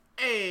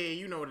Hey,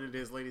 you know what it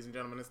is, ladies and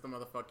gentlemen. It's the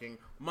motherfucking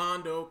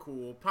Mondo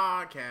Cool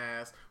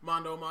Podcast.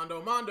 Mondo.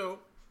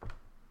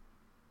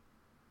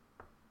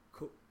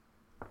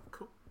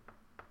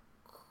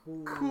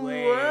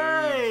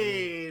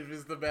 Kool-Aid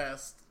is the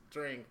best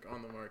drink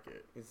on the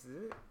market. Is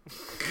it?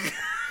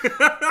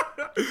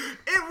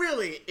 It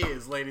really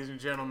is, ladies and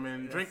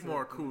gentlemen. Drink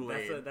more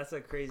Kool-Aid. That's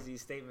a crazy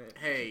statement.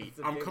 Hey,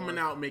 I'm coming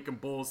out making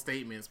bold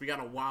statements. We got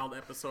a wild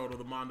episode of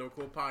the Mondo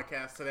Cool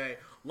Podcast today.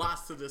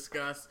 Lots to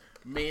discuss.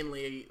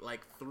 Mainly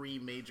like 3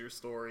 major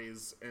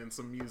stories and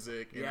some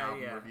music and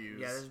album reviews.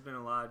 Yeah, there's been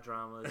a lot of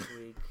drama this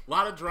week. A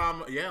lot of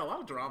drama. Yeah,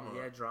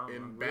 drama.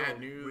 And bad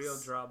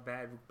news.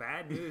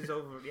 Bad news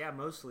over. Yeah,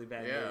 mostly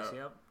bad news.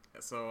 Yep.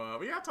 So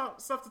we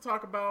got stuff to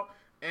talk about.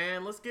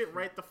 And let's get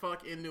right the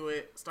fuck into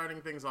it,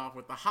 starting things off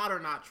with the Hot or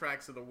Not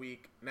tracks of the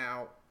week.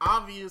 Now,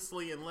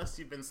 obviously, unless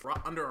you've been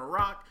under a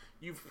rock,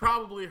 you've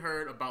probably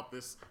heard about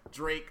this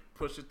Drake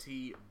Pusha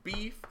T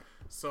beef.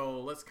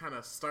 So let's kind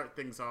of start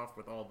things off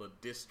with all the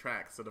diss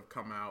tracks that have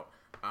come out.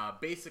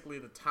 Basically,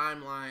 the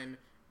timeline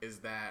is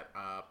that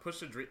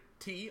Pusha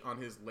T,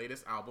 on his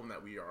latest album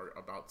that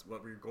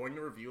we're going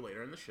to review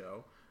later in the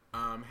show,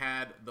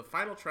 had the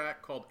final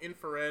track called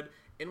Infrared,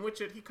 in which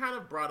he kind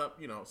of brought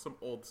up, some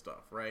old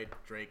stuff, right?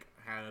 Drake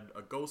had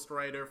a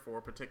ghostwriter for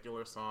a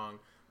particular song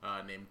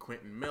named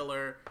Quentin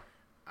Miller.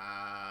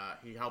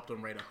 He helped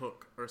him write a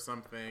hook or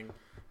something,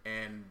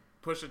 and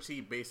Pusha T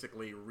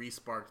basically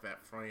re-sparked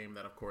that flame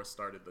that, of course,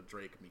 started the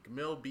Drake-Meek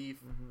Mill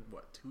beef,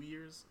 2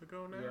 years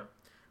ago now? Yep.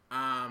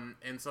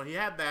 And so he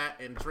had that,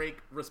 and Drake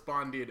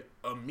responded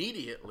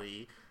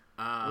immediately.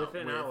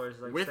 Within hours,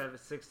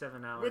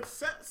 6-7 hours. With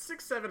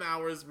 6-7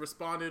 hours,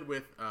 responded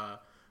with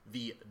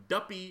the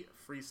Duppy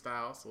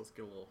freestyle. So let's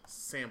get a little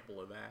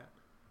sample of that.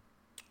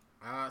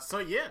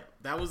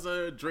 That was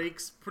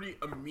Drake's pretty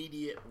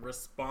immediate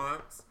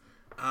response.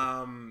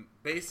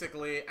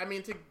 Basically,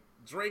 to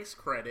Drake's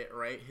credit,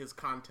 right, his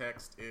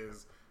context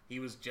is he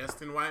was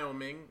just in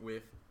Wyoming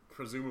with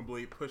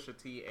presumably Pusha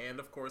T and,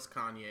 of course,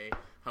 Kanye,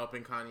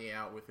 helping Kanye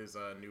out with his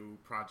new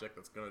project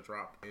that's going to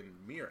drop in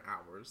mere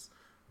hours.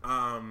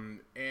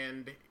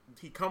 And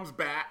he comes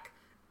back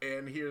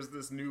and hears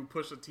this new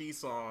Pusha T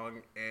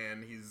song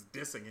and he's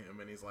dissing him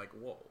and he's like,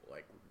 whoa,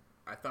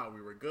 I thought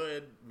we were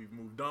good. We've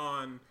moved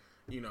on,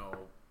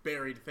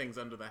 buried things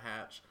under the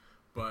hatch.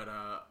 But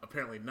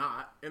apparently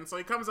not. And so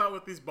he comes out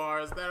with these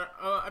bars that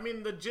are,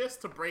 the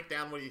gist to break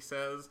down what he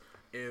says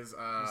is...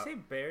 you say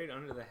buried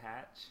under the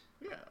hatch?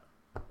 Yeah.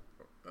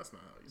 That's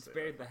not how you say it.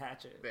 Buried the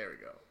hatchet. There we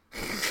go.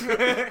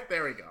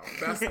 There we go.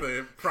 That's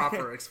the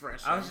proper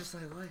expression. I was just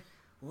like, what?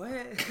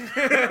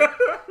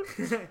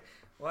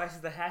 Why is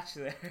the hatch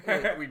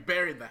there? We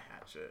buried the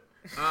hatchet.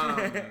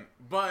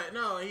 But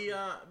no, he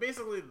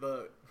basically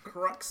the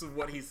crux of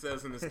what he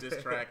says in this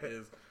diss track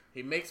is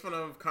he makes fun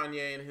of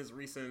Kanye in his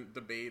recent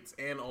debates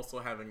and also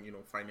having,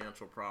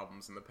 financial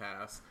problems in the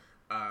past.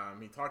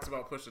 He talks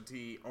about Pusha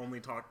T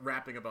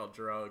rapping about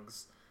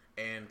drugs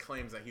and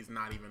claims that he's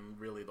not even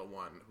really the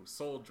one who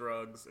sold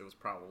drugs. It was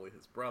probably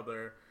his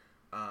brother.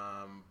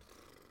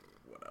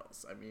 What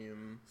else?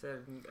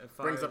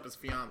 Brings up his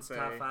fiance.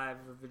 Top 5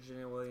 of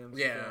Virginia Williams.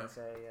 Yeah.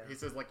 Fiance, yeah. He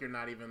says, you're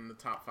not even in the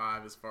top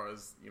 5 as far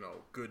as,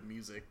 good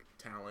music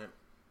talent.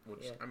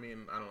 Which, I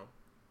don't know.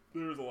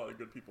 There's a lot of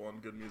good people on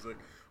good music.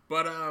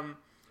 But,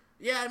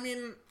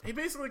 he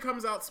basically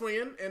comes out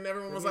swinging, and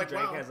everyone was like,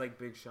 Drake wow. has,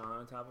 Big Sean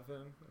on top of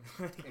him.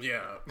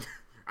 Yeah.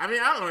 I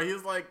don't know.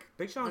 He's like...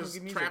 Big Sean has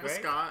good music, Travis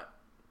right? Scott.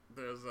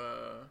 There's,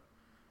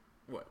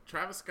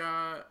 Travis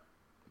Scott,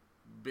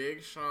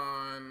 Big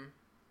Sean...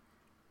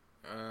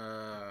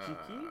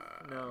 Kiki?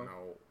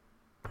 No.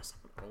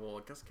 Well,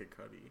 I guess Kid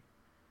Cudi.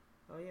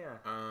 Oh, yeah.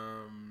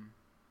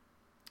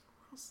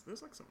 What else? There's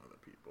some other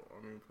people.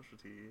 Pusha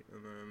T,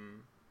 and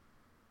then...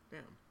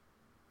 Damn.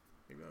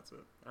 Maybe that's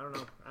it. I don't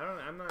know.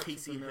 I'm not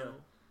Casey too familiar. Hill.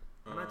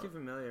 I'm not too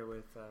familiar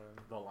with...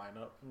 the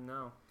lineup.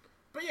 No.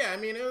 But yeah,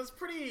 it was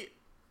pretty...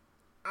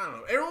 I don't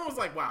know. Everyone was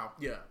like, wow.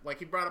 Yeah.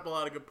 He brought up a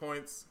lot of good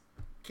points.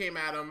 Came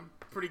at him.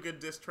 Pretty good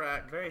diss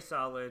track. Very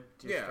solid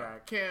diss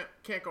track.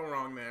 Can't go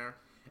wrong there.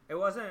 It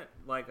wasn't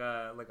like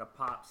a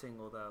pop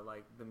single though,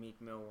 like the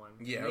Meek Mill one.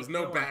 Yeah, it was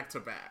no back to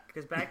back.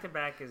 Because back to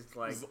back is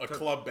a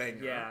club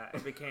banger. Yeah,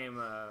 it became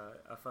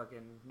a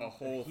fucking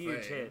whole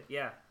huge thing. hit.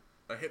 Yeah,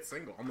 a hit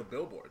single on the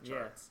Billboard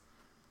charts.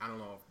 Yeah. I don't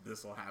know if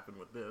this will happen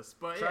with this,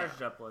 but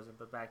Charged Up wasn't,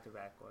 but back to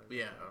back was.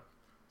 Yeah.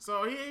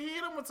 So he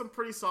hit him with some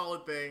pretty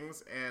solid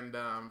things, and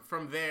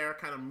from there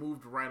kind of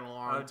moved right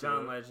along.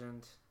 John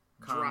Legend,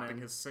 dropping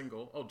Common. his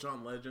single.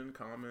 John Legend,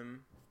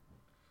 Common.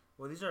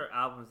 Well, these are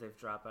albums they've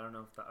dropped. I don't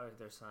know if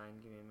they're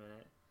signed. Give me a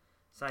minute.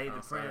 Saeed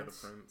the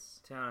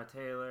Prince, Tiana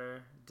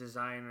Taylor,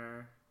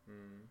 Designer,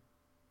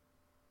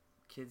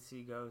 Kid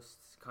See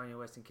Ghosts, Kanye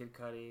West and Kid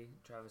Cudi,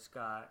 Travis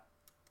Scott.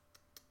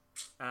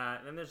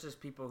 Then there's just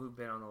people who've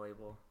been on the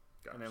label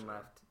and then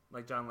left.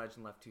 Like John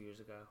Legend left 2 years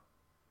ago.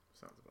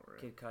 Sounds about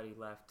right. Kid Cudi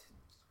left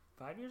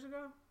 5 years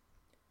ago.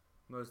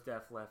 Mos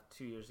Def left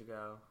 2 years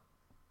ago.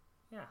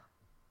 Yeah.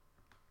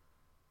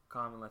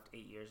 Common left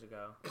 8 years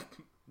ago.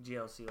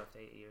 GLC left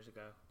 8 years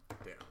ago.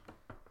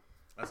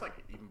 Damn. That's like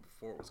even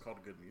before it was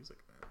called Good Music,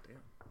 man.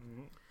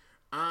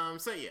 Damn. Mm-hmm.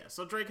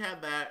 So Drake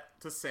had that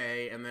to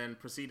say, and then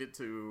proceeded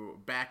to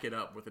back it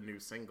up with a new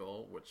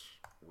single, which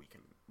we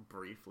can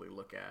briefly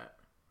look at.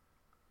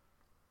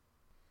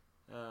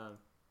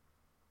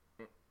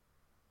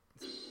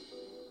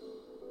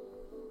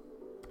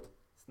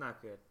 It's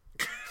not good.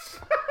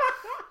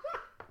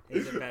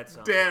 It's a bad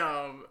song.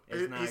 Damn.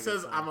 It's He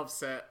says, "I'm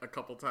upset" a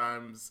couple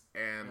times,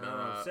 and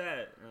I'm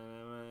upset.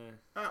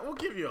 we'll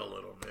give you a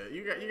little bit.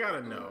 You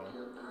gotta know.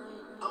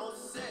 I'm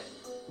upset.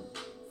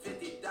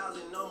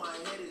 50,000 on my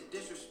head is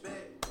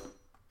disrespect.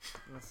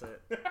 That's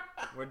it.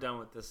 We're done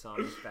with this song.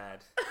 It's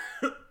bad.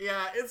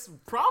 Yeah, it's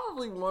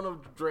probably one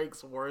of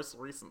Drake's worst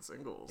recent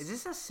singles. Is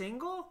this a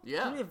single?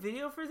 Yeah. Give me a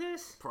video for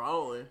this?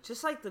 Probably.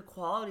 Just like the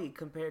quality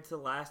compared to the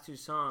last two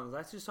songs.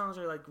 Last two songs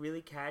are like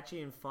really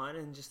catchy and fun,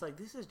 and just like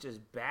this is just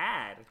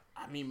bad.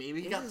 I mean,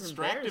 maybe he This got is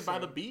distracted by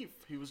the embarrassing. beef.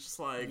 He was just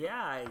like,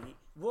 Yeah.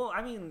 Well,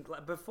 I mean,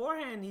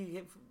 beforehand,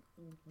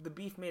 the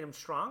beef made him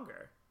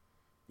stronger.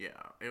 yeah,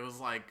 it was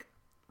like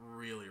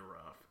really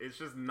rough. It's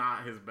just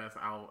not his best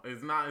album.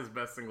 It's not his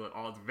best single at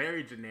all. It's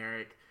very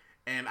generic,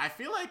 and I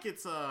feel like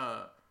it's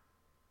I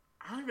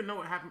don't even know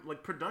what happened.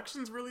 Like,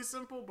 production's really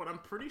simple, but I'm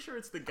pretty sure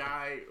it's the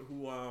guy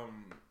who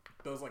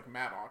does like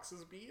Matt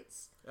Ox's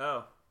beats.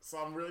 Oh. So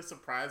I'm really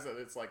surprised that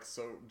it's like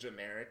so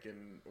generic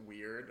and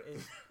weird.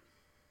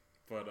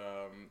 But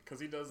because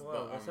he does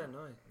Whoa, what's that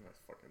noise? I'm a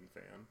fucking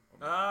fan.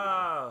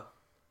 Oh.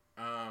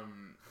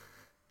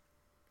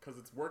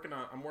 Because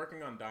I'm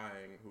working on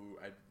Dying, who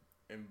I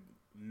am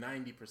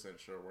 90%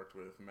 sure worked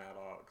with Matt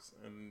Ox,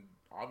 and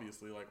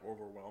obviously like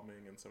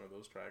Overwhelming, and some of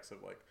those tracks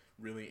have like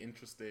really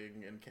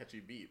interesting and catchy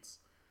beats.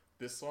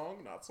 This song,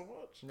 not so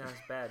much. No,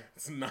 it's bad.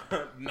 It's not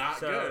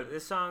So good.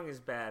 this song is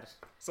bad.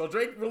 So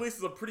Drake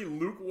releases a pretty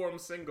lukewarm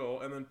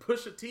single, and then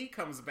Pusha T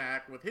comes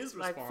back with his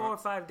response. Like 4 or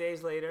 5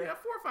 days later. Yeah,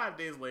 4 or 5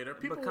 days later,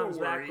 people but comes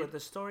were worried. back with the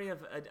story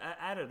of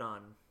Adidon,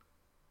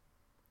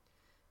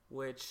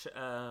 which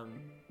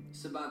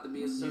It's about to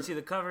be a you see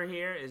the cover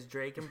here is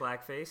Drake in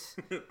blackface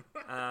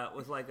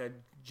with like a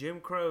Jim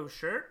Crow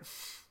shirt,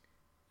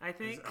 I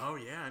think. Oh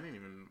yeah, I didn't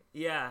even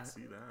Yeah.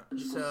 see that.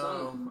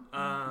 So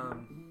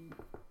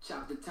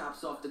chop the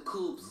tops off the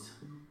coops.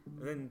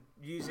 then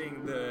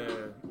using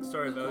the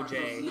story of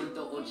OJ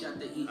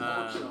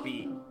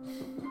beat.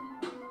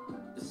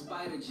 The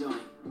spider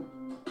joint.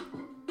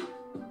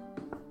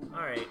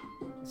 All right,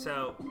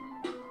 so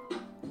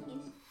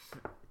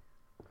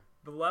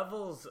the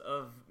levels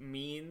of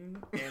mean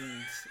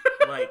and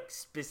like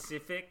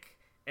specific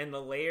and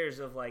the layers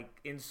of like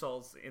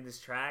insults in this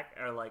track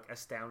are like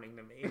astounding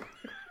to me.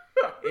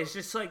 It's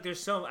just like there's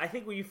so. I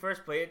think when you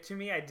first played it to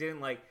me, I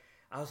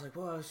was like,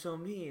 whoa, that was so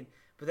mean.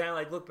 But then I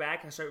like look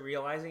back and I start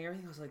realizing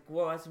everything. I was like,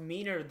 whoa, that's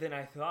meaner than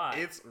I thought.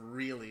 It's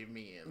really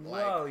mean.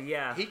 Whoa, Like,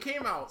 yeah. He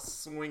came out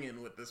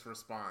swinging with this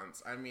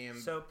response. I mean,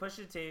 So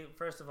Pusha T,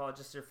 first of all,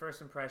 just your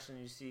first impression,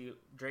 you see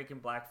Drake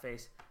in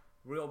blackface,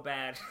 real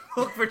bad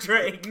look for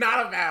Drake.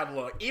 not a bad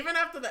look. Even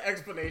after the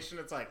explanation,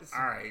 it's like,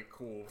 all right,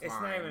 cool, fine.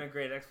 It's not even a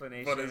great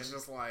explanation. But it's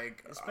just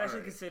like, especially all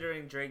right.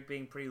 considering Drake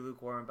being pretty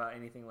lukewarm about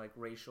anything like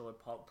racial or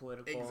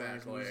political in his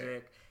Exactly.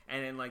 music.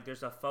 And then like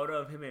there's a photo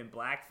of him in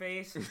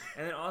blackface, and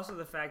then also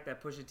the fact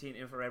that Pusha T and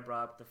Infrared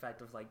brought up the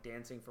fact of like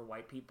dancing for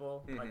white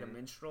people, like a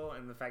minstrel,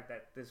 and the fact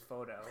that this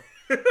photo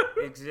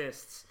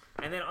exists.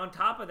 And then on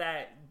top of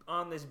that,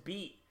 on this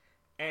beat,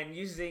 and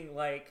using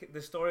like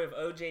the story of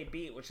OJ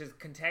beat, which is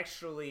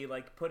contextually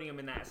like putting him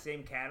in that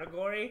same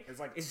category. It's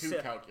like it's too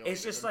calculated.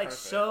 It's just and like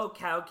perfect. so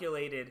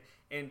calculated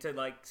into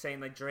like saying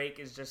like Drake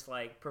is just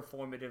like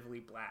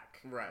performatively black.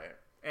 Right.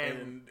 And-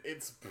 And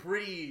it's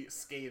pretty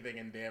scathing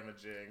and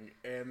damaging.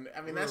 And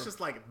I mean, that's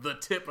just like the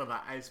tip of the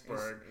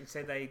iceberg. He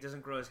said that he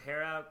doesn't grow his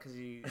hair out because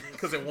he.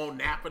 Because it won't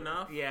nap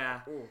enough.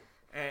 Yeah. Ooh.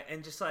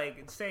 And just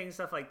like saying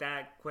stuff like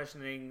that,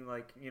 questioning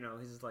like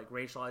his like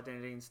racial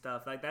identity and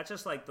stuff like that's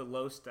just like the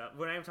low stuff.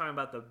 When I'm talking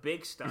about the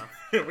big stuff,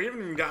 we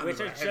haven't even gotten which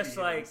to are the just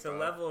heavy-hitting like stuff. the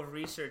level of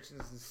research is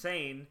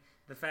insane.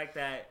 The fact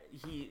that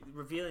he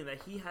revealing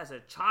that he has a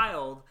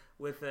child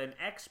with an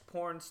ex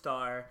porn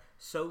star,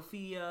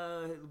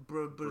 Sophia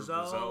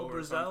Brazeau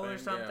or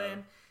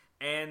something,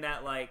 and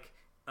that like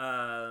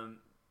and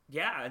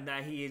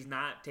that he is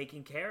not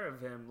taking care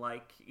of him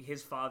like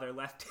his father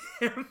left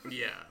him.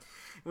 Yeah.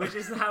 Which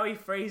is how he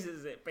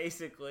phrases it,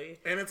 basically.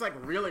 And it's like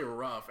really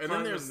rough. And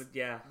then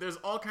Yeah. there's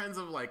all kinds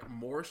of like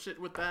more shit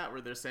with that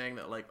where they're saying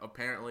that like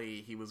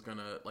apparently he was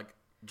gonna like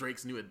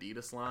Drake's new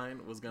Adidas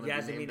line was gonna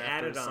be named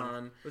after his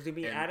son. Was gonna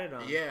be added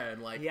on. Yeah,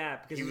 and like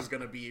because he was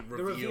gonna be revealed.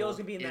 the reveal's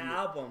gonna be in the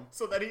album.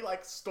 So that he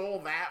like stole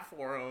that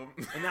for him.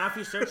 And now if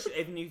you search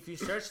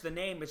the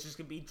name, it's just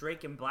gonna be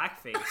Drake in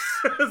blackface.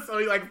 So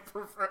he like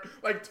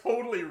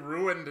totally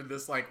ruined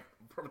this like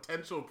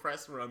potential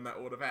press run that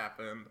would have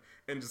happened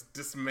and just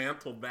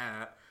dismantled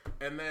that.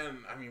 And then,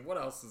 I mean, what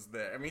else is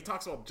there? I mean, he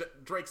talks about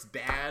Drake's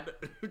dad,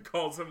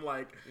 calls him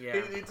like,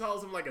 he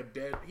tells him like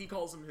he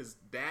calls him his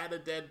dad a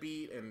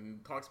deadbeat,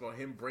 and talks about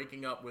him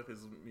breaking up with his,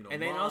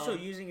 and then also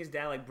using his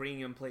dad, like bringing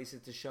him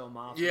places to show him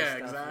off. Yeah,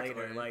 and stuff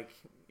exactly. Later. Like,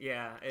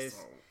 yeah,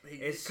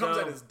 he comes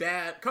at his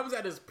dad, comes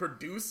at his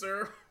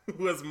producer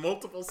who has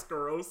multiple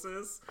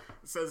sclerosis,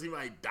 says he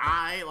might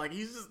die. Like,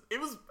 it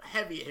was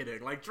heavy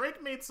hitting. Like,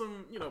 Drake made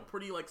some,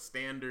 pretty like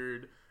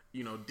standard,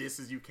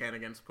 disses you can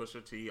against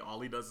Pusha T. All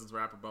he does is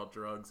rap about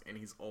drugs, and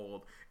he's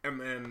old. And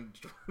then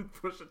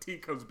Pusha T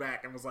comes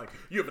back and was like,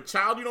 you have a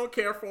child you don't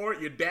care for,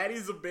 your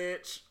daddy's a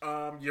bitch,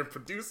 your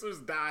producer's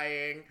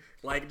dying.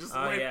 Like, just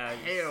went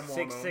ham on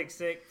him.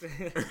 666.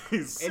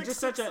 It's just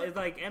such a, it's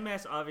like,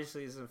 MS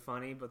obviously isn't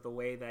funny, but the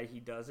way that he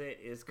does it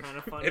is kind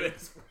of funny. It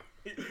is.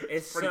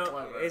 It's so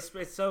clever.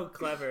 It's so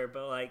clever,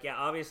 but like, yeah,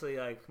 obviously,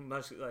 like,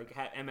 much like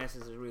MS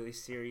is a really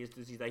serious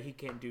disease that he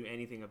can't do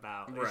anything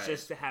about. Right. It's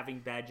just having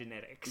bad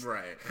genetics,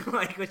 right?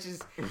 Like,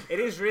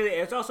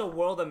 it's also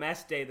World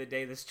MS Day, the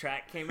day this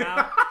track came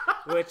out,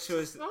 which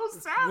was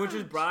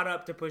brought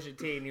up to Pusha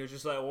T, and he was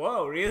just like,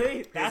 "Whoa,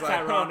 really? That's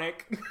like,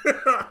 ironic."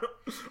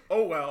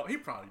 Oh well, he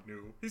probably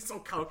knew. He's so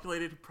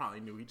calculated. He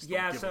probably knew. He just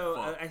don't give a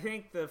fuck. I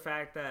think the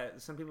fact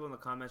that some people in the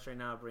comments right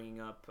now are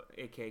bringing up,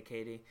 aka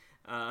Katie.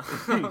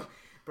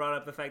 Brought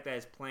up the fact that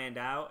it's planned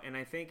out, and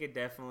I think it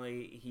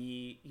definitely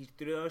he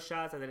threw those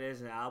shots that it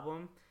is an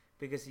album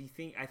because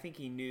I think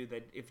he knew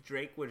that if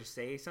Drake would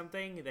say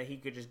something that he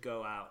could just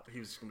go out. He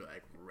was just gonna be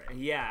like, ready.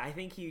 Yeah, I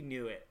think he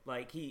knew it.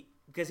 Like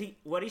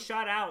what he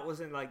shot out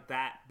wasn't like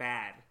that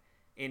bad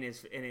in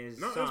his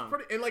no, song. It was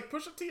pretty, and like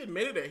Pusha T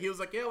admitted it. He was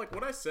like, yeah, like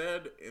what I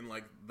said in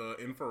like the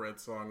Infrared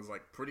song is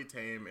like pretty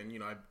tame, and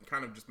I've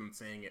kind of just been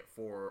saying it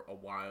for a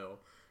while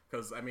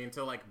because I mean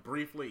to like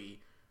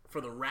briefly. For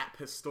the rap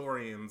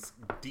historians,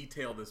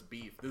 detail this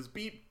beef. This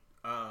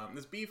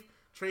beef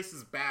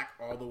traces back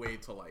all the way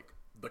to like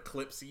the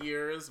Clips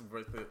years,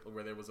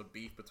 where there was a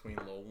beef between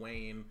Lil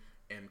Wayne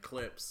and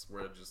Clips,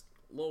 where just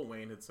Lil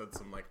Wayne had said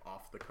some like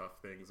off the cuff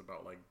things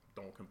about like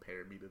don't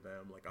compare me to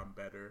them, like I'm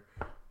better,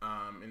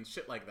 and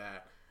shit like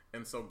that.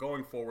 And so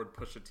going forward,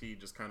 Pusha T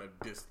just kind of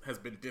has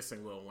been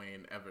dissing Lil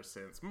Wayne ever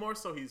since. More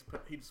so, he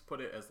just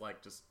put it as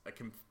like just a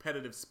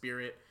competitive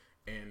spirit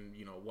and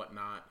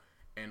whatnot,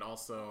 and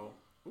also.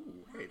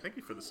 Ooh, hey, thank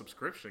you for the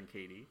subscription,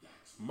 Katie.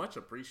 Much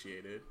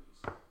appreciated.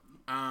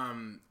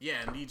 Yeah,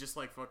 and he just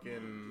like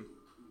fucking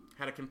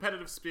had a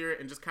competitive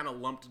spirit and just kind of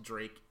lumped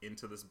Drake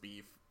into this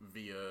beef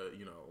via,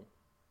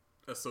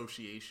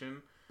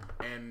 association.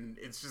 And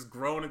it's just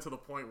grown into the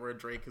point where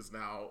Drake has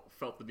now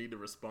felt the need to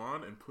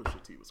respond, and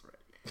Pusha T was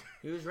ready.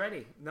 He was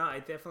ready. No, I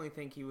definitely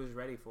think he was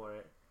ready for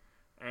it.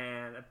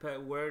 And a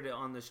word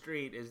on the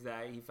street is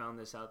that he found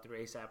this out through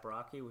A$AP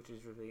Rocky, which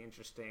is really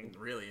interesting.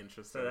 Really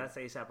interesting. So that's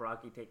A$AP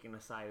Rocky taking a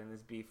side in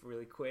this beef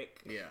really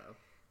quick. Yeah.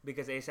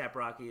 Because A$AP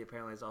Rocky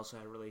apparently has also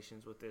had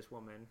relations with this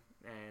woman.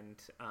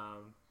 And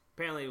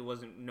apparently it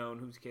wasn't known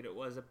whose kid it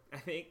was, I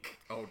think.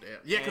 Oh, damn.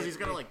 Yeah, because he's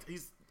going to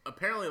he's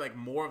apparently like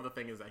more of the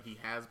thing is that he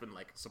has been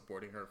like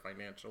supporting her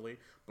financially,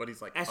 but he's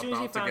like as soon as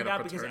he found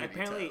out because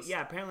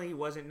apparently he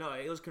wasn't. No,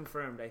 it was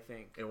confirmed. I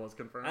think it was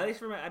confirmed. At least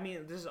for I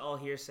mean, this is all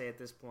hearsay at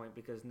this point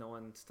because no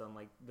one's done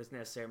like this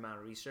necessary amount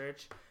of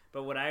research.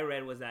 But what I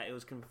read was that it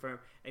was confirmed.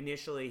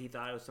 Initially, he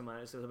thought it was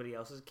somebody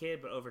else's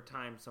kid, but over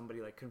time,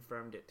 somebody like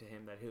confirmed it to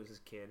him that it was his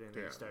kid, and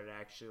he started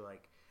actually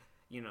like,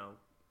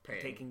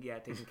 taking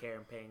care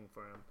and paying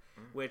for him,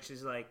 which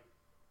is like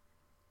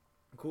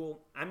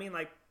cool. I mean,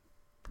 like.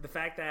 The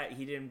fact that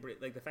he didn't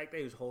like the fact that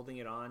he was holding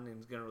it on and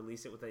was gonna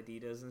release it with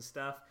Adidas and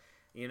stuff,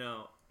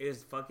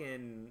 is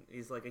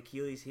like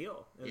Achilles'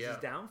 heel. It was his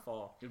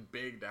downfall. A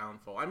big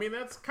downfall. I mean,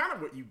 that's kind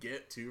of what you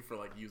get too for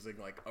like using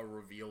like a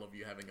reveal of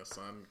you having a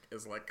son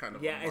is like kind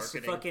of a marketing it's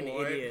a fucking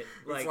ploy. idiot.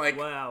 It's like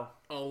wow,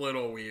 a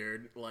little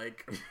weird.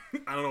 Like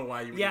I don't know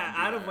why you would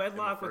out of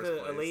wedlock with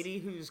a lady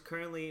who's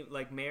currently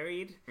like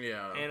married.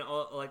 Yeah, and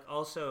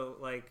also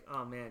like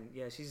oh man,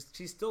 yeah, she's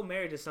still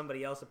married to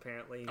somebody else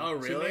apparently. Oh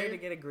really? She married to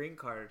get a green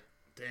card.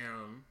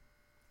 Damn,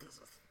 there's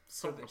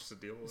so much to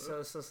deal with. So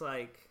it's just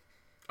like.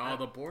 Oh,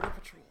 the Border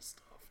Patrol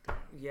stuff. Damn.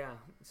 Yeah,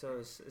 so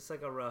it's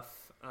like a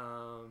rough,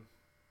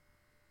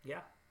 yeah.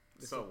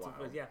 So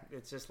wild. Yeah,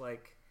 it's just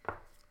like.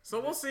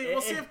 So we'll see.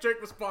 We'll see if Drake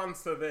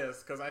responds to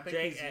this because I think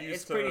Drake, he's used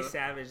it's to. It's pretty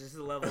savage. This is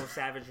a level of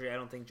savagery I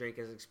don't think Drake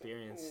has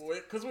experienced.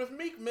 Because with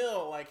Meek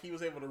Mill, like he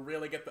was able to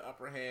really get the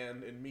upper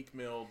hand, and Meek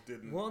Mill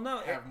didn't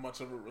have much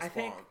of a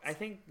response. I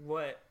think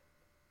what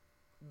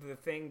the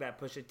thing that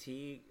Pusha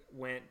T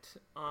went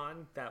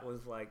on that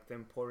was like the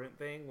important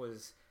thing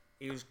was.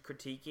 He was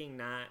critiquing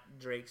not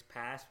Drake's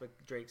past, but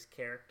Drake's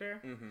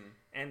character. Mm-hmm.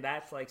 And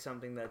that's, like,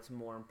 something that's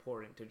more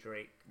important to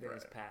Drake than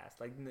his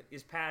past. Like,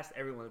 his past,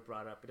 everyone's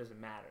brought up. It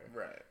doesn't matter.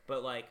 Right.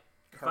 But, like,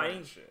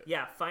 finding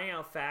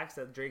out facts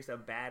that Drake's a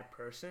bad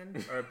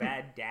person or a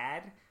bad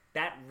dad,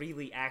 that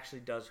really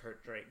actually does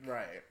hurt Drake.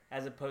 Right.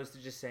 As opposed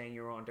to just saying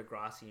you're on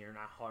Degrassi and you're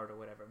not hard or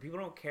whatever. People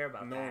don't care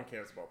about that. No one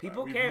cares about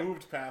people that. Care. We've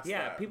moved past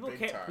that. People big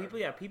care.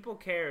 time. People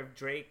care if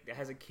Drake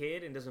has a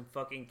kid and doesn't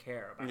fucking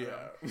care about Yeah.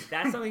 them.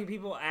 That's something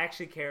people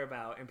actually care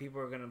about, and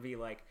people are gonna be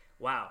like,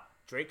 "Wow,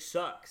 Drake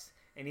sucks,"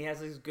 and he has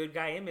this good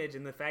guy image,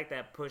 and the fact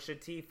that Pusha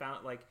T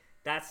found like.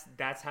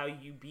 That's how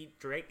you beat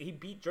Drake. He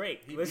beat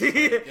Drake.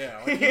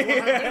 Yeah, like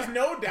there's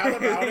no doubt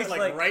about it. It's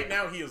Like right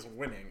now, he is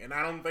winning, and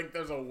I don't think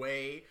there's a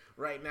way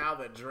right now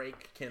that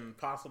Drake can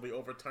possibly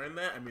overturn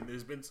that. I mean,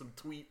 there's been some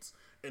tweets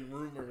and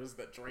rumors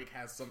that Drake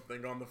has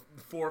something on the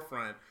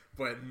forefront,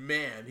 but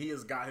man, he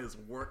has got his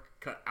work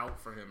cut out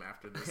for him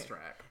after this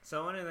track.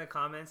 Someone in the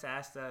comments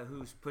asked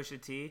who's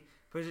Pusha T.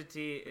 Pusha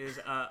T is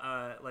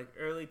like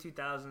early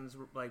 2000s,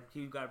 like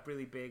he got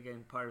really big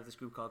and part of this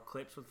group called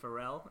Clips with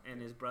Pharrell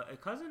and his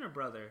cousin or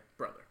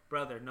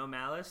brother, No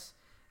Malice,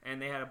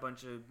 and they had a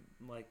bunch of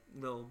like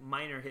little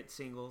minor hit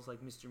singles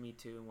like Mr. Me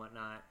Too and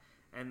whatnot,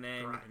 and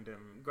then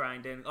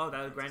Grindin'. Oh,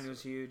 that was Grindin'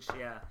 was huge,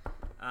 yeah.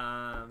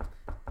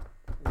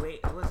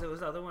 Wait, what was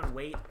the other one?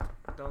 Wait,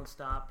 Don't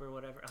Stop or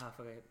whatever. Ah,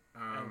 fuck it.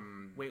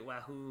 Wait,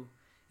 Wahoo.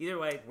 Either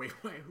way,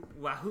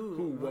 Wahoo.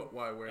 Who, what,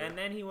 why, where. And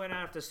then he went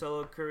after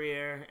solo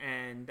career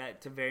and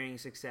that to varying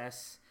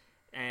success.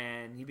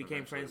 And he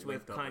became friends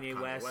with Kanye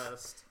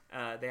West.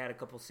 They had a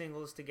couple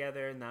singles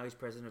together. And now he's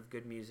president of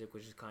Good Music,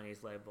 which is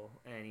Kanye's label,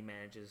 and he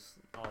manages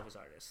all of his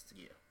artists.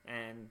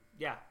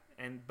 Yeah.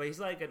 But he's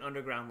like an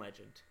underground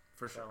legend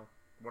for sure,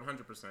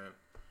 100%.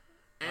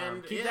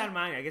 And keep that in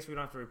mind. I guess we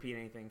don't have to repeat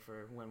anything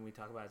for when we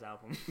talk about his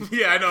album.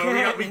 Yeah, I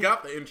know. We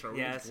got the intro.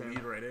 Yeah, we just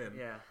lead right in.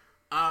 Yeah.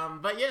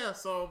 But yeah,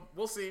 so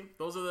we'll see.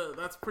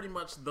 That's pretty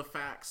much the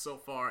facts so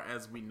far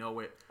as we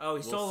know it. Oh,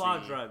 he sold a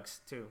lot of drugs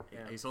too.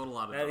 Yeah, he sold a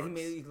lot of drugs.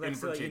 He likes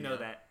to let you know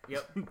that.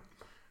 Yep.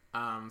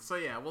 So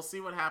yeah, we'll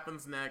see what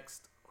happens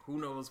next. Who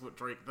knows what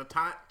Drake? The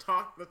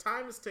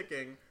time is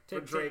ticking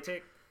for Drake.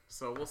 Tick.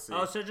 So we'll see.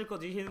 Oh, Surgical.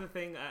 Do you hear the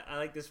thing? I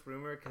like this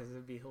rumor because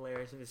it'd be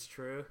hilarious if it's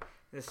true.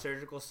 The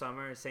Surgical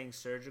Summer, saying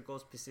surgical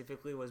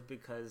specifically, was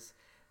because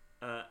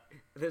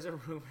there's a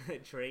rumor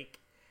that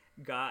Drake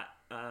got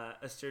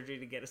a surgery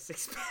to get a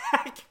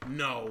 6-pack.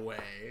 No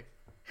way.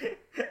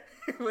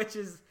 Which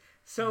is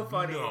so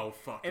funny. No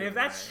fucking And if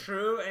that's way.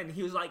 true, and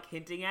he was like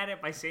hinting at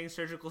it by saying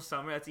Surgical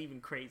Summer, that's even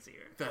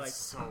crazier. That's like,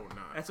 so nuts.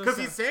 that's Because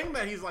he's saying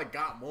that he's like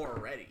got more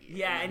already.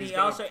 Yeah, and he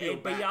also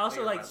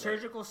like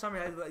Surgical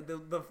Summer. Like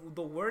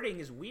the wording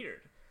is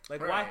weird.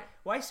 Like right.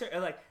 why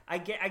like I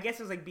guess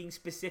it's like being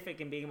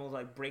specific and being able to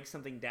like break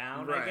something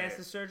down. Right. I guess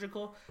is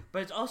surgical,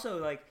 but it's also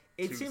like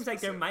it Too seems like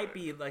there specific. might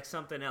be like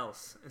something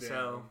else. Yeah.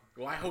 So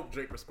well, I hope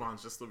Drake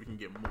responds just so we can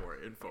get more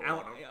info on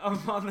him.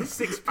 I'm on the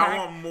 6-pack. I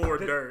want more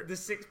dirt. The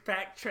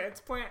 6-pack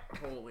transplant.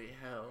 Holy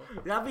hell!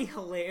 That'd be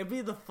hilarious. It'd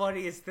be the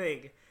funniest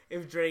thing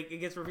if it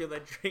gets revealed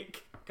that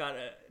Drake got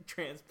a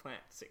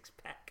transplant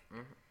 6-pack.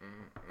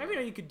 I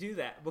mean, you could do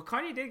that. But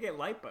Kanye did get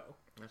lipo.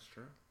 That's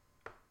true.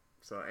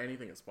 So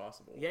anything is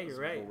possible. Yeah, you're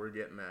right. What we're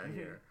getting at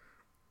here.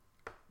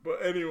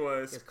 But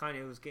anyways, Because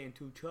Kanye was getting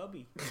too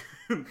chubby.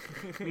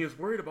 he was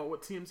worried about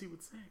what TMZ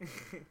would say.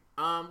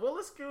 Well,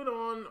 let's get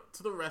on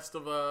to the rest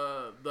of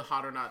the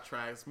Hot or Not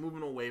tracks.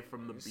 Moving away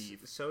from the beef.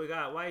 So we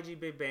got YG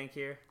Big Bank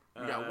here.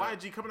 We got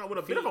YG coming out with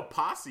a bit of a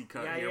posse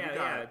cut here. We got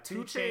yeah.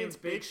 2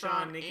 Chainz, Big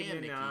Sean, Nicki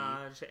and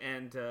Minaj,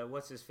 and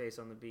what's his face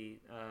on the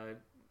beat?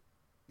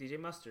 DJ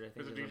Mustard, I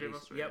think. Is it on the DJ beat.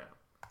 Mustard? Yep.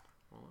 Yeah.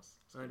 Well, let's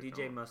On get it DJ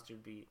going.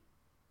 Mustard beat.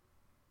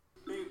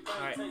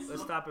 Alright,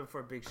 let's stop it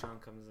before Big Sean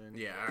comes in.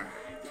 Yeah, alright.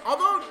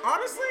 Although,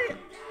 honestly,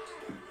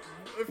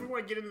 if we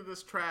want to get into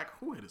this track,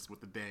 who hit us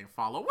with the dang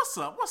follow? What's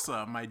up? What's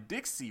up? My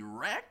Dixie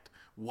wrecked?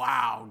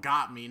 Wow,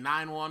 got me.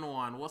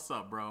 911. What's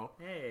up, bro?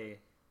 Hey.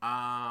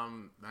 Now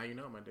you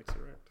know my Dixie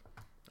wrecked.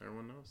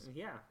 Everyone knows.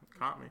 Yeah.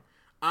 Caught me.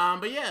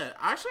 But yeah,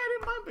 actually, I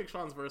didn't mind Big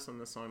Sean's verse on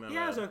this song that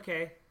Yeah, it was bad.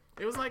 okay.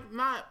 It was like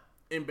not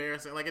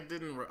embarrassing. Like it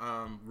didn't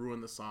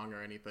ruin the song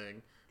or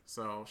anything.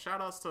 So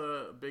shout outs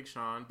to Big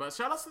Sean, but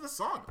shout outs to the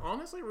song.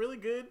 Honestly, really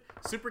good,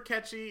 super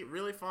catchy,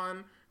 really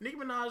fun. Nicki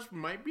Minaj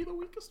might be the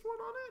weakest one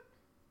on it.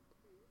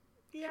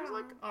 Yeah. She's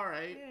like, all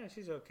right. Yeah,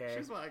 she's okay.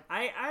 She's like,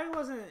 I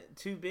wasn't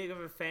too big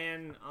of a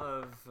fan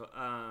of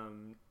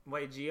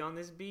YG on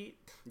this beat.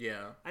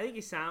 yeah, I think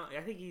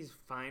he's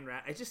fine.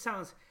 It just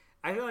sounds.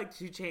 I feel like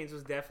 2 Chainz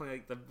was definitely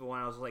like the one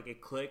I was like it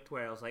clicked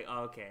where I was like,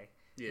 oh, okay,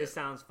 yeah. this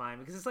sounds fine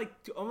because it's like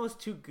almost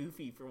too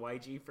goofy for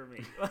YG for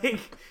me. Like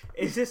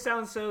it just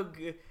sounds so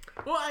good.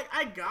 Well,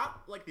 I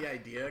got like the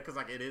idea because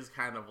like it is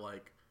kind of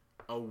like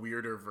a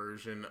weirder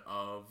version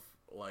of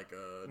like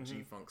a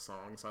G-Funk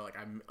song. So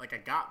I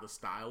got the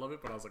style of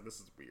it, but I was like,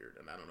 this is weird,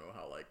 and I don't know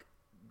how like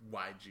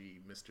YG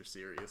Mr.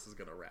 Serious is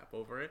gonna rap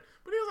over it.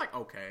 But he was like,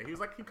 okay. He was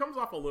like, he comes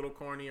off a little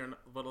corny,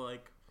 but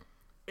like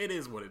it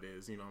is what it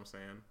is. You know what I'm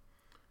saying?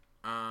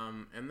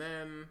 And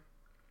then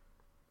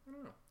I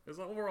don't know. It was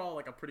overall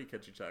like a pretty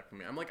catchy track for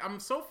me. I'm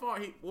so far.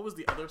 What was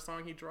the other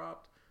song he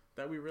dropped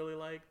that we really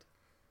liked?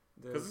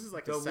 Because this is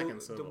like the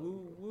second solo. The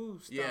woo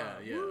stuff.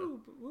 Yeah.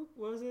 Woo,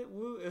 what was it?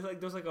 Woo. It's like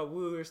there's like a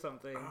woo or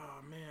something.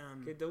 Oh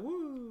man. Get the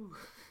woo.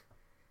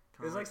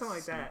 It's like something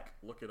like Sneak. that.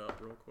 Look it up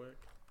real quick.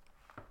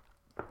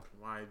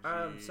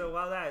 YG. So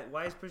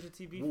why is Pusha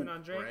T beefing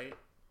on Drake? Right?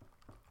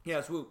 Yeah,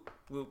 it's Whoop.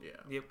 Whoop. Yeah.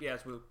 Yep, yeah,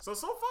 it's Whoop. So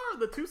far,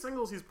 the 2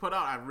 singles he's put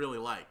out, I really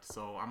liked.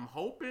 So I'm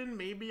hoping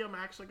maybe I'm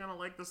actually gonna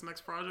like this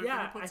next project Yeah,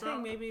 that he I puts think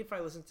out. maybe if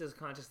I listen to his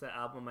conscious that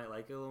album, I might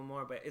like it a little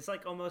more. But it's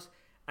like almost,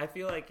 I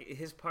feel like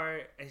his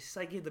part, it's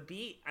like the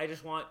beat. I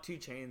just want 2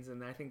 Chainz,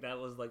 and I think that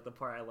was like the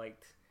part I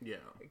liked Yeah.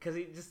 because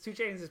he just 2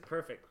 Chainz is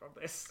perfect on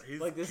this. He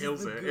like this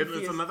kills is the it. goofiest.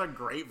 It's another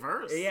great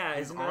verse. Yeah,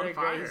 he's it's another on great.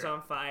 fire. He's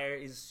on fire.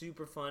 He's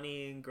super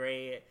funny and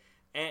great.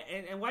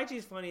 And YG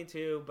is funny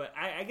too, but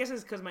I guess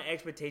it's because my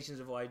expectations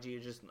of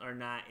YG are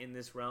not in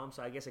this realm,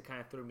 so I guess it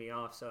kind of threw me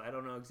off. So I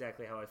don't know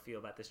exactly how I feel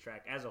about this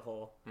track as a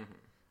whole.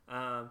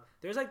 Mm-hmm.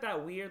 There's like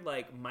that weird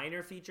like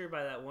minor feature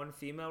by that one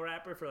female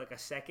rapper for like a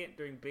second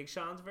during Big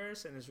Sean's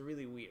verse, and it's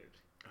really weird.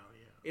 Oh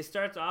yeah. It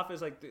starts off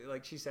as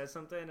like she says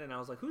something, and I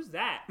was like, "Who's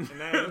that?" And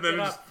then I looked then it it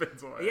up. just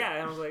fades away. Yeah,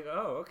 and I was like,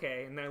 "Oh,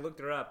 okay." And then I looked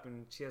her up,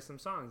 and she has some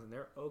songs, and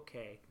they're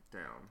okay.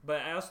 Down.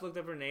 But I also looked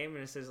up her name,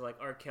 and it says like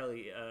R.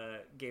 Kelly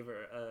gave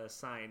her a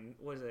sign.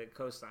 What is it?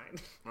 Co-sign.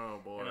 Oh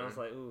boy. And I was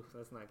like, "Ooh,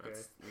 that's not good."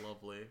 That's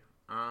lovely.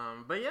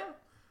 But yeah,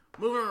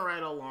 moving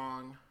right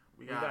along,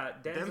 we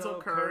got Denzel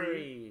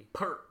Curry,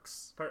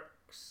 Perks.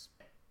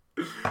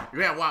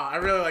 Yeah, wow, I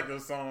really like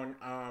this song.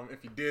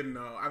 If you didn't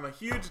know, I'm a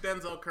huge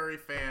Denzel Curry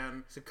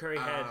fan. It's a Curry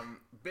head.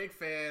 Big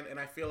fan, and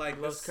I feel like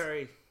He loves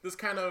Curry. This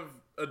kind of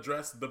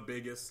addressed the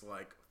biggest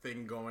like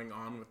thing going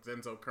on with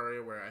Denzel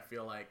Curry, where I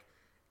feel like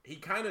he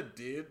kind of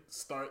did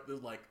start the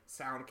like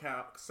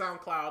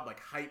SoundCloud like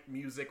hype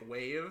music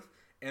wave,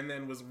 and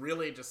then was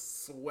really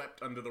just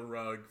swept under the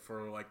rug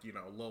for like, you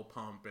know, Lil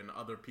Pump and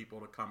other people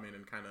to come in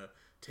and kind of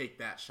take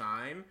that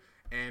shine.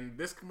 And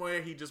this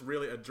way he just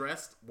really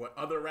addressed what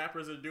other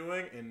rappers are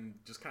doing and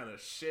just kind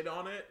of shit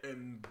on it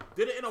and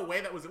did it in a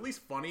way that was at least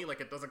funny. Like,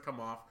 it doesn't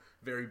come off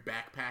very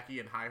backpacky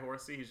and high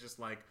horsey. He's just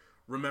like,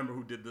 remember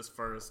who did this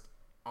first.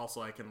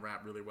 Also, I can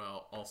rap really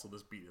well. Also,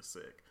 this beat is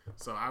sick.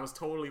 So I was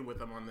totally with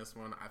him on this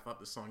one. I thought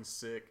this song's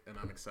sick, and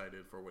I'm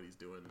excited for what he's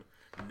doing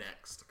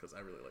next because I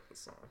really like this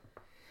song.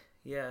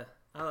 Yeah,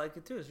 I like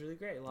it too. It's really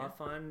great. A lot of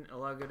fun, a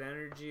lot of good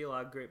energy, a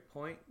lot of great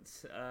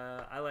points.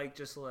 I like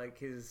just like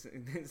his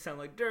it sound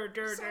like dur.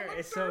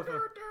 It's so fun.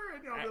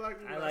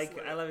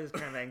 I love his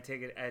kind of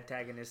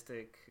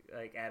antagonistic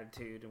like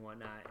attitude and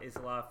whatnot. It's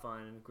a lot of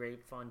fun,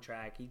 great fun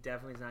track. He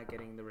definitely is not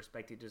getting the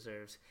respect he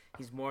deserves.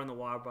 He's more in the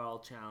water bottle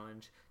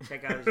challenge.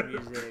 Check out his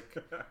music.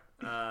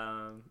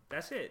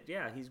 That's it.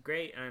 Yeah, he's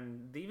great,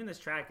 and even this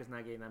track is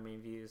not getting that many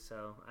views.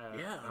 So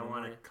I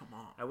want it. Come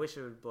on, I wish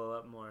it would blow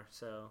up more.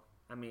 So.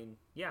 I mean,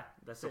 yeah,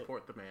 that's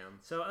support it. the man.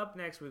 So up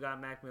next, we got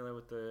Mac Miller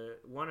with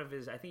one of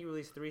his. I think he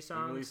released 3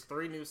 songs. He released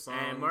 3 new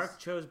songs. And Mark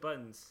chose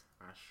Buttons.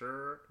 I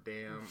sure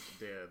damn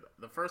did.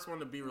 The first one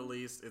to be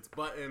released, it's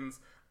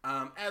Buttons.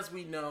 As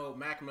we know,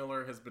 Mac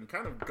Miller has been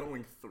kind of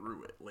going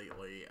through it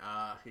lately.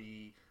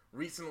 He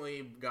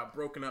recently got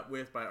broken up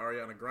with by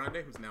Ariana Grande,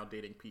 who's now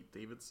dating Pete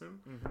Davidson.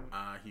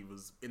 Mm-hmm. He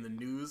was in the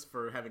news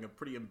for having a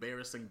pretty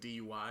embarrassing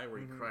DUI where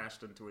he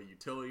crashed into a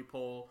utility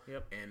pole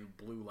and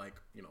blew like,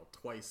 you know,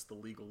 twice the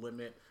legal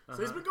limit.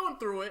 So he's been going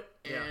through it,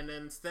 and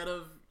instead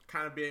of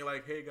kind of being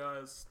like, hey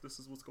guys, this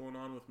is what's going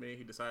on with me,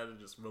 he decided to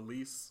just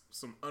release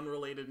some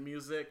unrelated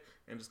music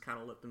and just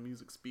kind of let the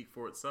music speak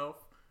for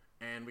itself.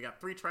 And we got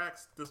 3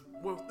 tracks. This is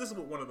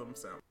what one of them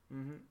sounds.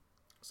 Mm-hmm.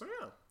 So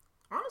yeah.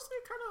 Honestly,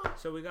 kind of.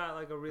 So we got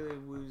like a really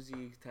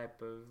woozy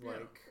type of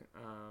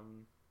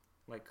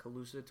like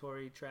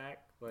hallucinatory track,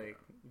 like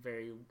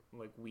very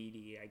like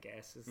weedy, I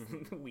guess. It's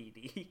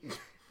weedy.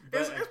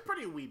 It's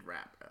pretty weed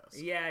rap.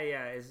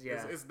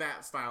 It's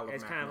that style of.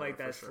 It's Mac kind of Miller like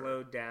that sure.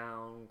 slowed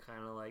down,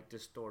 kind of like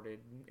distorted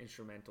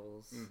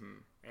instrumentals,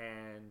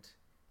 and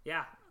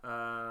yeah.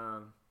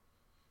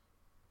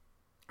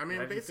 I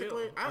mean,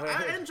 basically,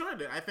 I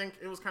enjoyed it. I think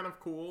it was kind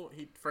of cool.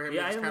 For him to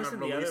just kind of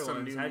release some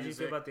new music. How did you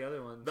feel about the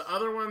other ones? The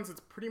other ones,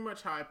 it's pretty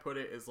much how I put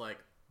it. Is like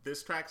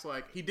this track's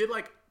like he did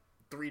like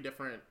 3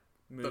 different.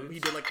 He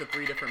did like the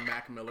 3 different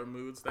Mac Miller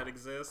moods that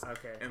exist.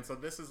 Okay. And so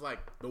this is like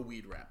the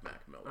weed rap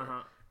Mac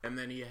Miller. And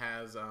then he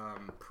has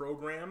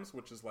Programs,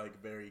 which is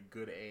like very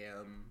Good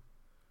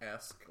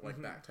AM-esque, like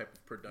that type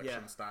of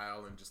production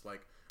style and just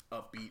like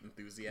upbeat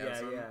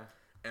enthusiasm. Yeah.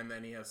 And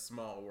then he has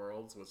Small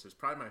Worlds, which is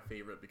probably my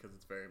favorite because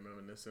it's very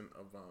reminiscent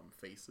of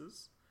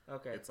Faces.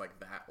 Okay. It's like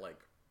that,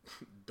 like,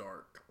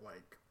 dark,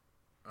 like,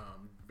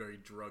 very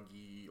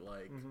druggy,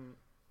 like,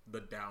 the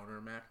downer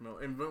Mac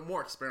Miller. And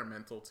more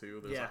experimental, too.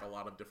 There's, like, a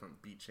lot of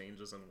different beat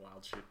changes and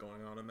wild shit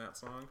going on in that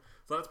song.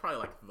 So that's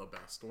probably, like, the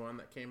best one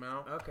that came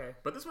out. Okay.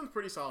 But this one's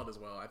pretty solid as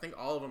well. I think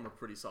all of them are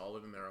pretty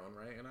solid in their own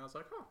right. And I was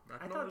like, oh,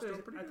 Mac Miller's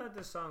doing pretty good. I thought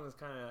this song was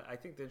kind of... I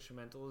think the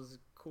instrumental is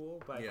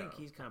cool, but I think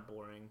he's kind of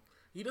boring.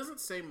 He doesn't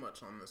say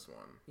much on this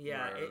one.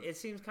 Yeah, it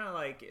seems kind of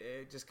like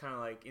just kind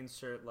of like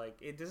insert like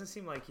it doesn't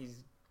seem like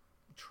he's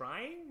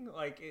trying.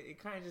 Like it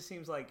kind of just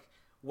seems like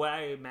what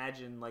I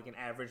imagine like an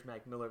average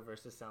Mac Miller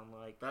verse to sound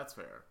like. That's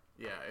fair.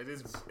 Yeah, it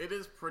is. It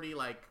is pretty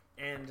like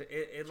and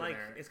it like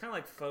it's kind of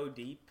like faux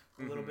deep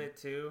a little bit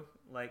too.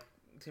 Like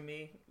to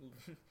me,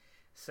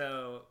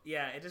 So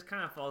yeah, it just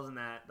kind of falls in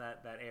that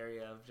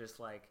area of just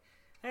like,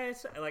 hey,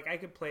 it's like I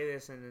could play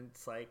this and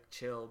it's like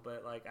chill,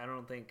 but like I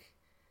don't think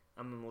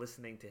I'm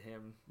listening to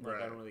him. Like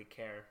I don't really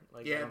care.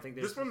 Like I don't think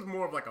this one's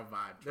more of like a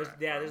vibe track.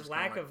 There's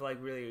lack of like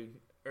really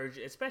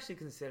urgent, especially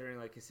considering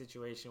like a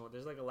situation where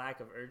there's like a lack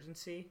of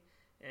urgency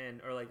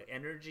or like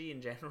energy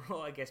in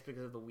general. I guess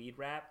because of the weed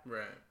rap.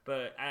 Right.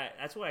 But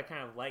that's what I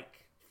kind of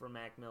like from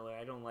Mac Miller.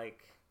 I don't like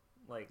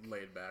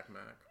laid back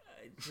Mac.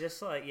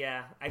 Just like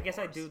I guess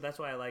I do. That's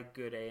why I like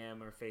Good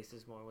AM or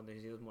Faces more when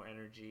there's more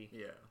energy.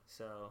 Yeah.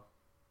 So.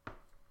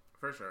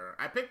 For sure,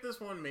 I picked this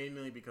one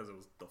mainly because it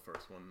was the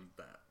first one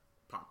that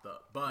popped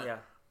up. But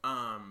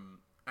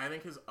I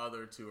think his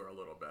other two are a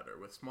little better,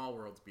 with Small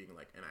Worlds being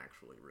like an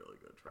actually really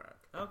good track.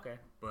 Okay.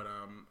 But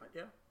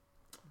yeah,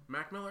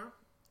 Mac Miller,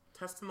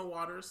 testing the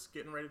waters,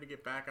 getting ready to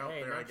get back out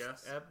there. Next, I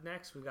guess. Up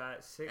next, we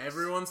got 6ix9ine.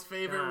 Everyone's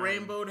favorite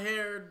rainbowed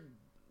haired,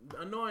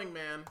 annoying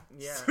man.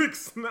 Yeah.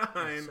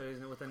 6ix9ine. So he's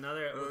with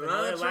another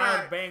track.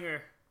 loud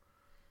banger.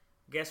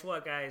 Guess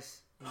what,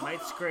 guys? You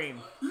might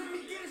scream. Let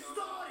me get it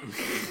started.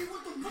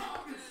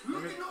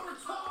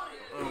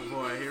 Oh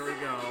boy, here we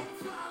go.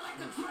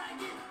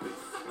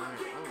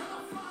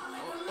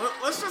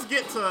 Let's just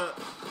get to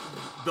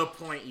the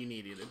point you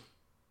needed.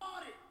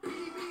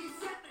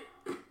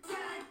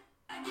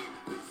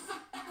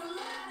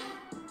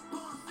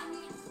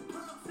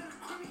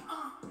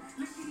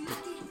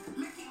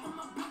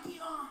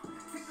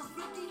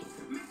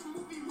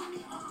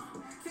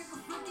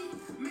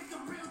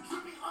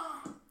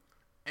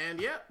 And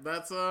yeah,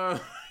 that's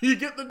you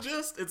get the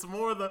gist. It's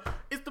more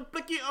it's the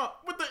blicky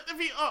up with the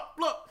iffy up.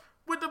 Look,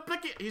 with the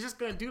blicky. He's just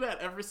gonna do that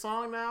every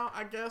song now.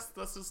 I guess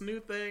that's his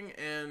new thing.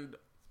 And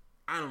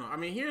I don't know. I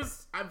mean,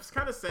 I've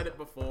kind of said it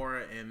before,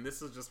 and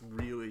this is just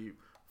really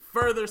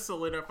further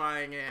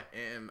solidifying it.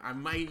 And I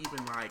might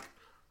even like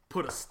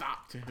put a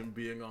stop to him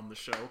being on the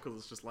show because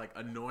it's just like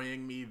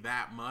annoying me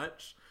that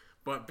much.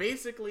 But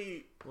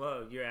basically,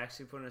 whoa, you're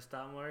actually putting a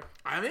stop mark?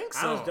 I think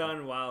so. I was done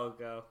a while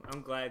ago.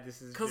 I'm glad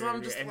this is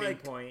your ending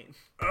point.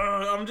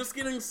 I'm just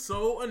getting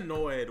so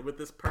annoyed with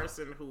this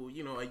person who,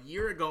 a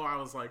year ago I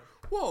was like,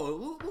 whoa,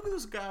 look at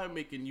this guy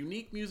making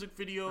unique music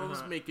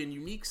videos, making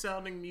unique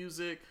sounding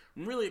music,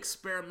 really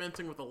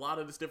experimenting with a lot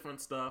of this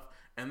different stuff.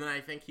 And then I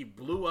think he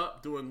blew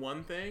up doing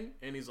one thing,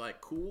 and he's like,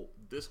 cool,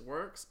 this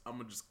works. I'm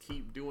going to just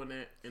keep doing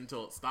it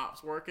until it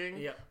stops working.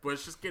 Yep. But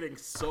it's just getting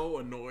so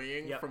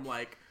annoying from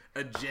like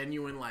a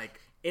genuine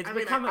like I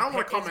don't want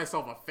to call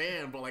myself a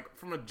fan, but like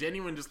from a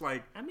genuine just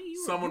like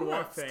someone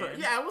wants to.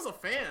 Yeah, I was a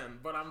fan,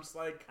 but I'm just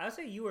like I would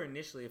say you were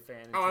initially a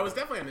fan. Oh, I was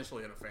definitely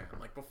initially a fan.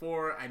 Like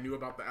before I knew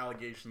about the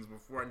allegations,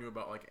 before I knew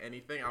about like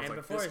anything, I was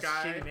like, this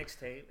guy. Shitty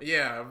mixtape.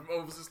 Yeah,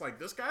 I was just like,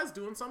 this guy's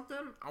doing something.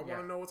 I want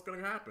to know what's going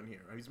to happen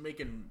here. He's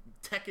making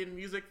Tekken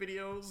music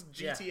videos,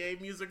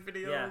 GTA music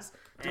videos,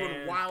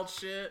 doing wild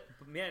shit.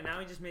 Yeah, now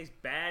he just makes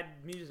bad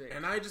music,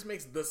 and now he just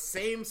makes the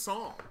same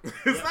song.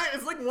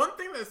 It's like one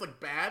thing that's like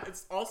bad.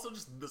 It's also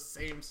just the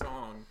same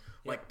song,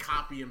 like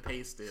copy and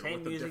pasted.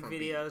 Same music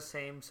video,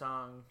 same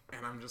song.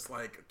 And I'm just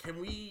like,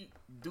 can we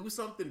do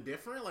something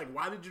different? Like,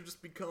 why did you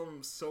just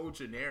become so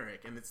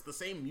generic? And it's the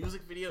same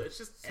music video. It's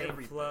just same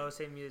everything. Flow,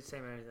 same music,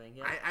 same everything.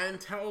 Yeah. I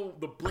until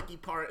the blicky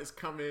part is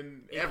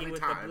coming every with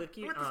time. The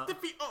blicky with up. the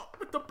stiffy up,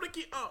 with the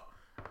blicky up.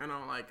 And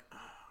I'm like, oh,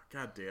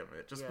 God damn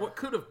it. Just what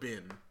could have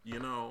been,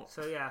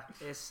 So yeah,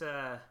 it's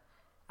I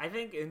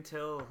think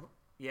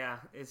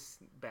it's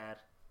bad.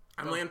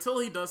 I mean, until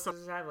he does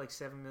something. Does it have like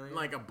 7 million?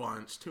 Like a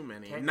bunch, too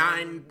many.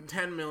 10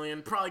 10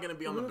 million. Probably gonna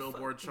be on the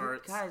Billboard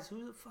charts. Guys,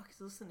 who the fuck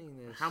is listening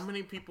to this? How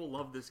many people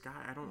love this guy?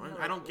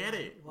 I don't get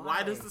it.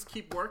 Why does this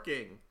keep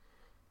working?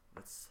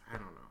 I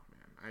don't know,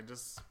 man.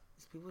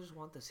 People just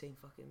want the same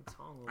fucking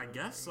song. I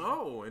guess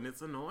so, and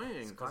it's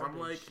annoying because I'm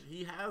like,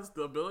 he has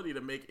the ability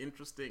to make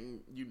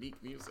interesting,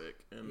 unique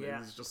music, and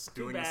he's just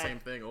doing the same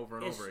thing over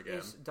and over again.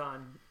 It's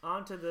done.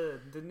 On to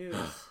the news.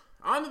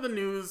 On to the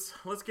news.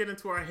 Let's get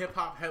into our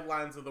hip-hop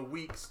headlines of the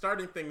week.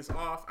 Starting things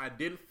off, I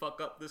didn't fuck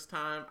up this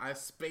time. I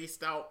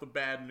spaced out the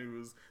bad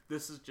news.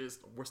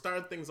 We're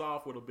starting things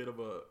off with a bit of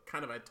a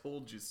kind of I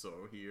told you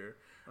so here.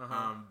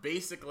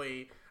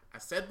 Basically, I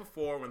said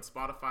before when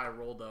Spotify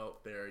rolled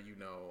out their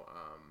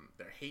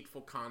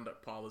hateful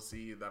conduct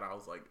policy that I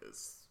was like,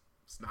 it's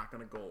not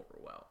going to go over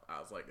well. I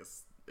was like,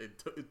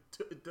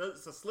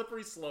 it's a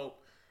slippery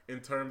slope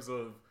in terms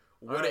of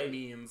what it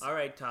means. All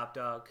right, Top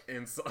Dog.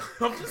 And so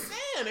I'm just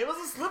saying, it was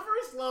a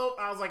slippery slope.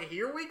 I was like,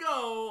 here we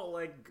go.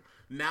 Like,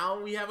 now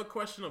we have a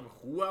question of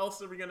who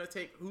else are we going to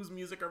take, whose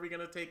music are we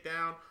going to take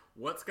down,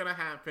 what's going to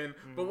happen.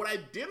 But what I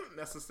didn't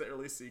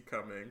necessarily see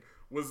coming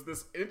was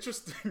this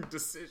interesting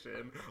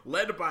decision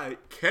led by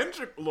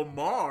Kendrick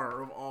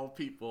Lamar, of all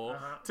people,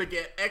 to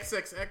get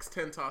XXX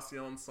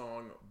Tentacion's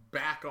song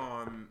back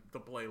on the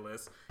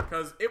playlist.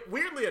 Because it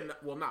weirdly,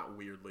 well, not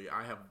weirdly,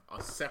 I have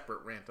a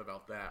separate rant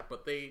about that,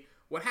 but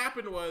what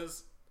happened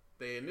was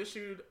they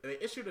issued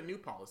a new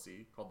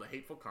policy called the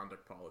Hateful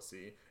Conduct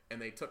Policy, and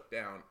they took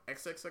down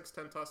XXX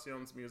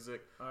Tentacion's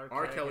music,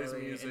 R. Kelly's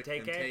music,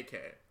 and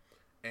TK.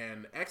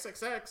 And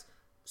XXX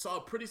saw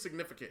a pretty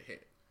significant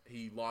hit.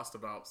 he lost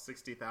about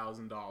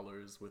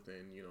 $60,000 within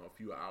a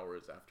few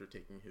hours after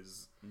taking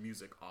his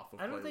music off of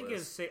playlists. I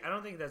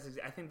don't think that's.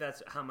 I think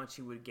that's how much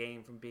he would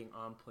gain from being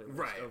on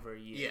playlist over a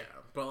year.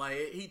 Yeah, but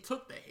like he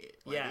took the hit.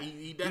 Like, yeah,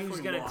 he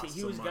definitely lost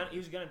some money. He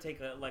was gonna take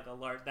a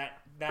large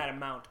that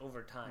amount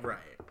over time.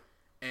 Right,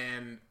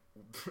 and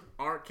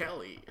R.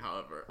 Kelly,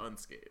 however,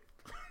 unscathed,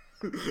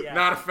 Yeah.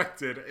 not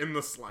affected in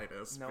the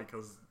slightest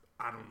because.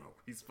 I don't know.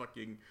 He's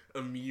fucking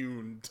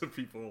immune to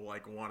people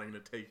like wanting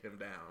to take him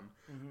down.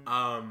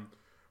 Mm-hmm.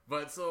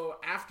 But so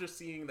after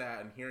seeing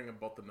that and hearing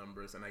about the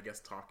numbers and I guess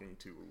talking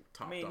to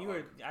Top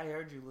Dog. I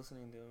heard you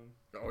listening to him.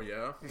 Oh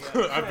yeah,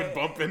 yeah. I've been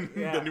bumping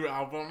the new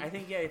album. I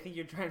think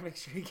you're trying to make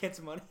sure he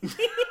gets money.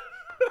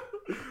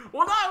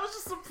 Well, no, I was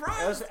just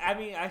surprised.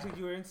 Actually,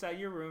 you were inside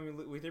your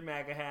room with your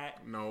MAGA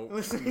hat. No,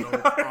 listening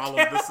all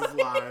of this is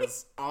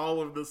lies.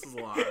 All of this is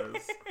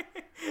lies.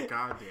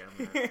 God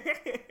damn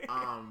it.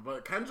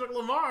 But Kendrick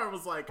Lamar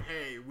was like,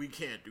 "Hey, we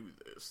can't do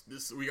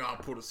this. We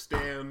gotta put a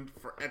stand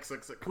for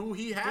XXX, who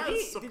he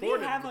has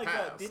supported in the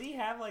past." Did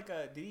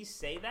he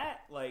say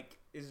that? Like,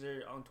 is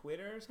there on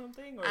Twitter or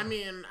something? Or I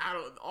mean,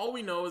 all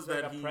we know is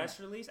that a press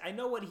release. I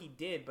know what he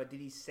did, but did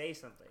he say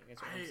something?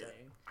 That's what I'm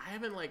saying. I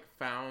haven't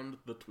found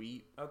the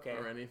tweet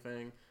or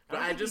anything, but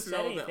I just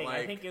know that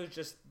I think it was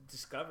just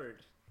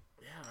discovered.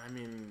 Yeah, I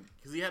mean,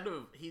 because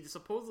he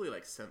supposedly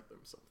sent them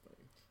something.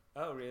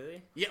 Oh,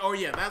 really? Yeah. Oh,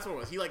 yeah. That's what it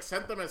was. He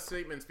sent them as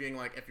statements being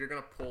like, "If you're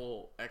gonna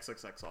pull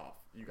XXX off,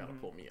 you gotta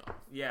pull me off."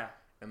 Yeah.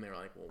 And they were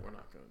like, "Well, we're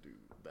not gonna do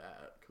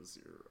that because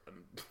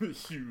you're a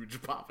huge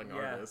popping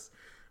artist."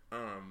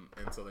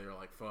 And so they were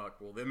like,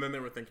 "Fuck." Well, and then they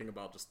were thinking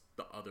about just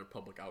the other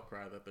public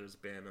outcry that there's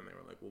been, and they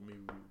were like, "Well,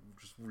 maybe we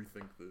just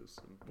rethink this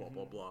and blah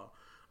blah blah."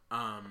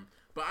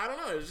 But I don't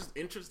know. It's just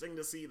interesting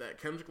to see that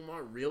Kendrick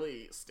Lamar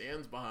really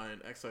stands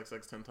behind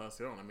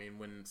XXXTentacion. I mean,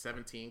 when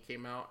 17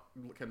 came out,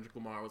 Kendrick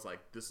Lamar was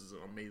like, "This is an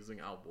amazing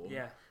album."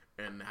 Yeah.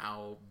 And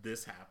now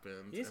this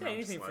happened. He didn't say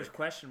anything for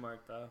question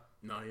mark though.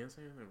 No, he didn't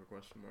say anything for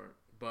question mark.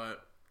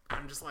 But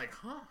I'm just like,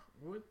 huh?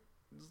 What?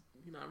 Is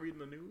he not reading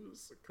the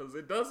news? Because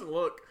it doesn't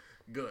look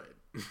good.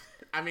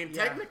 I mean,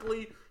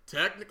 technically,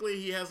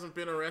 he hasn't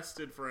been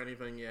arrested for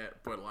anything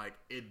yet, but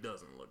it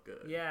doesn't look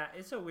good. Yeah,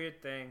 it's a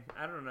weird thing.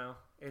 I don't know.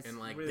 It's and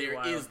really there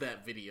wild. is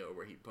that video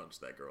where he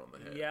punched that girl in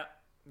the head. Yeah,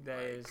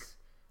 that is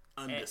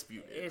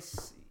undisputed.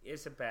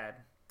 It's a bad.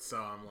 So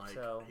I'm like,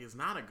 he's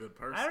not a good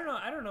person.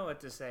 I don't know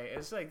what to say.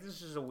 It's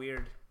this is a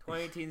weird.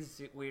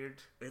 2018's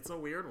weird. It's a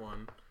weird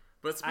one.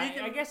 But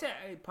speaking, I guess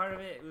part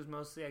of it was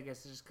mostly,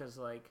 just because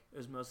it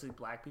was mostly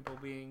black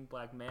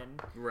men,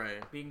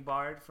 being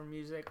barred from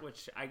music,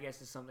 which I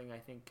guess is something I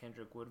think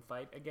Kendrick would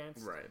fight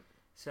against. Right.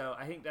 So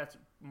I think that's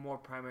more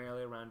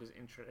primarily around his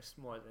interest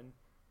more than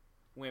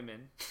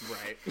women.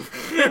 Right.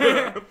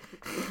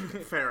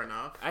 Fair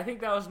enough. I think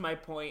that was my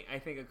point. I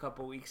think a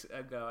couple weeks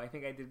ago, I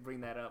think I did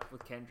bring that up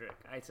with Kendrick.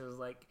 I was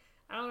like,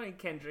 I don't think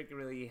Kendrick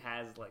really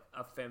has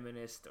a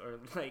feminist or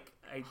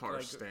a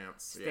harsh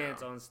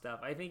stance on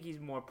stuff. I think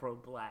he's more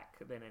pro-black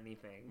than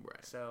anything.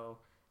 Right. So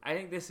I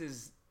think this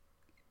is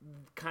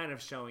kind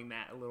of showing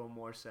that a little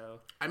more so.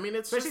 I mean,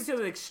 it's especially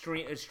to the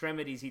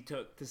extremities he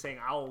took to saying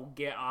I'll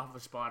get off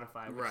of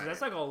Spotify. Which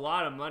that's a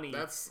lot of money.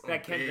 That's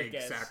that Kendrick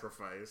gets.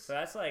 Sacrifice.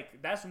 So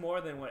that's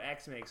more than what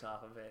X makes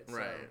off of it. So,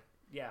 right.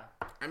 Yeah.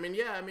 I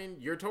mean,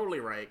 you're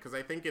totally right because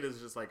I think it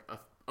is just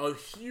a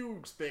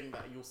huge thing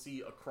that you'll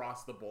see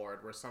across the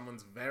board where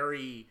someone's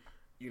very,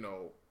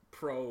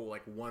 pro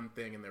one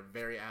thing and they're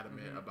very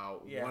adamant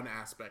about one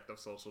aspect of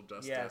social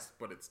justice,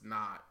 but it's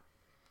not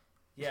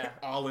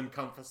all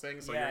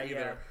encompassing. So you're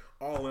either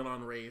all in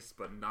on race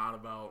but not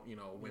about,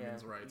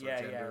 women's rights or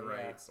gender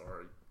rights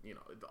or,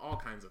 all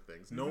kinds of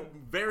things. No,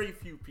 very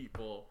few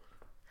people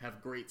have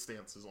great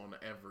stances on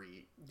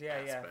every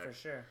aspect. Yeah, for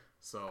sure.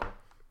 So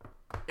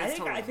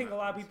I think a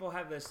lot of people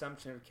have the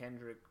assumption of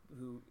Kendrick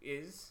who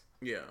is.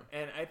 Yeah.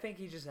 And I think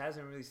he just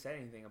hasn't really said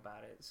anything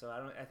about it. So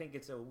I think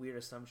it's a weird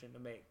assumption to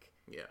make.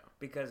 Yeah.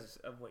 Because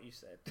of what you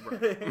said.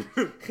 Right.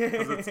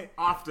 Because it's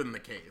often the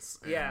case.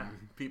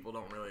 And people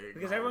don't really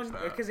because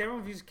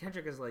everyone views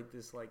Kendrick as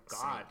this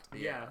God.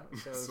 Yeah.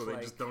 So they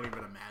just don't even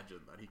imagine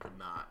that he could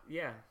not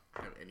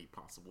have any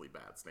possibly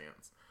bad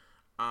stance.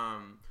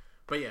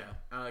 But yeah,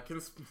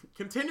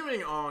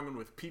 continuing on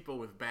with people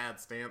with bad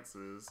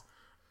stances.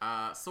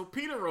 So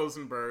Peter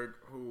Rosenberg,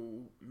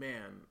 who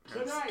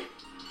tonight,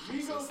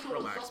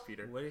 relax,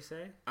 Peter. What did he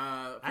say?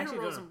 Peter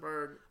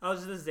Rosenberg. Oh,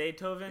 is this the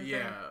Zaytoven thing?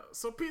 Yeah.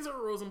 So Peter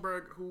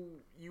Rosenberg, who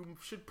you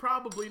should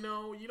probably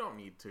know, you don't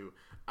need to.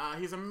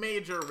 He's a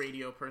major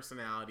radio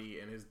personality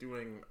and is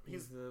doing. He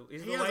has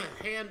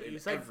a hand in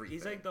everything.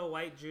 He's like the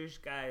white Jewish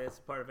guy that's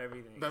part of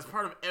everything. That's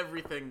part of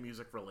everything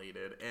music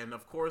related, and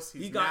of course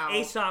you got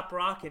Aesop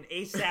Rock and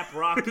ASAP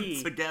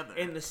Rocky together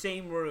in the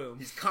same room.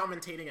 He's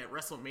commentating at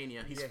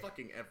WrestleMania. He's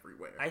fucking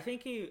everywhere. I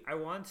think I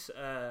once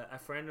a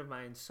friend of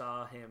mine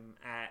saw him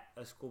at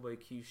a Schoolboy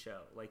Q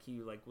show. He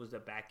was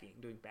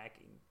doing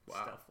backing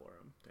stuff for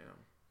him. Damn.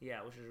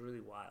 Yeah, which is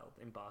really wild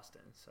in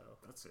Boston. So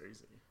that's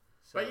crazy.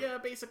 So But yeah,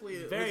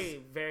 basically,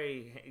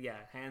 very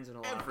hands in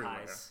a lot everywhere.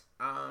 of pies.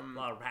 A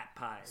lot of rat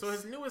pies. So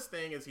his newest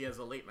thing is he has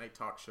a late night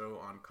talk show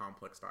on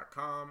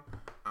Complex.com,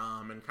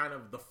 and kind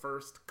of the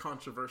first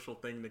controversial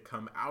thing to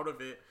come out of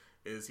it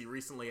is he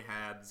recently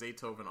had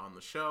Zaytoven on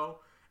the show,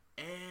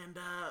 and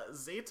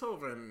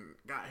Zaytoven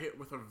got hit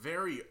with a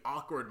very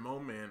awkward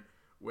moment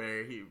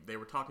where they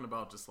were talking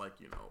about just like,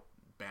 you know,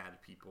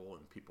 bad people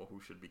and people who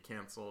should be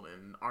canceled,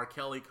 and R.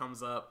 Kelly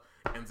comes up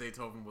and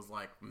Zaytoven was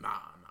like, nah,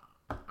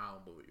 I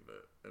don't believe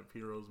it. And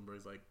Peter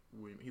Rosenberg's like,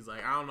 he's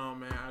like, I don't know,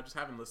 man, I just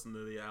haven't listened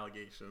to the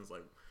allegations.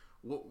 Like,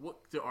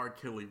 what did R.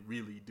 Kelly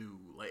really do?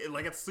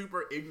 Like it's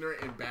super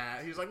ignorant and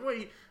bad. He's like,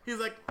 wait, he's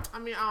like, I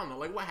mean, I don't know,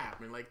 like, what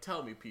happened? Like,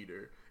 tell me,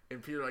 Peter.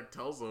 And Peter, like,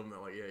 tells him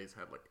that, like, yeah, he's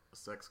had, like, a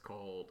sex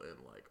cult and,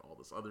 like, all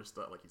this other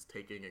stuff. Like, he's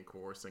taking and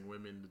coercing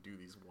women to do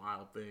these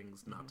wild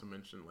things, not to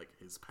mention, like,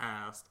 his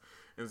past.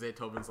 And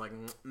Zaytoven's like,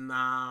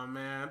 nah,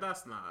 man, that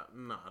doesn't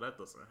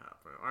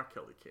happen. R.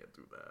 Kelly can't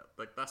do that.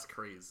 Like, that's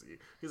crazy.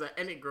 He's like,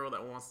 any girl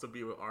that wants to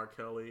be with R.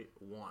 Kelly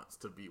wants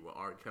to be with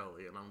R.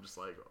 Kelly. And I'm just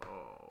like,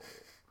 oh.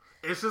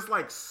 It's just,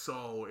 like,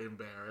 so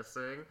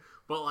embarrassing.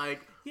 But,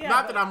 like,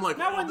 not that I'm like...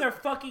 Not when they're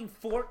fucking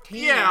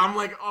 14. Yeah, I'm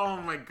like, oh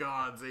my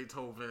god,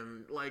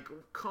 Zaytoven. Like,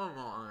 come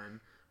on.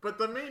 But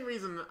the main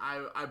reason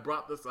I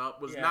brought this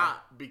up was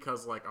not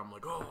because, like, I'm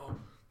like, oh,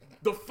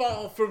 the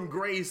fall from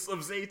grace of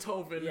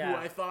Zaytoven, who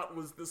I thought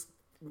was this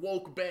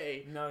woke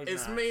bae. No, he's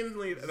it's not.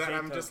 mainly that Zaytoven.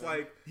 I'm just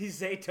like... He's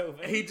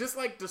Zaytoven. He just,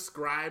 like,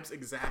 describes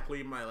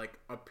exactly my, like,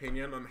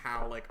 opinion on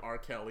how, like, R.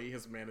 Kelly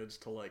has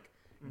managed to, like,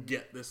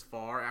 get this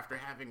far after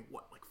having,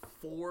 what, like,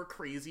 4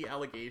 crazy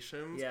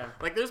allegations? Yeah.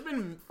 Like, there's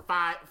been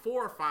 4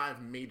 or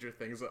 5 major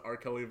things that R.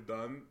 Kelly have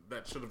done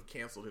that should have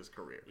canceled his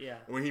career. Yeah.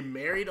 When he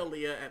married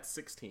Aaliyah at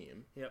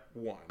 16. Yep.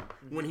 1.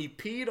 When he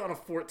peed on a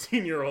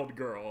 14-year-old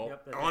girl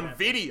Yep, on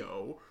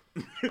video.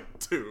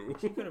 2.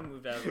 You could have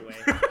moved out of the way.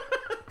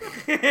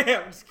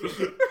 I'm just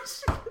kidding.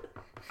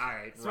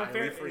 Alright, It's my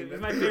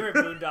favorite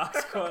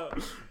Boondocks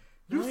quote.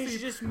 You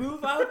should just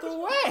move out the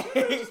way.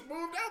 Just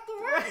moved out the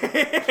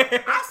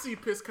way. I see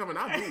piss coming.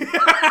 I move. She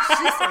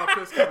saw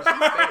piss coming. She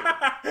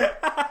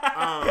stayed.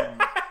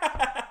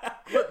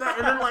 But that,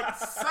 and then like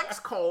sex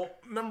cult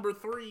number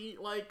 3,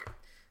 like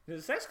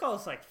The sex call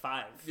is like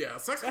 5. yeah,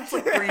 sex cult's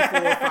like 3, 4,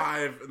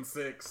 5, and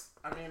 6.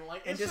 I mean,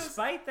 like, And it's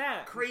despite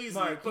that, crazy,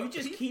 Mark, but you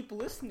just keep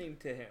listening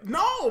to him.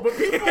 no, but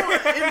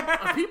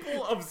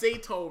people of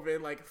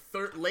Zaytoven, like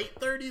late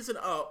 30s and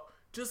up,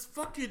 just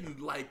fucking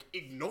like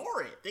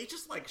ignore it. They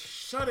just like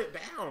shut it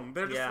down.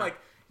 They're just like,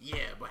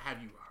 yeah, but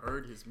have you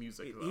heard his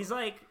music? Though? He's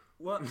like,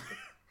 well,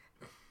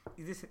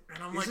 this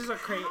like, is a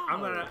crazy. I'm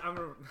how?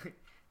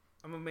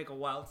 gonna make a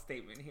wild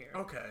statement here.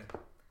 Okay.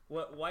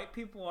 What white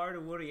people are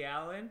to Woody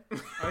Allen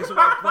is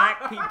what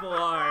black people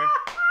are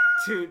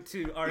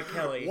to R.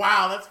 Kelly.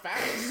 Wow, that's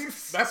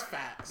facts. That's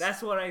facts.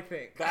 That's what I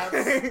think. That's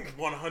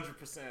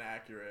 100%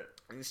 accurate.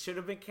 It should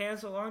have been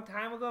canceled a long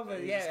time ago, but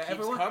It yeah, just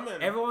keeps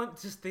coming. everyone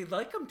just they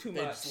like them too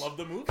They much. just love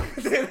the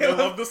movies. They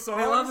love the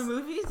songs. They love the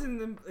movies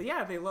and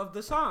they love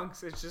the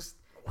songs. It's just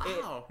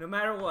no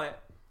matter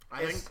what.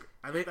 I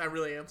think that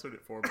really answered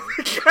it for me.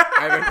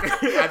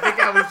 I think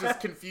I was just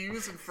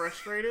confused and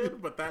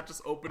frustrated, but that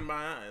just opened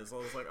my eyes. I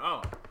was like,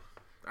 oh,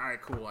 all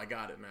right, cool, I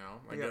got it now.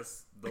 I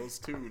guess those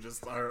two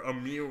just are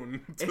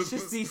immune to It's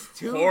just these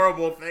two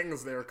horrible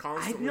things they're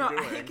constantly doing.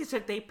 I think it's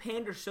like they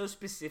pander so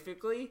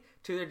specifically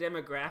to their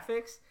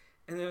demographics,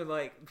 and they're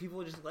like,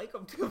 people just like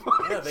them too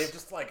much. Yeah, they've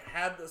just like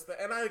had this thing,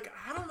 and I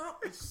don't know.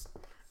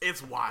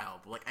 It's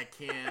wild. Like I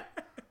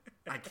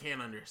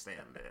can't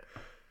understand it.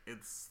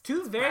 It's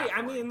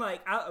baffling.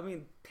 I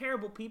mean,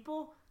 terrible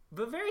people,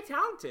 but very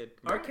talented.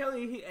 Yeah. R.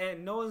 Kelly,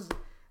 and no one's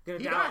gonna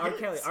He doubt got R.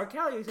 Kelly. hits. R.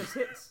 Kelly has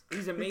hits.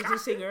 He's an amazing got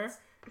singer, hits.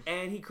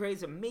 and he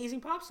creates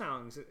amazing pop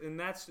songs, and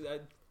that's a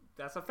fact.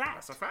 That's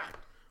a fact.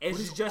 And But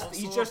he's just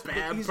also a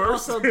bad he's person.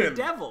 also the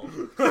devil.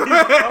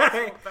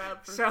 Okay.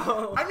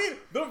 So I mean,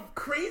 the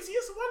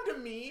craziest one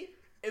to me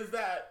is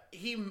that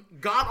he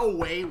got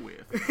away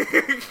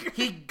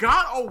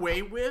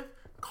with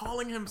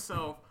calling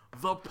himself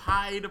the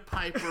Pied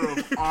Piper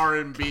of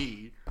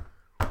R&B.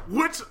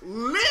 Which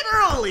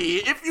literally,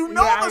 if you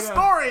know the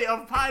story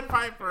of Pied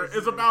Piper,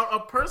 is about a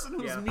person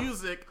whose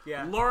music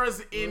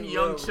lures in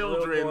young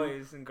children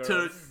boys and girls.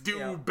 to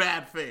do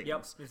bad things.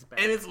 Yep, it's bad.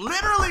 And it's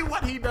literally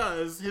what he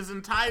does his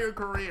entire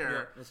career.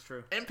 Yeah, that's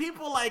true. And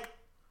people like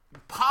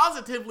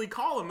positively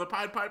call him the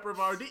Pied Piper of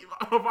R&B.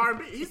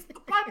 He's the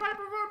Pied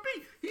Piper of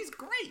R&B. He's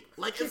great.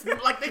 Like it's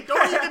like they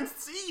don't even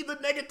see the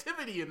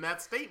negativity in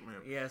that statement.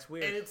 Yeah, it's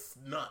weird. And it's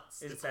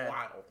nuts. It's bad.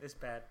 wild. It's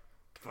bad.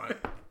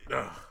 But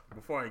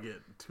before I get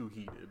too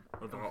heated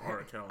about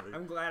R. Kelly,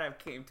 I'm glad I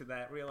came to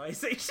that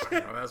realization.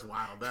 oh, that's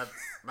wild. That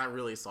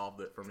really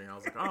solved it for me. I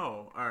was like,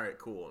 oh, all right,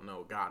 cool.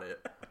 No, got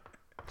it.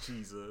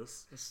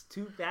 Jesus. It's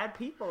two bad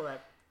people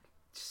that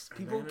just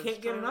people then it's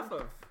can't get true. enough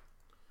of.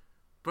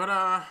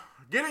 But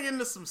getting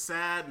into some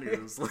sad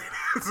news.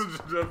 This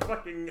is a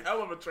fucking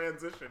hell of a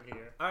transition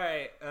here. All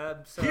right,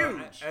 so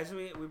Huge. as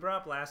we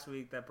brought up last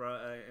week, that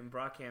in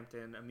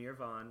Brockhampton, Amir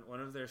Vaughn,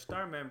 one of their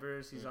star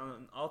members, he's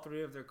on all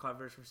 3 of their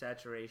covers for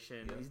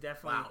Saturation. Yeah. He's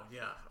definitely Wow,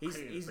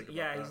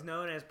 yeah. he's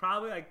known as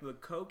probably like the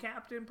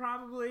co-captain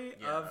probably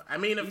Yeah. of. I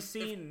mean, he's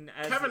seen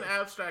as Kevin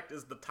Abstract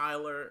is the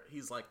Tyler,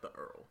 he's like the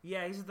Earl.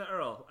 Yeah, he's the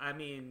Earl. I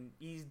mean,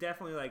 he's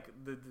definitely like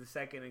the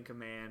second in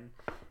command.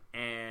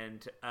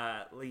 And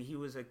he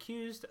was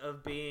accused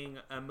of being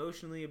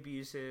emotionally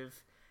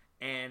abusive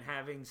and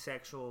having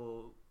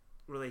sexual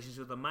relations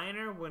with a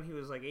minor when he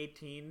was like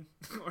 18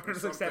 or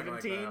like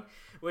 17, like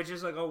which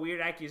is like a weird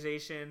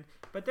accusation.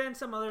 But then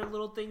some other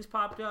little things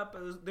popped up.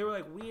 They were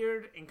like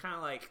weird and kind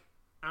of like,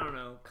 I don't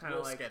know, kind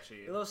of like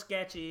sketchy. a little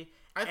sketchy.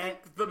 I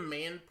think the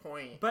main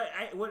point. But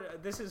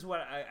this is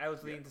what I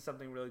was leading to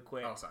something really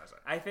quick. Oh, sorry.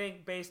 I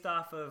think based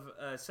off of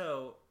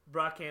so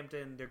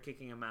Brockhampton, they're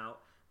kicking him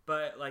out.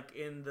 But like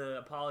in the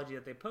apology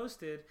that they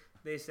posted,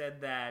 they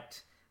said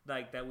that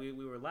we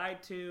were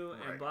lied to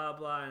and Right. blah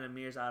blah, and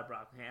Amir's out of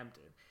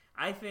Brockhampton.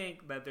 I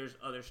think that there's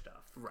other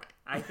stuff. Right.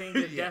 I think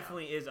there Yeah.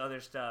 definitely is other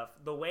stuff.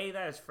 The way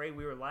that it's phrased,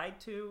 we were lied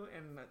to,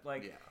 and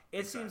like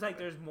it seems like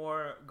there's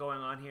more going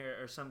on here,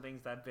 or some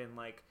things that have been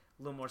like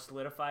a little more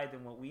solidified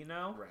than what we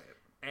know. Right.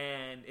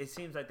 And it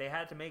seems like they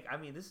had to make. I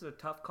mean, this is a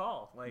tough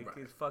call. Like,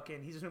 Right.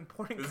 he's an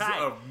important This guy.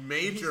 is a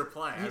major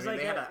play. I he's mean, like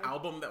they had a- an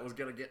album that was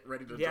going to get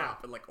ready to Yeah.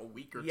 drop in like a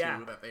week or Yeah.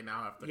 two that they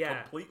now have to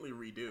Yeah. completely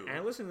redo. And I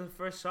listened to the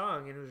first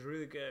song, and it was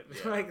really good.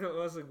 Yeah. Like, it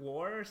was like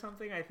War or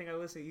something. I think I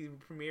listened. He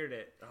premiered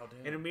it. Oh,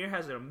 damn. And Amir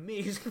has an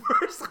amazing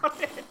verse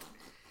on it,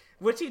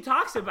 which he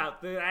talks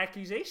about the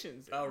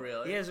accusations. Oh,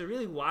 really? He has a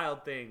really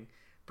wild thing,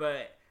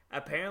 but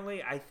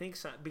apparently, I think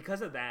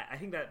because of that,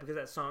 because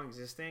that song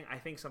existing, I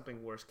think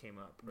something worse came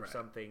up, or Right.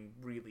 something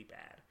really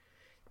bad.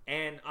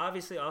 And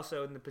obviously,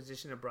 also in the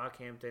position of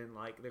Brockhampton,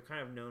 like they're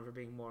kind of known for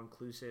being more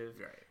inclusive,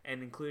 Right.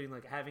 and including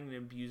like having an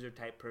abuser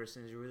type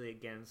person is really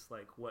against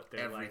like what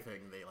they're like.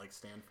 Everything they like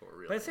stand for,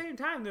 really. But at the same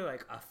time, they're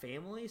like a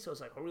family, so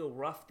it's like a real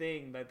rough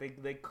thing that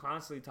they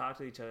constantly talk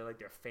to each other like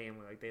they're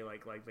family, like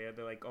they're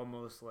like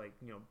almost like,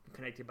 you know,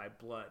 connected by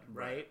blood,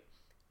 right?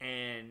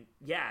 And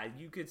yeah,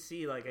 you could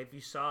see like if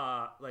you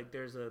saw like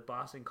there's a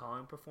Boston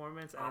Calling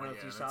performance. I don't know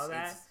if you saw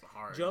that. It's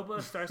hard.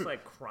 Jobo starts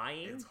like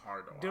crying It's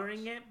hard to watch.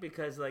 during it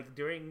because like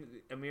during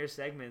Amir's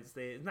segments,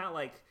 it's not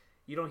like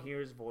you don't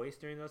hear his voice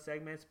during those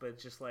segments, but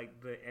it's just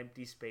like the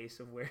empty space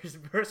of where his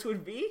verse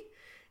would be,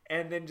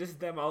 and then just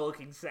them all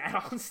looking sad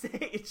on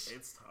stage.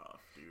 It's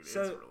tough, dude.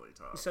 So- it's really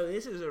tough. So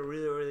this is a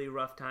really, really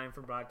rough time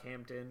for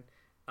Brockhampton.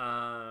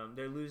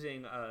 They're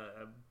losing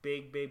a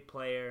big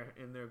player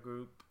in their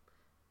group,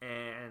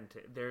 and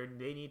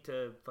they need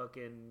to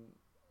fucking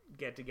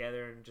get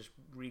together and just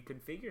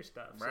reconfigure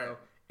stuff. Right. So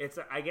it's,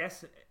 I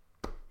guess,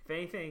 if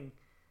anything,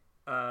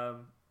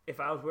 if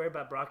I was worried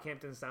about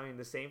Brockhampton sounding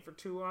the same for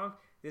too long,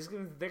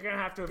 they're gonna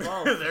have to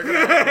evolve. They're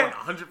gonna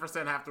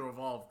 100% have to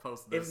evolve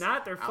post this. If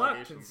not, they're fucked.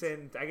 allegations.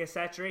 And I guess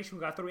Saturation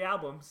got 3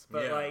 albums,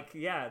 but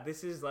Yeah.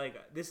 this is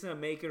a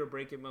make it or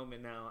break it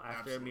moment now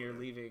after Amir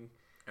Absolutely. leaving.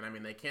 And I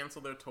mean, they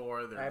canceled their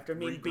tour. They're After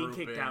me being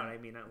kicked regrouping. out, I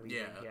mean not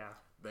leaving. Yeah.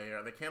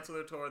 They canceled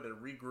their tour. They're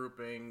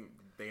regrouping.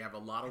 They have a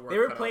lot of work. They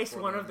cut out replaced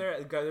for one them. of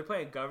their. They're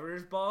playing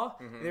Governor's Ball.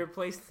 They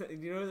replaced.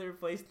 You know who they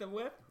replaced them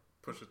with?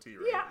 Pusha T.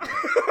 Right?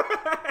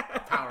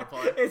 Yeah. Power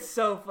play. It's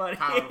so funny.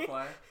 Power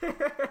play.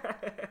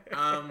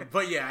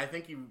 But yeah, I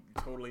think you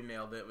totally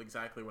nailed it.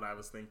 Exactly what I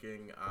was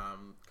thinking.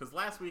 Because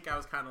last week I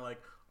was kind of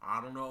like,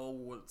 I don't know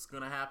what's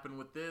gonna happen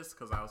with this,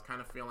 because I was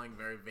kind of feeling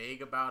very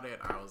vague about it.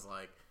 I was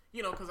like,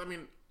 you know, because I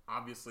mean,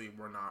 obviously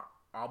we're not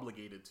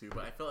obligated to,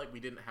 but I feel like we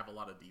didn't have a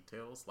lot of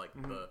details. Like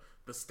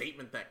the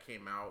statement that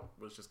came out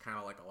was just kind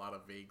of like a lot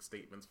of vague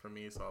statements for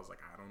me. So I was like,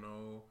 I don't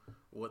know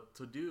what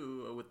to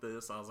do with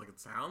this. I was like, it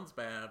sounds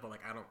bad, but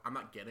like I'm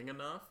not getting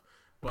enough.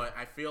 But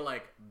I feel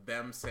like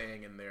them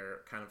saying in their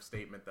kind of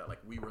statement that like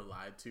we were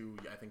lied to,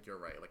 I think you're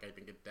right. Like I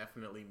think it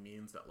definitely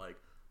means that like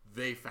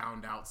they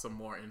found out some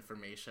more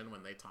information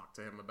when they talked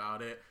to him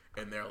about it,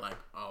 and they're like,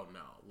 oh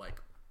no,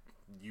 like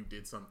you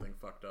did something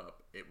fucked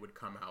up. It would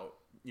come out,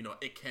 you know,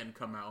 it can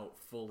come out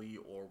fully,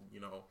 or, you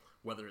know,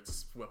 whether it's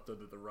swept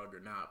under the rug or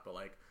not. But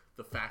like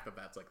the fact that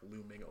that's like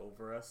looming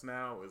over us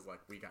now is like,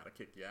 we gotta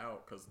kick you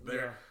out,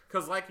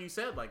 because like you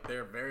said, like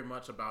they're very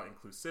much about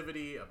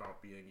inclusivity,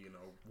 about being, you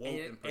know, woke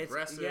and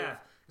progressive.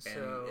 And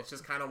so, it's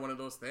just kind of one of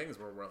those things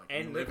where we're like,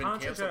 and we the live in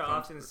concerts cancel are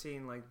often culture.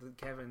 seen like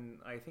Kevin.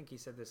 I think he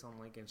said this on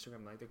like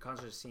Instagram. Like the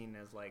concerts are seen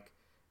as like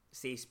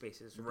safe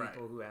spaces for Right.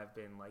 people who have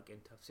been like in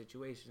tough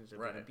situations or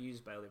Right. been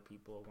abused by other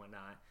people or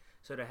whatnot.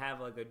 So to have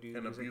like a dude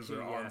An who's abuser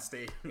like, on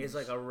stage is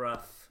like a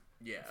rough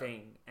Yeah.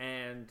 thing.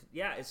 And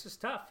yeah, it's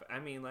just tough. I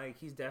mean, like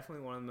he's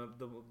definitely one of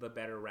the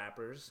better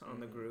rappers on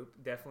the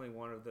group. Definitely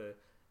one of the,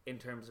 in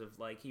terms of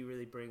like he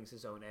really brings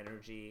his own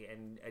energy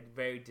and a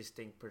very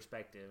distinct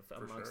perspective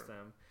amongst sure.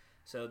 them.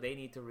 So they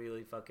need to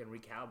really fucking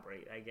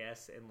recalibrate, I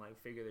guess, and like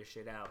figure their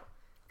shit out.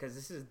 Because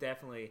this is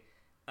definitely,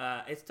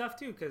 it's tough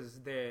too.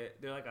 Because they're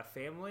like a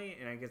family,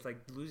 and I guess like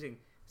losing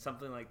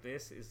something like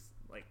this is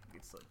like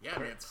it's like Yeah, I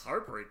mean, it's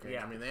heartbreaking.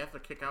 Yeah. I mean, they have to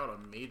kick out a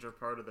major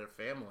part of their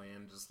family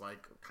and just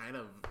like kind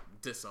of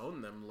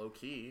disown them low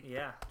key.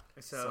 yeah.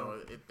 So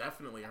it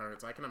definitely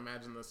hurts. I can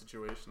imagine the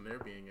situation they're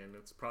being in.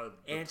 It's probably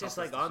the and just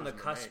toughest like on the decision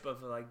to cusp make.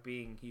 of like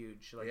being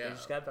huge. Like Yeah. they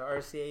just got the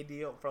RCA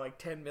deal for like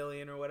 $10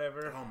 million or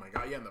whatever. Oh my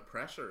god, yeah, and the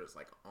pressure is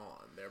like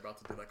on. They're about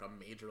to do like a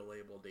major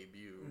label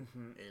debut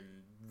and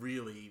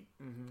really,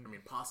 I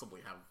mean,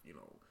 possibly have, you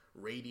know,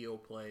 radio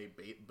play,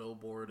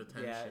 billboard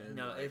attention. Yeah,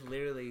 no, like, it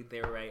literally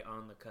they're right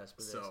on the cusp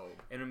of this. So,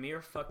 and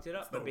Amir fucked it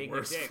up by the being a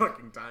worst dick.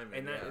 fucking timing.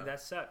 And yeah.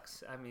 that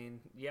sucks. I mean,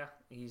 yeah,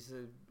 that's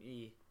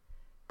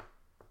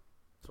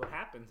what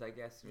happens, I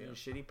guess. You're a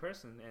shitty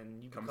person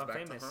and you Comes become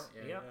back famous. to haunt.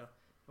 Yeah, Yep. yeah.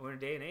 We're in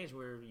a day and age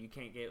where you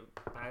can't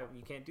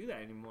do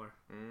that anymore.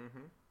 Mm-hmm.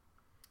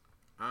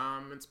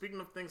 And speaking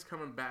of things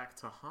coming back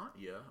to haunt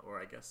you, or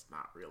I guess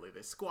not really,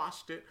 they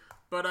squashed it.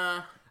 But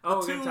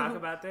we're gonna talk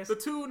about this? The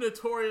two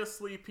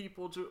notoriously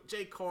people,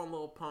 J. Cole and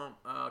Lil Pump,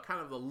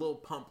 kind of the Lil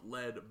Pump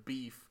led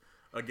beef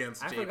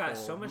against J. forgot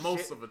Cole. so much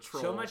Most shit, of a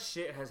troll. So much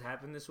shit has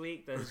happened this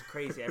week that is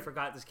crazy. I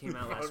forgot this came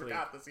out I last week.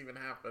 forgot this even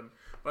happened.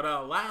 But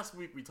last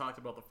week we talked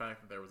about the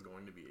fact that there was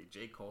going to be a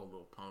J. Cole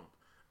Lil Pump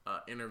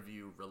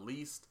interview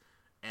released,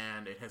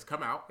 and it has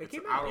come out. It It's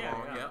came out out,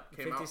 along. yeah. Yep,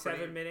 came out 57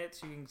 pretty-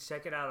 minutes. You can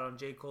check it out on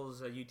J.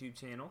 Cole's YouTube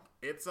channel.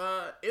 It's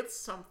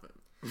something.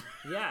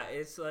 Yeah,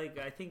 it's like,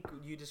 I think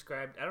you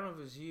described, I don't know if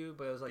it was you,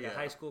 but it was like Yeah. a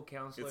high school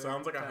counselor. It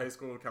sounds like a type. high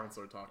school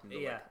counselor talking to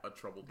Yeah. like a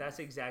troubled. That's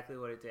exactly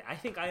what it did. I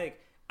think I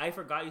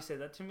forgot you said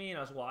that to me, and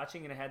I was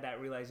watching, and I had that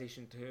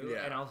realization too.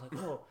 Yeah. And I was like,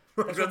 oh,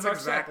 That's what Mark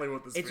exactly said.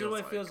 what this It's feels what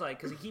it like. feels like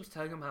because he keeps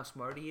telling him how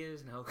smart he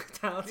is and how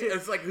talented.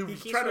 It's like he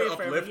he's keeps trying to waiting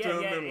for uplift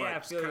him and yeah,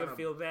 like feel kind of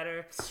feel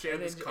better. share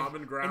And this then-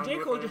 common ground And J.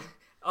 with Cole him.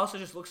 also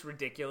just looks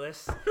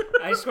ridiculous.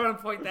 I just want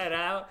to point that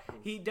out.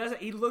 He doesn't.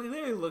 He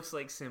literally looks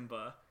like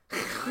Simba.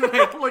 Look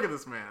at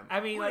this man. I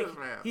mean, Look like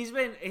at this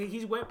man.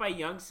 he's went by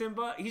young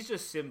Simba. He's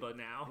just Simba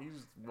now.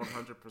 He's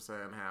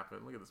 100%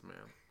 happened. Look at this man.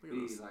 Look at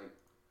He's this. like,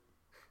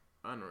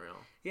 Unreal.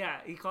 Yeah,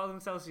 he called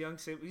himself young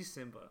Simba. He's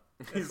Simba.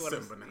 That's He's what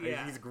Simba now.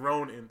 Yeah. He's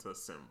grown into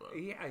Simba.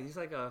 Yeah, he's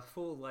like a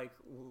full,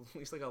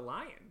 he's like a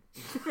lion.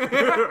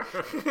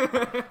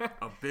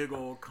 A big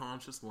old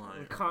conscious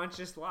lion. A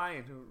conscious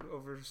lion who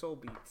over soul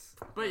beats.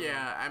 But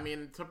yeah, I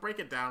mean, to break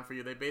it down for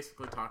you, they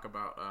basically talk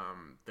about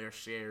their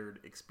shared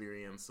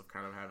experience of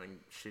kind of having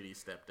shitty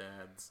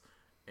stepdads,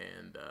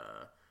 and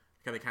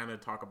they kind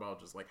of talk about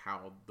just like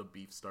how the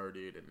beef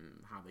started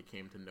and how they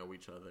came to know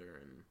each other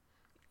and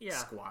Yeah.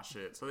 squash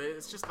it. So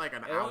it's just like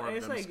an hour of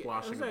It's them like,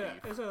 squashing the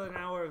beef. it's an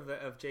hour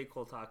of J.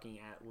 Cole talking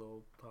at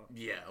Lil Pump.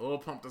 Yeah, Lil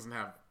Pump doesn't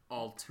have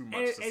all too much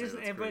And to say. That's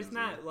but it's crazy.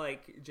 not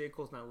like J.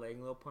 Cole's not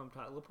letting Lil Pump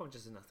talk. Lil Pump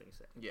just has nothing to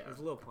say. Yeah,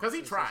 It's Lil Pump. because he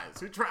It's tries.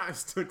 He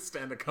tries to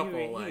extend a just-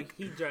 couple like.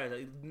 he drives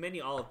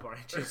many olive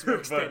branches were but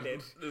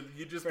extended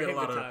you just for get a him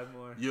lot to of talk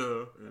more.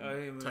 yeah and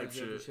Oh, him type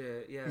and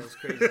shit. Yeah, it's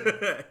crazy.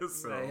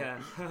 So yeah.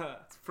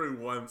 it's pretty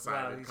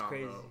one-sided Wow, he's combo.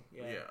 crazy.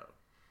 Yeah.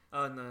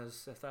 Oh no,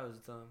 I thought it was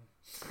dumb.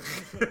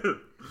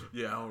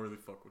 Yeah, I don't really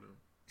fuck with him.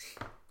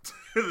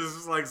 This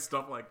is like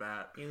stuff like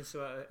that. Even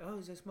so,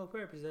 is that Smoke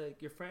Perp? Is that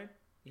like, your friend?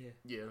 Yeah.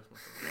 Yeah, that's my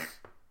favorite.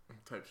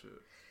 Type shit.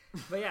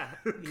 But yeah,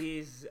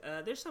 he's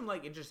there's some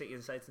like interesting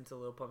insights into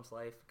Lil Pump's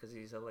life because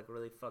he's a like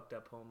really fucked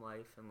up home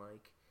life and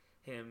like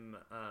him.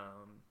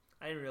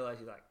 I didn't realize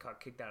he like got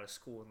kicked out of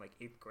school in like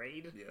 8th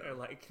grade. Yeah. Or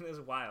like it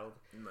was wild.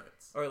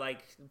 Nuts. Or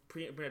like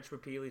pretty much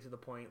repeatedly to the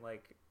point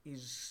like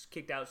he's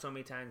kicked out so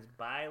many times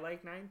by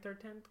like 9th or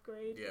 10th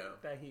grade. Yeah.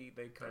 That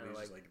they kind And of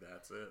he's like, just like,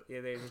 that's it.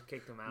 yeah, they just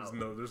kicked him out.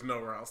 There's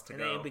nowhere else to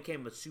And then go. he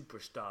became a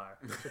superstar.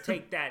 So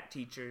take that,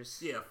 teachers.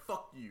 Yeah,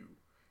 fuck you.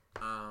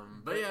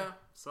 But yeah,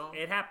 so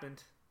It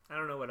happened. I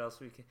don't know what else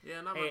we can.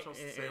 yeah, not much else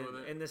to say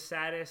with it. And the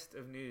saddest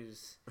of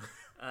news,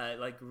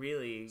 like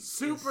really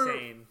Super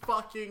insane.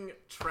 fucking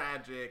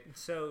tragic.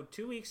 So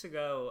 2 weeks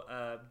ago,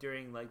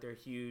 during like their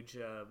huge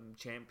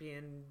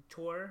champion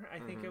tour, I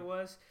think it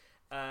was.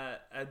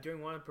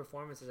 During one of the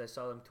performances, I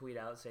saw them tweet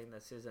out saying that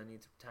SZA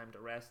needs time to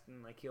rest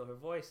and like heal her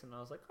voice, and I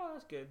was like, "Oh,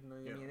 that's good." And,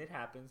 I mean, it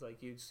happens.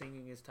 Like, you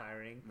singing is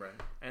tiring, Right.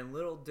 and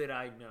little did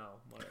I know,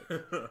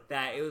 Mark,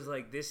 that it was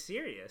like this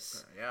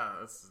serious. Yeah,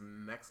 that's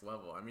next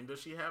level. I mean, does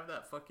she have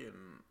that fucking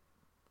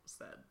what's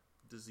that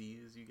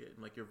disease you get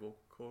in like your vocal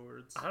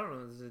cords? I don't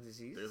know. Is it a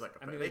disease? There's like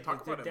I mean, they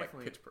talk they're about it like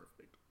definitely- Pitch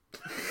Perfect.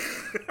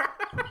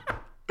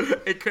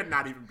 It could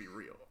not even be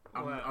real.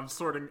 Wow. I'm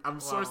sourcing. I'm Wow,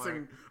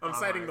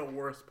 citing Mark. the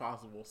worst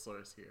possible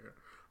source here,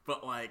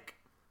 but like,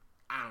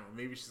 I don't know.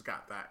 Maybe she's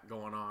got that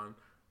going on.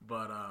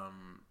 But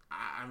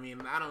I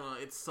mean, I don't know.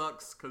 It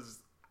sucks because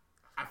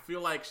I feel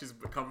like she's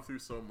come through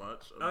so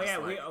much. Oh yeah,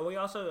 we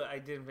also I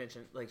didn't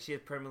mention like she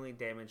had permanently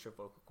damaged her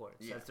vocal cords.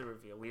 Yeah. That's the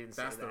reveal. We didn't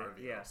That's say the that.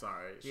 reveal. Yeah.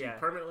 Sorry. She Yeah.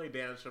 permanently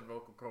damaged her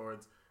vocal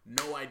cords.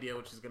 No idea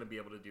what she's going to be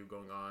able to do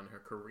going on. Her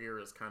career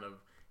is kind of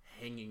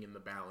hanging in the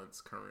balance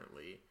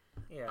currently.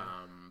 Yeah.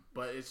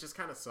 But it just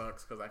kind of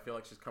sucks because I feel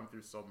like she's come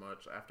through so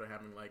much after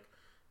having like,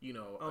 you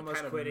know, Almost a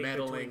kind of quitting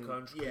meddling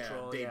Between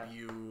Control, yeah.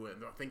 debut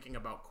and thinking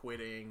about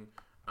quitting,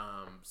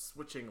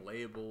 switching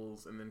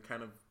labels, and then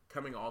kind of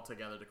coming all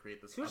together to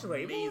create this Switch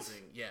amazing, labels?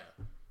 yeah.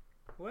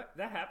 What?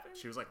 That happened?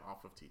 She was like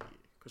off of TV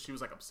because she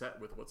was like upset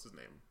with what's his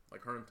name.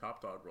 Like her and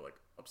Top Dog were like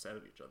upset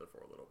at each other for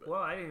a little bit.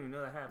 Well, I didn't even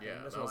know that happened.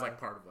 Yeah, That's that was why. like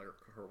part of like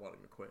her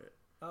wanting to quit.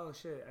 Oh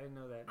shit, I didn't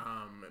know that.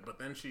 But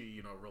then she,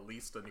 you know,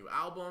 released a new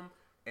album,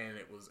 and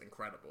it was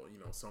incredible. You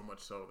know, so much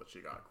so that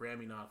she got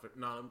Grammy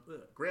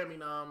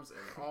noms and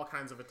all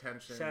kinds of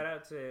attention. Shout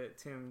out to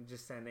Tim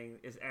just sending.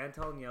 Is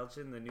Anton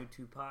Yelchin the new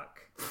Tupac?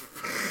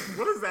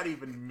 What does that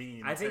even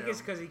mean? I think Tim? it's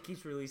because he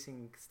keeps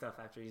releasing stuff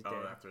after he's dead.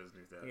 Oh, after his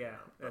new death. Yeah,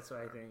 that's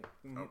what I fair.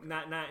 think. Okay.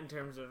 Not in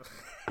terms of.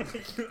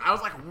 I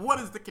was like, what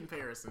is the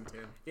comparison,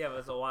 Tim? Yeah, but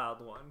it's a wild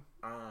one.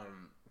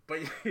 But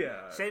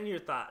yeah, Send your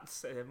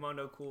thoughts at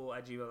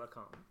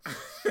mondocool@gmail.com.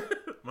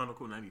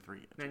 Monocool 93.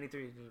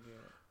 93.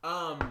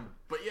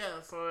 But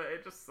yeah, so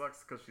it just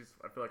sucks because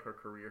I feel like her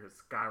career has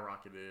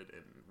skyrocketed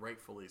and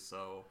rightfully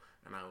so.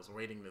 And I was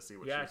waiting to see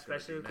what. Yeah, she's gonna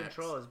especially do with next.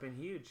 Control has been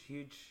huge.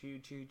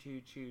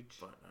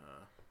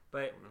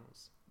 But who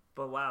knows?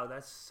 But wow,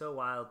 that's so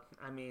wild.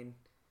 I mean,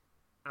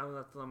 I'm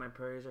left alone. My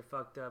prayers are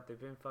fucked up. They've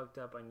been fucked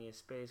up. I need a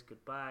space.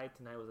 Goodbye.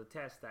 Tonight was a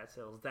test. That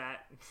settles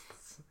that.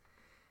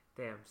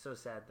 Damn, so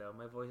sad though.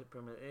 My voice is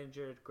permanently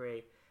injured.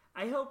 Great.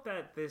 I hope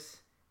that this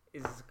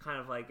is kind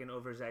of like an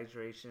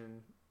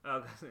over-exaggeration.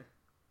 Oh,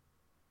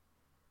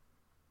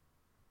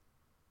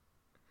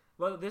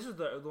 well, this was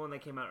the one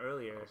that came out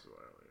earlier. Also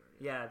earlier,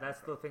 Yeah, that's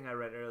the thing I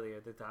read earlier.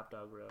 The Top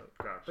Dog wrote.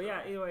 Gotcha. But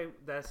yeah, anyway,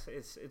 this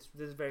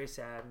is very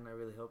sad, and I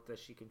really hope that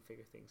she can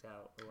figure things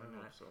out or I hope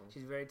whatnot. so.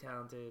 She's very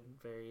talented.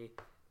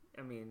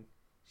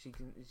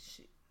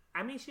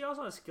 She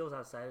also has skills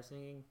outside of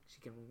singing. She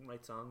can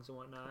write songs and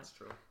whatnot. That's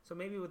true. So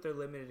maybe with her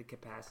limited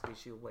capacity,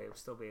 she'll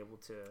still be able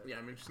to. Yeah,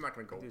 I mean, she's not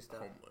gonna go do stuff.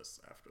 homeless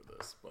after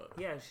this, but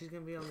Yeah, she's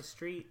gonna be on the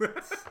street. we're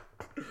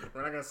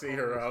not gonna see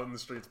her out in the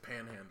streets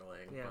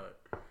panhandling. Yeah.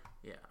 But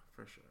yeah,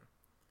 for sure.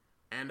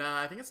 And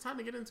I think it's time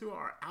to get into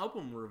our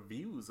album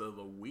reviews of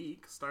the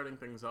week. Starting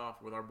things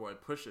off with our boy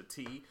Pusha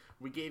T.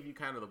 We gave you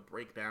kind of the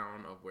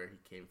breakdown of where he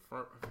came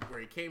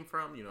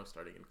from. You know,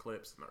 starting in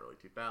Clips in the early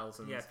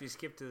 2000s. Yeah, if you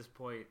skip to this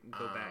point,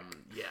 go back.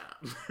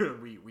 Yeah,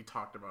 we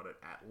talked about it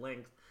at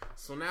length.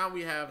 So now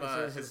we have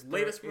This is his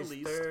latest his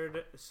release.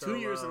 third 2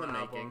 years in the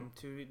solo making. album.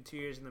 2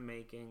 years in the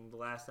making. The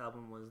last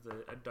album was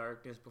A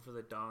Darkness Before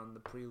the Dawn, the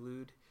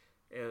prelude,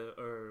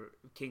 or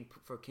King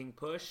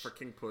Push. For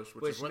King Push,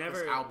 which is what never,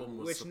 this album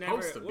was which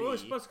supposed to be. Well, it was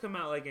supposed to come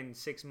out like in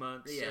 6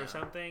 months Yeah. or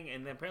something,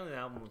 and then apparently the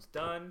album was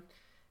done.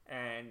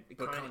 And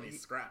But Kanye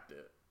scrapped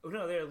it.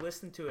 no, they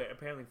listened to it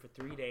apparently for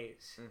 3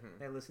 days.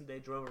 Mm-hmm. They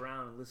drove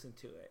around and listened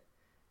to it,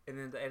 and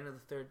then at the end of the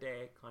third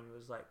day, Kanye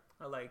was like,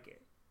 "I like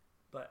it,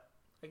 but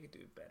I could do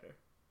it better."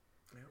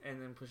 Yeah.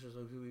 And then Push was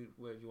like, "You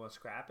want to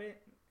scrap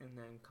it?" And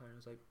then Kanye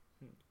was like,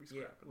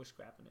 "Yeah, we're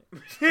scrapping it."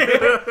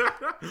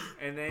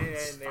 And then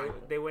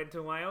they went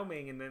to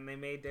Wyoming, and then they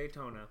made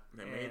Daytona.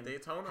 They made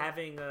Daytona.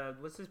 Having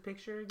what's this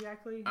picture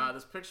exactly?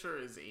 This picture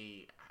is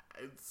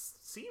it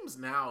seems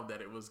now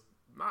that it was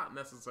not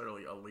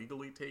necessarily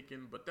illegally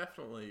taken, but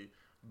definitely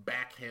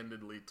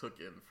backhandedly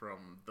taken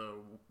from the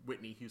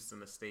Whitney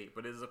Houston estate.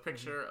 But it is a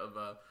picture of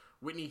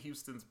Whitney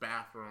Houston's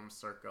bathroom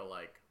circa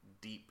like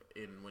deep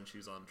in when she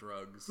was on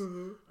drugs,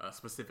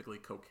 specifically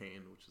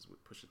cocaine, which is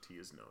what Pusha T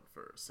is known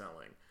for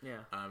selling. Yeah.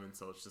 And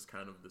so it's just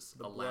kind of this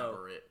The blow,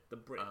 elaborate the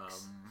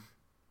bricks.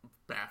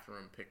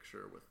 bathroom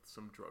picture with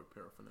some drug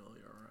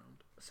paraphernalia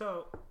around.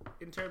 So,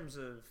 in terms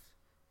of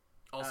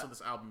Also,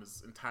 this album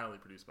is entirely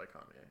produced by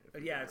Kanye.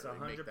 if you yeah, didn't it's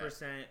really make 100%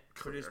 that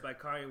produced by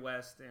clear. Kanye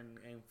West and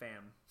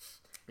Fam.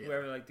 Yeah.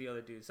 Whoever like the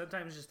other dudes.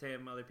 Sometimes just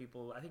him, other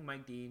people. I think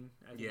Mike Dean.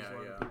 I think is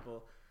one of the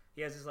people.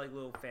 He has this like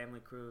little family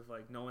crew of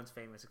like no one's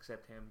famous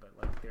except him, but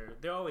like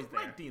they're always there.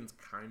 Mike Dean's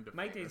kind of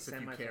Mike Dean's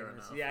famous if you care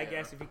semi-famous. enough. Yeah, I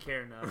guess if you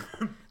care enough.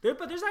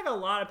 But there's like a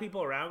lot of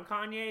people around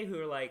Kanye who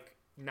are like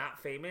not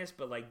famous,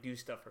 but like do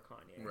stuff for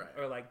Kanye, Right.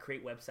 or like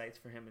create websites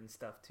for him and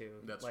stuff too.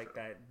 That's like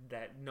true.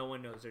 that no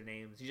one knows their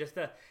names. You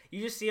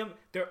just see them.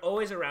 They're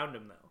always around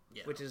him though,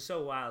 Yeah. which is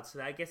so wild.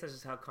 So I guess that's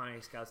just how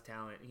Kanye scouts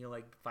talent. He'll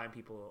like find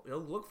people. He'll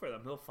look for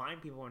them. He'll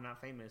find people who are not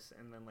famous,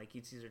 and then like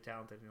he sees they're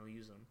talented and he'll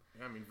use them.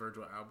 Yeah, I mean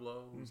Virgil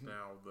Abloh, who's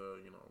now the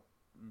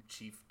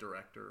chief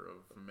director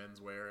of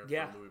menswear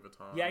Yeah. for Louis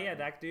Vuitton. Yeah,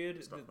 that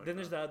dude. Stuff like Then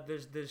that.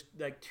 there's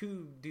like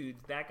two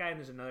dudes. That guy and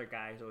there's another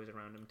guy who's always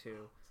around him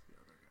too. What's the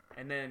other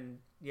guy? And then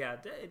Yo,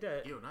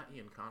 not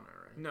Ian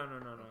Connor, right? No.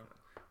 Okay.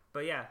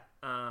 But yeah,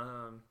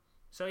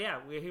 so yeah,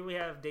 here we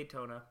have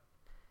Daytona.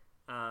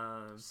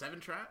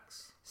 7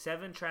 tracks.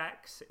 7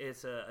 tracks.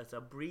 It's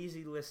a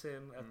breezy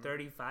listen, a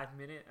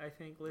 35-minute I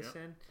think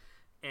listen,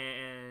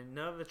 and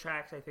none of the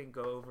tracks I think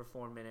go over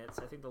 4 minutes.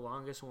 I think the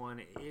longest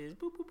one is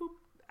boop boop boop.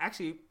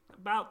 Actually,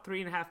 about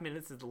 3.5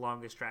 minutes is the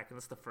longest track, and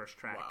that's the first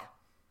track.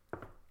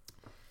 Wow.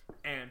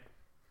 And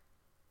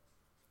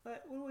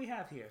what do we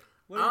have here?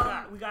 What do we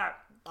got? We got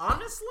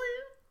Honestly,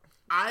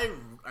 I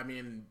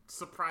mean,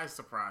 surprise,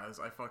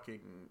 I fucking,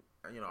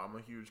 I'm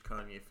a huge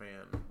Kanye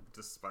fan.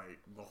 despite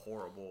the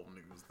horrible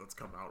news that's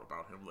come out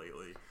about him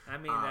lately. I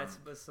mean,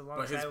 that's a long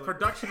But his time.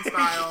 production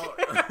style,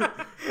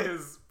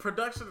 his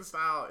production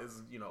style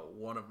is,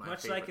 one of my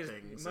much favorite like his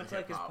things. much in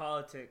like his hip-hop.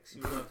 politics.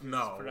 You love his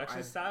No,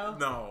 production style.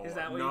 No, Is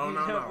that what no, you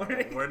no,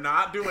 no. We're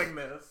not doing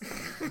this.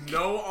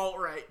 No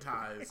alt-right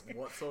ties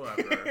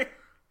whatsoever.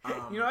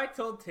 I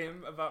told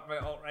Tim about my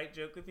alt-right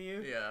joke with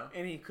you. Yeah.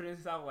 And he couldn't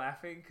stop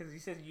laughing because he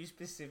said you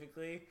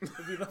specifically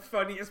would be the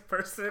funniest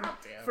person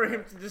damn for it.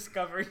 him to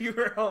discover you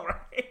were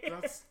alt-right.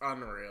 That's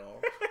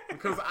unreal.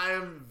 Because I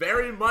am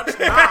very much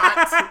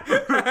not.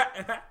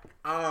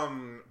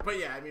 But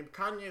yeah, I mean,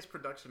 Kanye's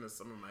production is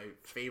some of my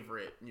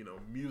favorite,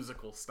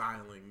 musical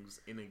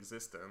stylings in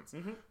existence.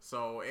 Mm-hmm.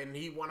 So, and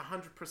he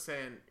 100%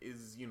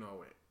 is,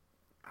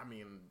 I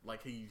mean,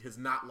 like he has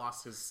not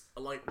lost his,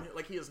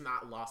 like he has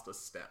not lost a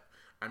step.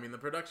 I mean, the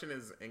production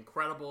is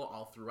incredible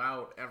all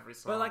throughout every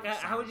song. But like,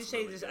 how would you sounds say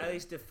really this good. at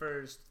least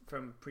differs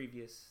from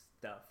previous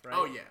stuff, right?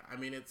 Oh yeah, I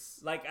mean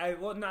it's Like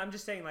I'm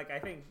just saying, like I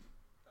think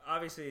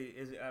obviously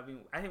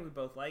I think we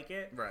both like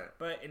it, right.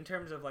 But in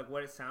terms of like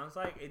what it sounds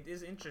like, it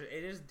is it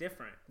is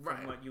different from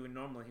Right. what you would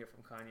normally hear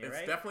from Kanye, It's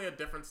right? definitely a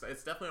different.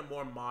 It's definitely a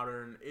more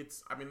modern.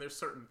 I mean, there's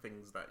certain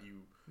things that you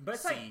But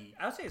it's see. like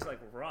I would say it's like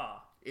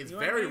raw. It's You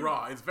know what I very mean?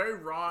 raw. It's very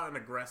raw and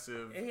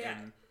aggressive. Yeah.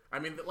 And I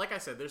mean, like I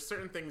said, there's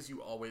certain things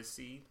you always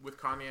see with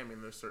Kanye. I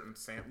mean, there's certain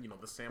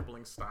the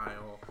sampling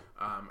style.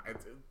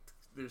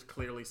 There's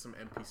clearly some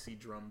MPC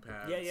drum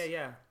pads.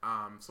 Yeah.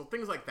 So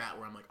things like that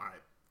where I'm like, all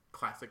right,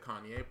 classic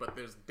Kanye. But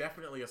there's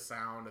definitely a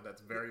sound that's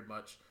very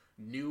much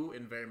new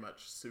and very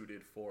much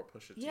suited for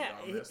Pusha T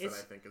on this that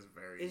I think is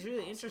very. It's really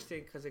awesome.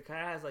 interesting because it kind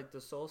of has like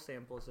the soul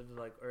samples of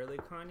like early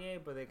Kanye,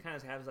 but it kind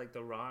of has like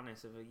the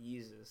rawness of a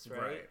Yeezus,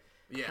 right?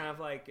 Yeah. Kind of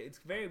like it's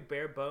very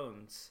bare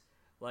bones,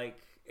 like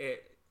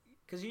it.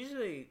 Because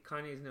usually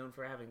Kanye is known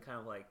for having kind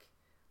of like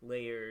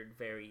layered,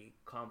 very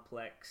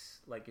complex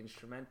like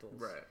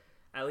instrumentals, Right.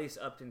 At least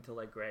up until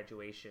like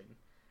Graduation,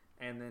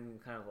 and then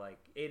kind of like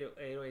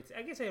 808s.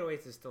 I guess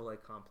 808s is still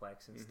like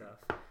complex and stuff.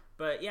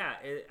 But yeah,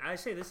 I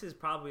say this is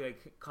probably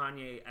like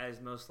Kanye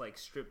as most like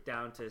stripped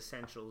down to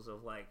essentials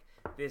of like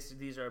this.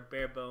 These are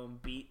bare bone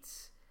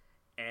beats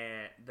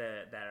and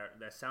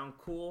that sound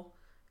cool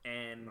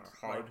and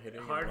Hard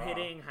hitting, hard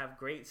hitting, have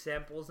great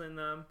samples in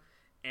them,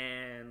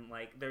 and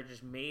like they're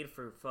just made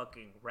for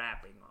fucking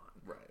rapping on.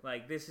 Right.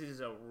 Like this is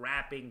a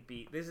rapping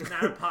beat. This is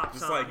not a pop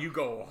Just song. like you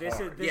go hard. This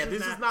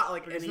is not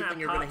like this is anything not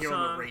you're gonna pop hear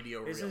on song. the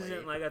radio. This really.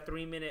 isn't like a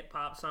 3-minute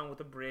pop song with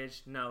a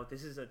bridge. No,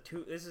 this is a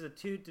 2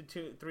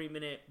 to 3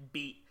 minute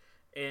beat,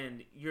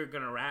 and you're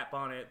gonna rap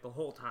on it the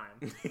whole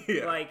time.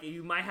 Yeah. Like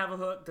you might have a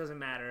hook, doesn't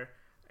matter,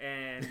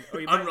 and or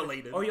you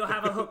Unrelated. or you'll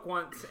have a hook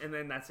once and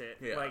then that's it.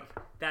 Yeah. Like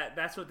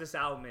that's what this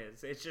album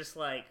is. It's just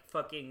like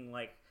fucking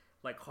like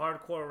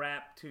hardcore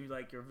rap to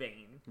like your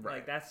vein. Right.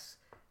 Like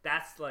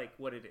that's like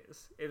what it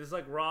is. It is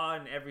like raw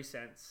in every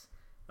sense,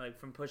 like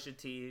from Pusha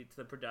T to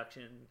the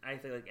production. I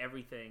think like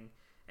everything,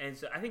 and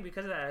so I think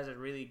because of that, it has a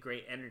really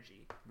great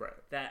energy. Right.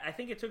 That I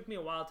think it took me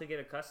a while to get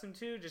accustomed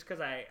to, just because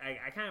I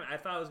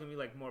thought it was gonna be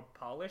like more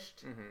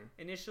polished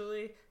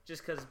initially,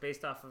 just because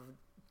based off of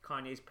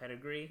Kanye's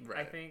pedigree, I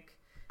Right. think.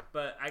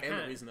 But I And kind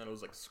the of reason that it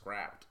was like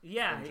scrapped.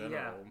 Yeah, in general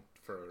yeah.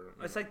 For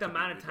it's like the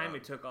amount of time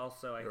it took.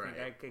 Also, I think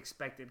Right. I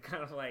expected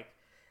kind of like.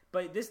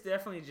 But this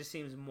definitely just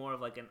seems more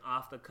of like an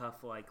off the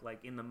cuff, like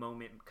in the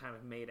moment kind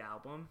of made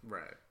album.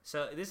 Right.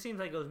 So this seems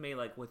like it was made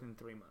like within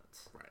 3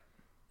 months.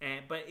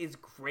 Right. But it's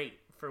great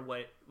for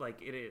what like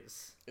it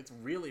is. It's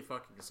really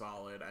fucking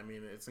solid. I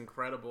mean, it's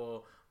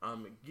incredible.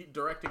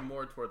 Directing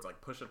more towards like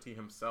Pusha T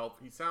himself,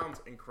 he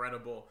sounds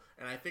incredible,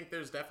 and I think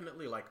there's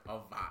definitely like a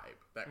vibe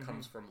that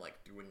comes from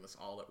like doing this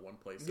all at one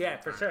place. Yeah,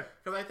 for sure.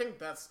 Because I think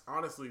that's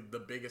honestly the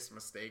biggest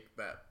mistake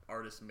that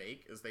artists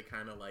make is they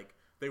kind of like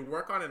they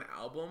work on an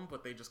album,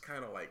 but they just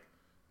kind of like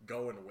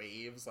go in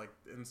waves, like,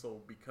 and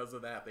so because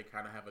of that, they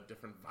kind of have a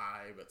different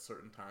vibe at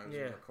certain times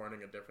when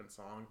recording a different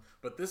song.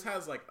 But this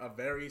has like a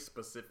very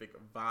specific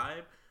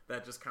vibe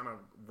that just kind of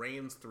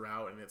reigns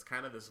throughout, and it's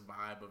kind of this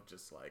vibe of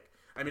just like,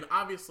 I mean,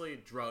 obviously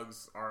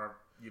drugs are,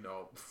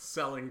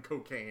 selling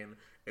cocaine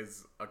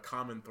is a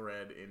common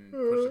thread in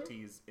Pusha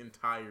T's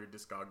entire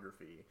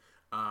discography.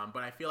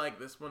 But I feel like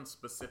this one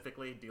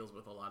specifically deals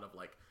with a lot of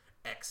like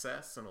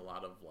excess and a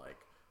lot of like,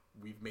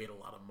 we've made a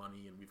lot of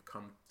money and we've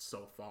come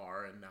so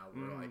far and now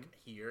we're like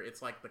here.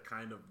 It's like the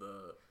kind of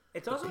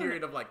It's the also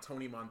period of like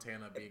Tony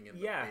Montana being in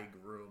the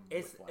big room.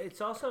 It's with, like,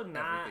 it's also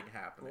not everything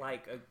happening.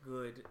 like a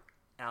good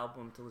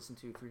album to listen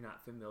to if you're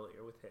not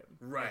familiar with him.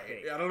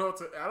 Right. I don't know.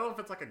 I don't know if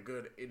it's like a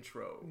good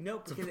intro. No,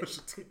 to because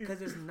Pusha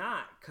T. it's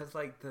not. Because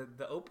like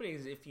the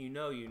openings, if you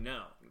know, you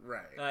know.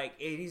 Right. Like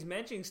and he's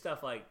mentioning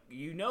stuff like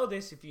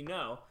this if you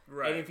know,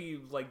 Right. And if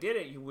you like did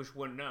it, you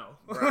wouldn't know.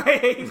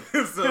 Right.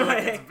 Like, So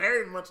like, it's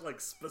very much like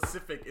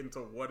specific into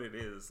what it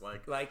is.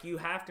 Like you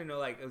have to know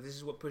like, oh, this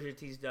is what Pusha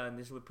T's done.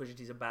 This is what Pusha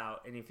T's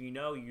about. And if you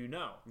know, you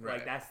know. Right.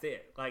 Like that's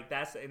it. Like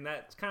that's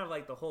kind of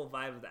like the whole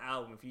vibe of the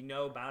album. If you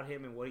know about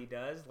him and what he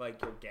does, like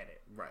you'll get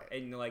it. Right.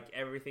 And like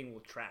everything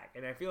will track.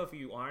 And I feel if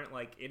you aren't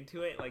like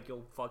into it, like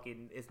you'll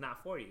fucking it's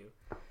not for you.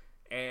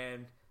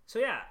 And So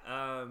yeah,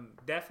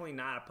 definitely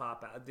not a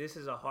pop album. This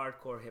is a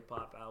hardcore hip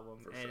hop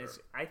album, and sure.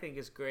 I think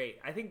it's great.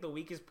 I think the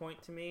weakest point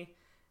to me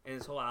in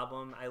this whole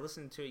album, I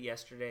listened to it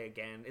yesterday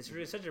again. It's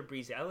really such a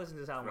breezy. I listened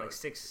to this album like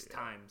 6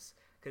 times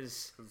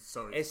because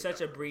it's such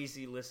a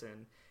breezy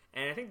listen.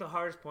 And I think the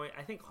hardest point,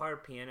 I think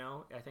Hard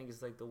Piano, I think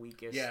is like the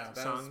weakest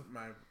song.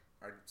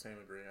 I same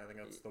agree. I think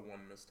that's the one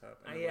misstep.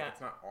 Yeah, it's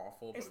not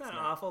awful. But it's not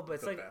awful, but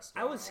it's like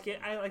I would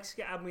skip.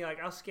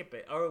 I'll skip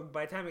it. Or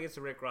by the time it gets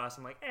to Rick Ross,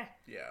 I'm like,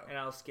 yeah, and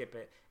I'll skip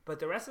it. But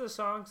the rest of the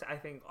songs, I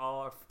think,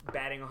 all are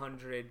batting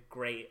 100,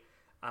 great.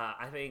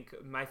 I think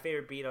my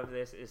favorite beat of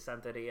this is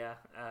Santeria.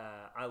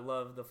 I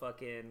love the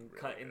fucking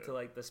cut into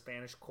like the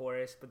Spanish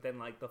chorus, but then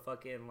like the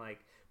fucking like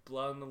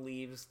blow in the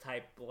leaves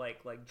type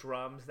like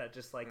drums that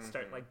just like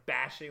start like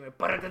bashing like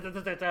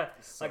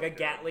like a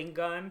Gatling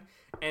gun,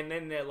 and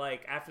then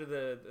like after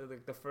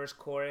the first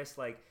chorus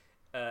like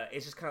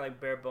it's just kind of like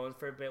bare bones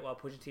for a bit while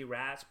Pusha T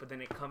raps, but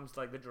then it comes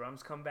like the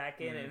drums come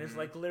back in and it's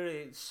like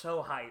literally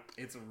so hype.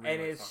 It's really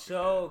and it's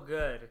so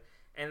good.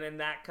 And then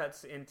that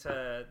cuts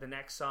into the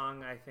next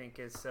song. I think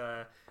is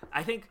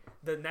I think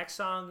the next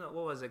song,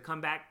 what was it?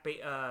 What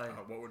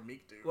would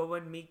Meek do? What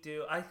would Meek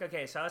do?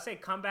 Okay, so I would say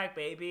 "Come Back,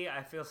 Baby."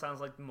 I feel sounds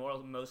like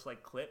most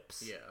like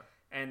Clips. Yeah.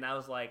 And I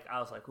was like,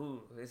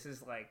 ooh, this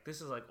is like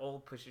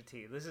old Pusha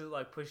T. This is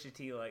like Pusha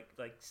T like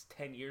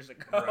 10 years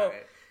ago.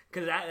 Right.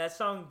 Because that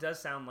song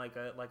does sound like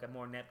a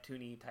more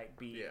Neptune-y type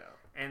beat. Yeah.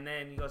 And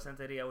then you go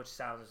Santeria, which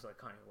sounds just like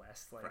Kanye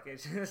West. Like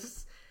it's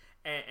just.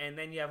 And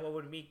then you have What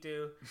Would Meek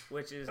Do,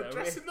 which is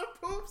addressing the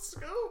poop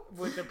scoop.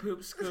 With the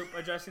poop scoop,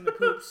 addressing the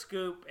poop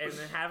scoop, and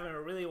then having a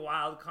really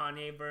wild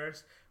Kanye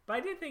verse. But I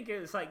did think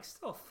it was like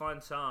still a fun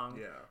song.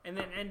 Yeah. And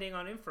then ending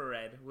on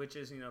Infrared, which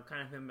is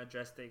kind of him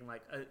addressing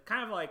like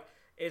kind of like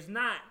it's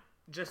not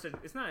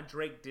a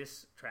Drake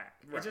diss track.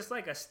 Right. It's just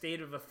like a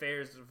state of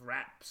affairs of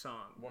rap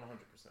song.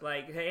 100%.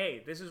 Like,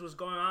 hey, this is what's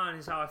going on.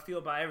 This is how I feel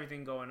about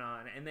everything going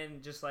on. And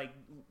then just like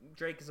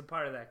Drake is a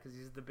part of that because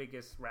he's the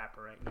biggest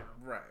rapper right now.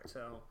 Right.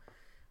 So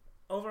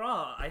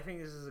overall, I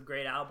think this is a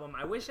great album.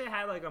 I wish it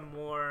had like a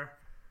more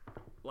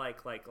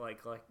like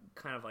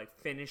kind of like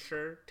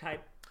finisher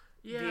type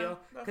deal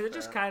because it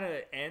just kind of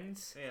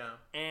ends. Yeah.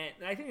 And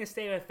I think the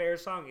State of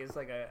Affairs song is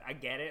like I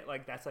get it,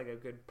 like that's like a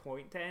good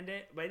point to end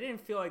it, but I didn't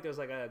feel like there was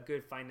like a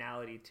good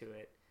finality to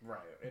it. Right.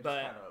 It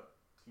but just kind of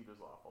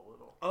teeters off a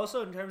little.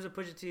 Also, in terms of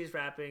Pusha T's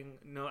rapping,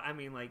 no, I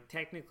mean like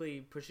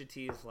technically Pusha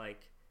T is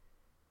like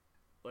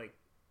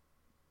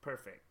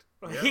perfect.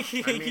 Like,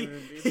 yeah. I mean,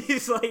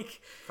 he's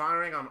like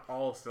firing on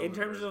all cylinders.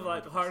 In terms of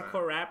like 100%.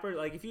 Hardcore rapper,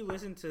 like if you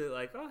listen to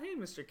like, oh hey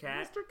Mr.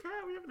 Cat,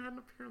 we haven't had an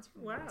appearance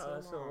from wow, so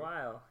that's long. a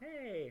while.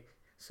 Hey,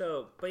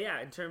 so but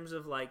yeah, in terms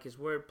of like his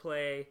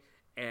wordplay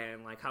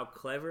and like how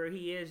clever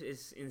he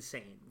is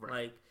insane.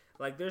 Right.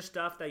 Like there's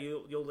stuff that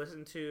you'll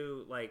listen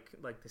to like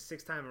the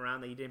 6th time around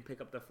that you didn't pick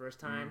up the first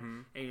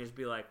time, and you just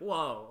be like,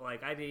 whoa,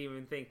 like I didn't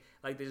even think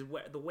like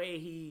the way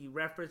he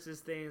references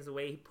things, the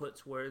way he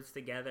puts words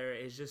together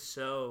is just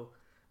so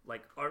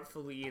like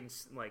artfully and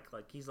like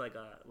he's like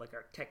a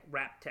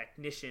rap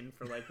technician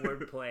for like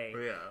wordplay.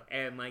 Yeah.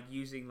 And like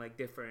using like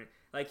different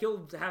like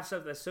he'll have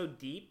stuff that's so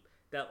deep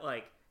that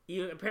like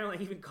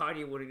apparently even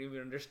Kanye wouldn't even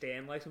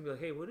understand. Like somebody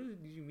like, hey, what did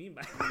you mean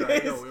by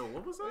this? Yo,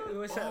 what was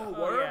that?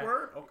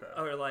 Word. Okay.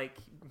 Or like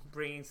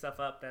bringing stuff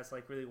up that's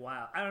like really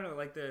wild. I don't know,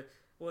 like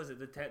what was it,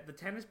 the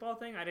tennis ball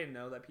thing? I didn't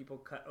know that people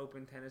cut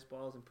open tennis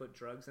balls and put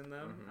drugs in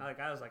them.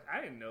 I was like, I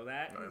didn't know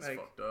that. That's like,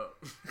 fucked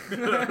up.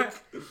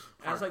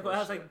 I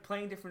was like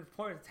playing different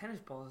parts of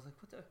tennis balls. I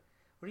was like,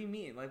 what do you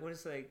mean? Like, what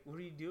are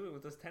you doing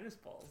with those tennis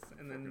balls?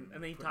 And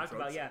then he talked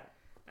about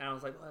and I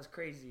was like, well, that's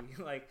crazy.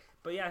 Like,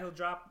 but yeah, he'll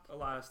drop a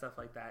lot of stuff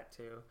like that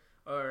too.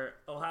 Or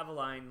he'll have a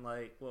line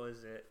like, what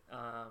was it?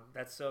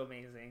 That's so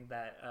amazing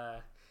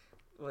that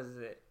what is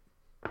it?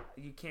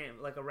 You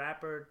can't like a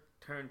rapper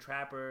turned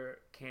trapper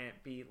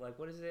can't be like,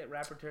 what is it?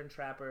 Rapper turned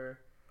trapper.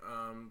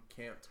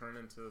 Can't turn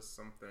into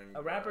something.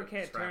 A rapper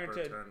can't turn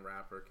into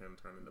rapper can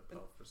turn into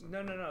puff or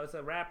something. No. It's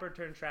a rapper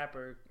turned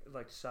trapper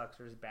like sucks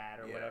or is bad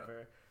or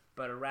whatever.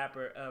 But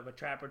a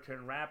trapper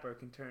turned rapper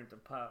can turn into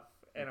puff.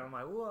 And I'm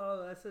like,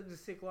 whoa, that's such a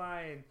sick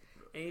line.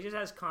 And he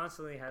just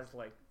constantly has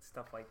like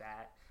stuff like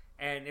that.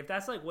 And if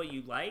that's like what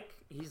you like,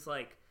 he's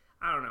like,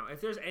 I don't know.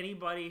 If there's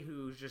anybody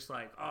who's just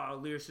like, oh,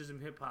 lyricism,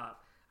 hip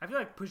hop, I feel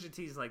like Pusha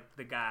T's like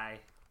the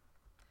guy.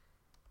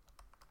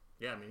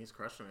 Yeah, I mean, he's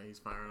crushing it. He's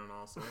firing on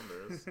all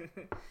cylinders.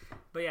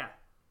 But yeah.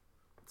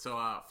 So,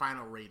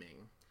 final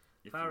rating.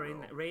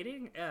 Final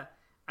rating? Yeah.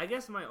 I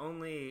guess my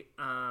only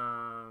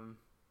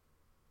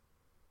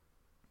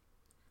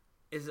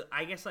is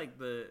I guess like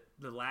the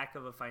lack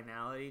of a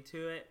finality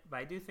to it, but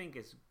I do think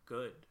it's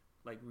good,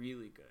 like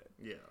really good.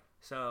 Yeah.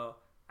 So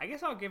I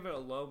guess I'll give it a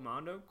low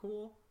Mondo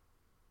cool.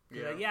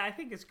 Yeah, I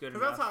think it's good.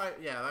 Because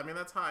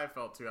that's how I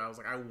felt too. I was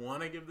like, I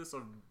want to give this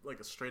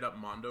a straight up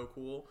Mondo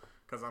cool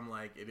because I'm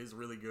like, it is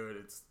really good.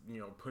 It's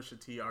Pusha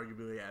T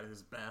arguably at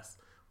his best,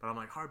 but I'm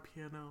like, Hard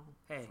Piano.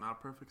 Hey, it's not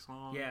a perfect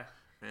song. Yeah.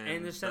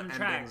 And there's 7 the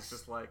tracks. ending's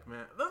just like,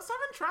 man, the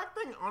 7-track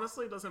thing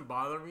honestly doesn't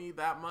bother me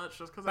that much,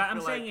 just because. But I'm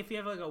saying if you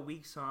have like a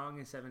weak song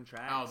and 7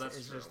 tracks, that's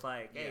it's true. just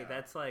like, hey, Yeah.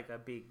 that's like a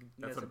big.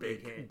 that's a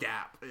big big hit.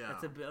 gap. Yeah,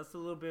 That's a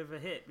little bit of a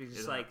hit because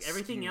It like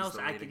everything skews else,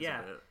 the I could ratings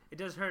a bit. it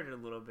does hurt it a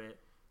little bit.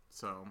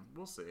 So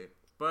we'll see.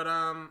 But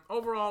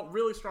overall,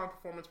 really strong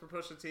performance for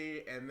Pusha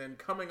T, and then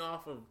coming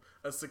off of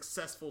a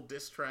successful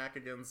diss track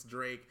against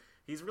Drake,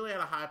 he's really at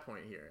a high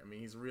point here. I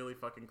mean, he's really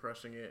fucking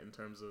crushing it in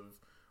terms of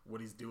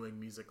what he's doing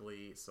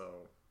musically.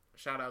 So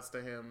shout outs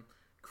to him,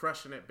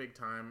 crushing it big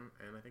time.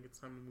 And I think it's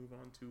time to move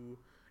on to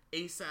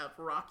A$AP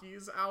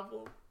Rocky's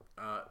album,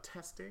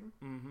 Testing.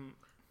 Mm-hmm.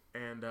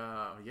 And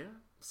yeah,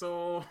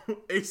 so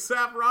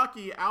A$AP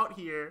Rocky out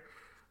here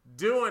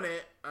doing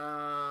it,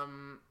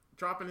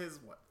 dropping his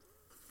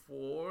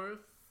 4th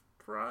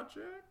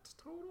project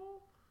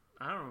total.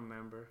 I don't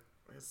remember.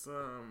 It's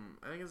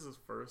I think it's his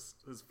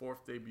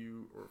 4th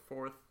debut or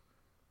 4th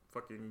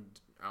fucking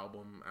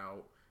album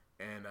out,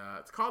 and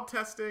it's called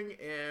Testing,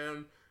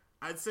 and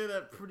I'd say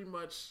that pretty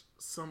much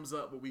sums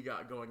up what we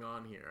got going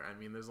on here. I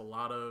mean, there's a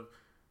lot of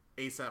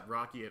A$AP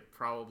Rocky at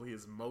probably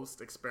his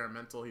most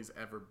experimental he's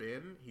ever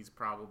been. He's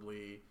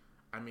probably,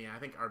 I mean, I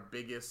think our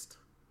biggest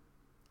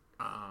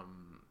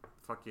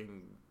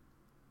fucking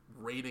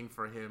rating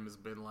for him has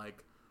been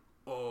like,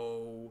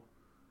 oh,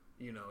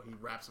 you know, he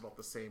raps about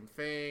the same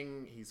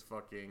thing. He's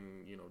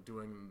fucking, you know,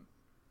 doing,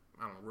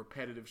 I don't know,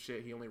 repetitive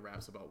shit. He only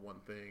raps about one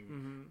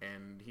thing,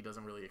 and he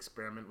doesn't really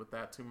experiment with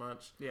that too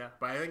much. Yeah.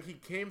 But I think he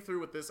came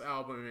through with this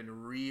album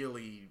and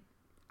really,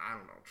 I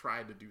don't know,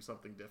 tried to do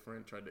something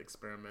different, tried to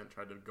experiment,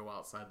 tried to go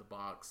outside the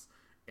box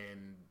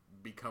and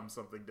become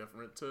something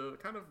different to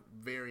kind of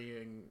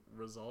varying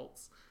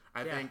results.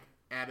 I think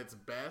at its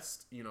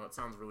best, you know, it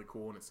sounds really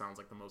cool, and it sounds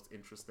like the most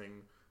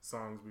interesting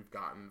songs we've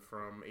gotten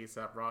from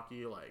A$AP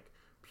Rocky. Like,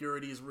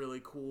 Purity is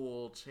really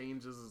cool,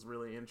 Changes is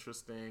really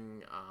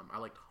interesting. I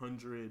liked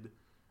 100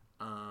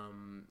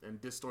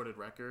 and Distorted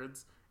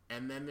Records.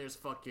 And then there's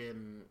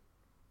fucking,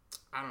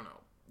 I don't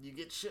know, you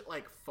get shit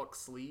like Fuck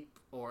Sleep,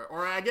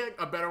 or I get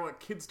a better one,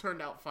 Kids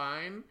Turned Out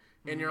Fine,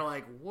 and you're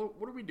like, what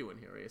are we doing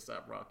here,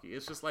 A$AP Rocky?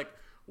 It's just like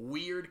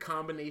weird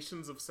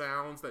combinations of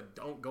sounds that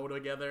don't go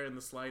together in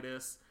the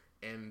slightest,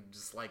 and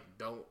just like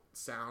don't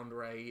sound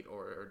right,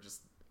 or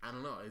just, I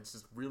don't know, it's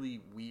just really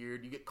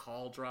weird. You get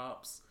call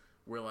drops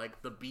where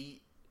like the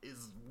beat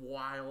is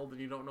wild and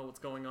you don't know what's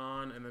going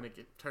on, and then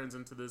it turns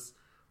into this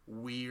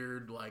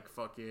weird like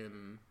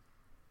fucking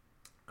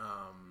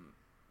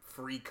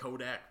free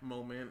Kodak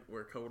moment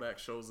where Kodak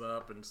shows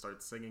up and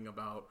starts singing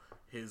about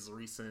his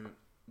recent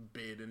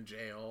bid in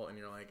jail, and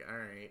you're like, all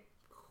right,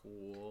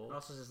 cool.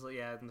 Also, just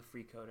in the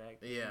free Kodak.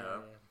 Yeah.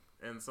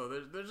 And so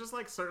there's just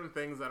like certain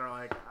things that are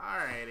like, all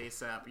right,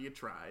 A$AP, you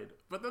tried.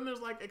 But then there's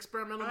like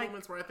experimental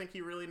moments where I think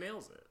he really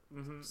nails it.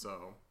 Mm-hmm.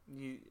 So do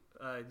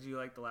you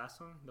like the last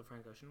song, the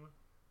Frank Ocean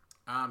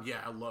one?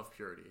 Yeah, I love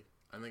Purity.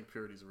 I think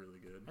Purity's really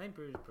good. I think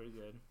Purity's pretty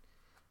good.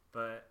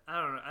 But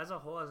I don't know. As a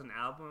whole, as an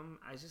album,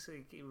 I just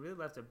like, it really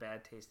left a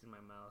bad taste in my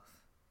mouth.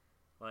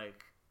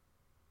 Like,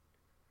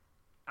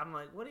 I'm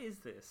like, what is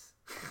this?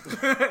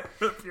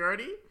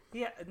 Purity?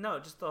 Yeah, no,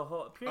 just the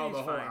whole. Purity's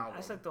the whole fine. album. I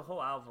just like the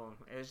whole album.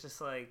 It was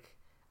just like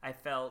I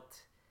felt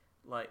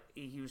like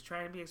he was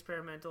trying to be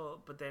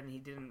experimental, but then he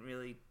didn't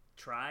really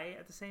try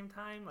at the same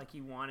time. Like he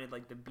wanted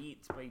like the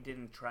beats, but he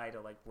didn't try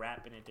to like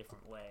rap in a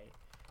different way.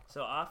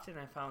 So often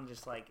I found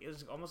just like it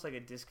was almost like a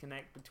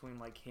disconnect between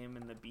like him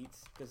and the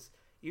beats, because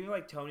even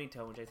like Tony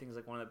Tone, which I think is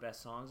like one of the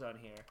best songs on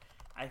here,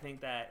 I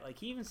think that like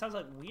he even sounds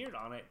like weird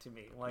on it to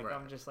me. Like Right.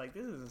 I'm just like,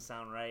 this doesn't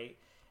sound right.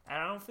 And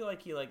I don't feel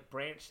like he like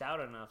branched out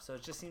enough. So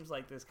it just seems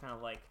like this kind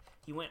of like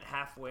he went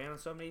halfway on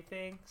so many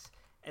things,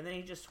 and then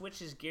he just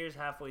switches gears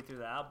halfway through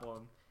the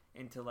album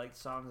into like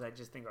songs I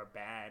just think are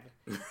bad.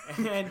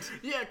 And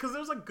yeah, because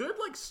there's a good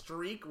like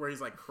streak where he's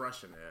like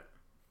crushing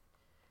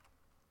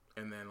it,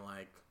 and then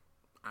like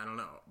I don't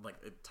know, like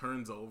it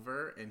turns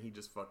over and he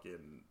just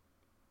fucking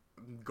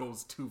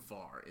goes too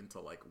far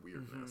into like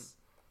weirdness.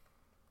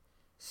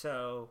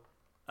 so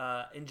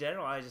in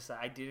general, I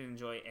didn't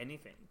enjoy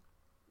anything.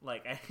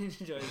 Like I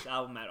didn't enjoy this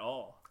album at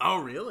all. Oh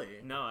really?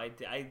 No, I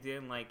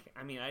didn't like.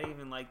 I mean, I didn't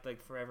even like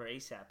Forever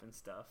A$AP and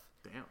stuff.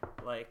 Damn.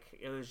 Like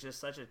it was just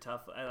such a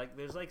tough.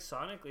 There's like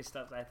sonically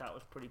stuff that I thought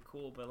was pretty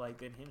cool, but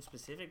like in him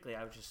specifically,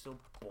 I was just so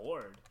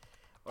bored,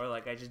 or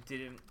like I just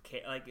didn't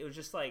care. Like it was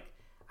just like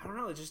I don't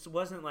know. It just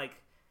wasn't like.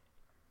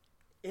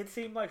 It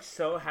seemed like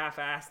so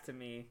half-assed to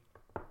me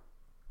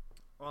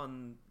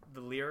on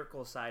the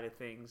lyrical side of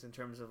things in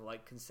terms of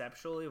like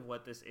conceptually of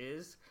what this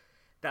is.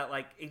 That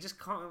like it just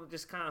kind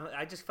of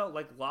I just felt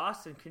like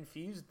lost and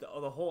confused the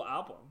whole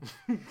album.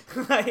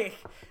 Like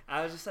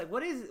I was just like,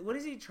 what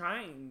is he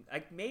trying?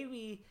 Like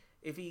maybe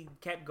if he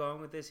kept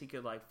going with this, he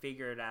could like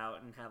figure it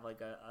out and have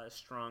like a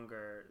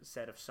stronger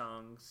set of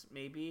songs,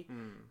 maybe.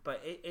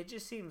 But it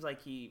just seems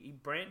like he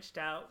branched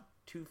out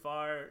too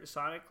far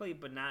sonically,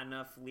 but not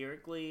enough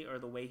lyrically or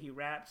the way he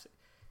raps.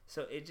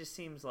 So it just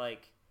seems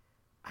like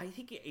I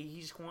think he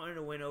just wanted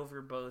to win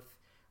over both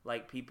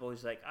like people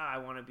who's like, I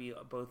want to be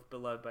both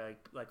beloved by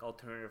like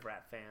alternative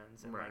rap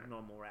fans and like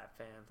normal rap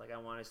fans. Like I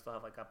want to still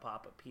have like a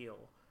pop appeal,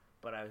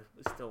 but I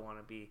still want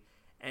to be,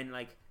 and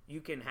like you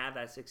can have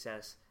that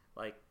success.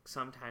 Like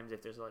sometimes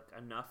if there's like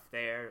enough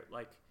there,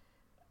 like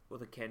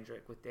with a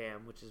Kendrick with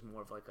Damn, which is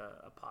more of like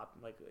a pop,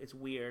 like it's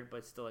weird, but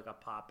it's still like a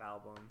pop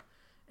album.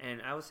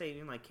 And I would say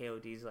even like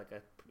KOD's like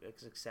a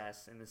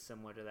success and is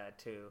similar to that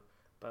too.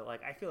 But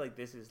like I feel like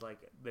this is like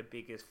the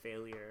biggest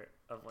failure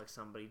of like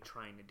somebody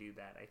trying to do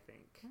that. I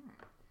think,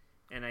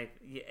 and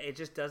it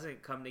just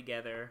doesn't come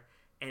together,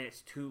 and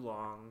it's too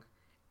long,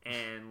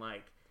 and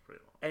like,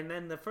 and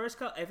then the first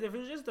if it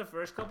was just the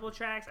first couple of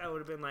tracks, I would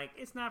have been like,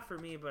 it's not for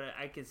me, but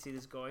I could see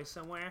this going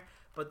somewhere.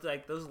 But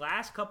like those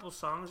last couple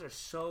songs are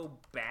so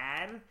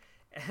bad,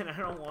 and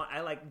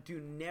I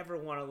do never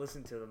want to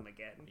listen to them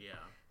again. Yeah.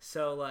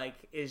 So like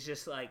it's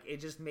just like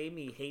it just made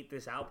me hate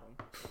this album.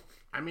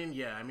 I mean,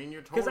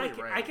 you're totally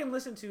right. I can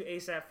listen to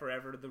ASAP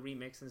Forever, the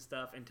remix and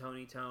stuff, and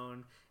Tony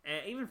Tone,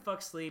 and even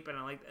Fuck Sleep, and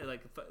I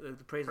like the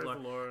Praise the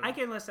Lord. I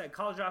can listen to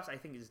College Drops. I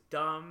think is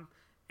dumb,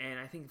 and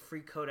I think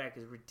Free Kodak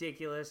is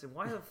ridiculous. And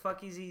why the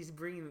fuck is he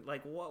bringing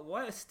like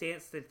what a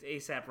stance that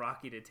ASAP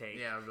Rocky to take?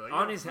 Yeah, like,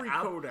 on his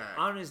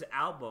his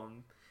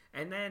album.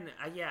 And then,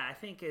 I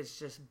think it's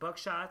just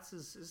Buckshots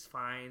is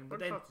fine. But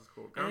then, is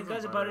cool. And then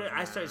Guns N' Butter,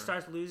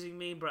 starts losing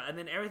me, bro. And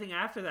then everything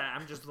after that,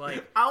 I'm just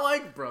like, I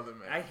like Brother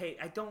Man.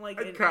 I don't like.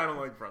 I kind of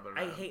like Brother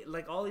Man. I hate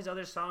like all these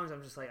other songs.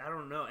 I'm just like, I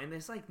don't know. And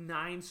there's like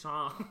 9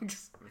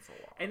 songs. That's a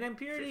lot. And then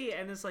Purity, 50.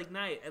 And it's like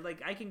Night.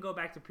 Like I can go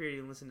back to Purity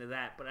and listen to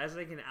that. But as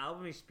like an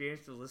album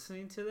experience to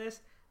listening to this,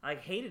 I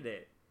hated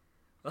it.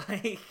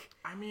 Like,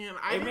 I mean,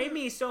 it made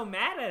me so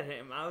mad at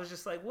him. I was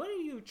just like, what are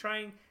you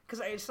trying?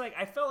 Because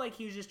I felt like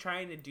he was just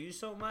trying to do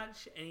so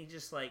much, and he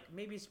just like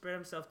maybe spread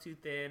himself too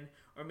thin,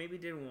 or maybe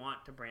didn't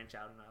want to branch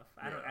out enough.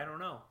 I don't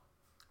know.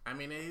 I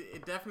mean,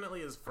 it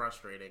definitely is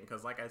frustrating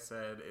because, like I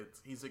said,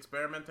 he's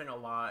experimenting a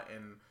lot,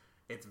 and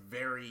it's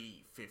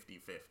very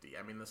 50-50.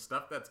 I mean, the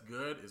stuff that's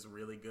good is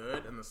really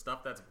good, and the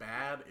stuff that's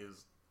bad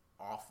is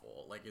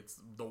awful. Like, it's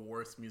the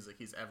worst music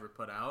he's ever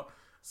put out.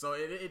 So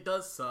it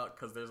does suck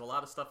because there's a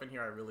lot of stuff in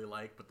here I really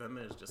like, but then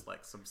there's just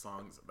like some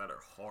songs that are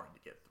hard to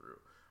get through.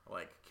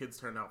 Like Kids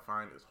Turned Out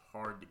Fine is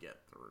hard to get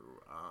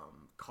through.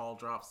 Call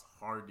Drops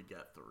hard to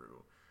get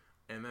through.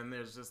 And then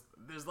there's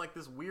like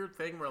this weird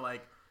thing where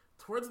like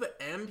towards the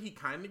end he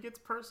kind of gets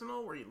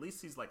personal, where at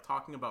least he's like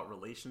talking about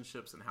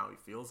relationships and how he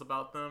feels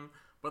about them.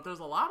 But there's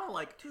a lot of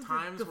like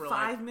times the where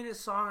 5-minute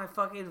song I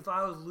fucking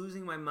thought I was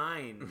losing my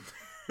mind.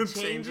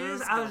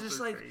 Changes. I was just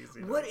like,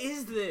 crazy, what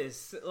is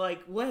this?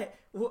 Like, what?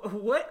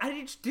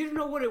 I didn't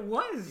know what it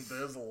was.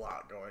 There's a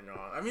lot going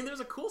on. I mean, there's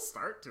a cool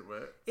start to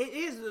it. It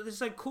is. There's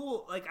like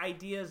cool like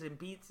ideas and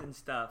beats and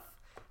stuff.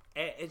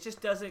 It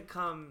just doesn't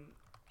come.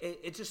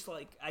 It just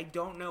like I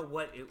don't know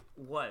what it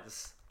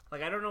was.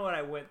 Like I don't know what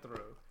I went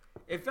through.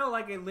 It felt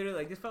like it literally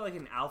like this felt like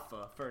an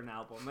alpha for an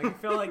album. Like it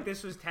felt like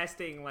this was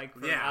testing like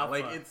for an alpha.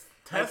 Like it's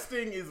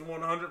testing is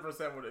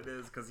 100% what it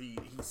is because he's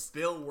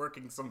still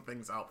working some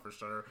things out for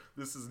sure.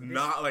 This does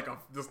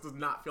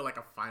not feel like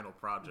a final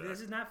project. This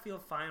does not feel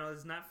final. It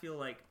does not feel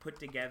like put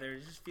together.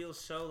 It just feels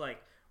so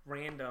like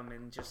random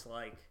and just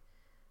like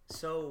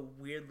so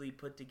weirdly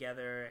put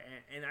together,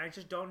 and I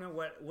just don't know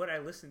what I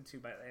listened to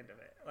by the end of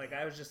it. Like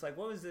I was just like,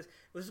 what was this?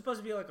 Was it supposed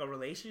to be like a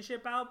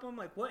relationship album?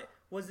 Like what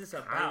was this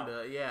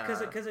about? Yeah.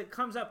 Because it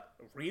comes up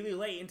really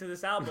late into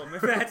this album,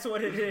 if that's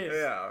what it is.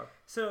 Yeah.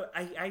 So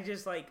I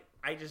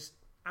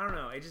don't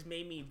know. It just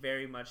made me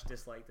very much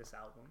dislike this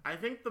album. I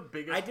think the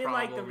biggest I did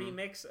like the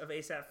remix of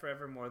ASAP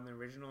Forever more than the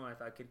original, and I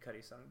thought Kid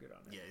Cudi sounded good on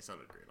it. Yeah, he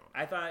sounded great on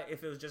it. I thought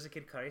if it was just a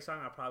Kid Cudi song,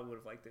 I probably would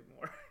have liked it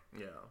more.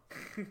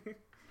 Yeah.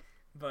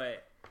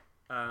 But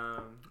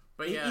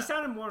yeah. He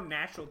sounded more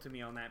natural to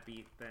me on that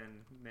beat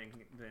than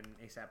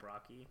ASAP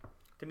Rocky.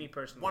 To me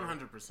personally.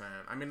 100%.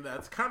 I mean,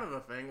 that's kind of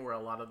the thing where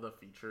a lot of the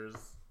features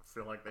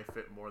feel like they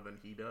fit more than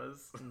he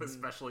does,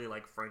 especially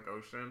like Frank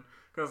Ocean.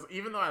 Because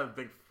even though I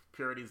think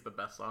Purity is the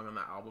best song on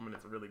that album and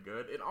it's really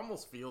good, it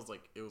almost feels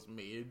like it was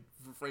made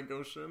for Frank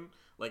Ocean.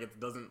 Like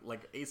it doesn't,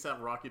 like ASAP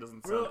Rocky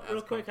doesn't sound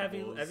real quick. Have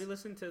you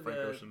listened to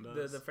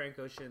the Frank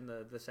Ocean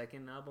the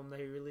second album that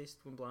he released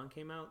when Blonde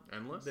came out?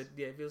 Endless. Have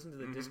you listened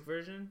to the disc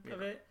version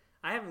of it?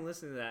 I haven't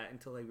listened to that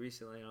until like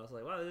recently, and I was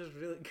like, wow, this is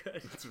really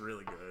good. It's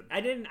really good.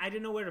 I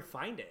didn't know where to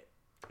find it.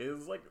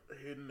 It's like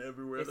hidden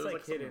everywhere. It's There's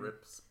like some hidden.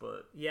 rips,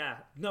 but yeah,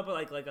 no,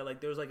 but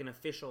like there was like an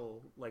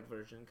official like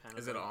version kind of.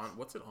 Is it on?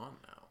 What's it on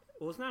now?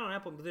 Well, it's not on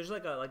Apple, but there's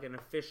like an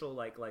official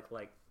like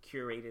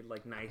curated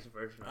like nice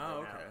version of it. Oh,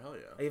 okay, now. hell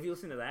yeah. Like, have you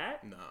listened to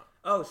that? No.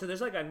 Oh, so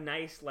there's like a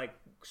nice like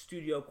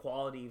studio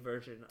quality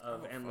version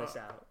of Endless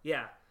fuck. out.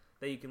 Yeah,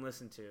 that you can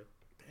listen to.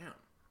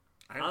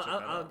 Damn.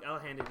 I'll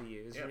hand it to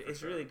you. It's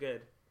sure. really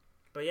good.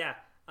 But yeah.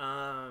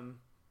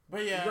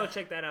 But yeah. You go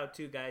check that out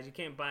too, guys. You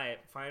can't buy it.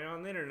 Find it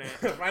on the internet.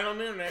 Find it on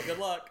the internet. Good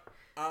luck.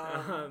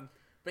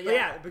 But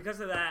yeah, because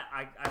of that,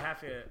 I have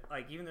to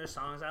like even their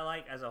songs I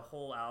like as a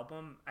whole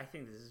album. I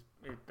think this is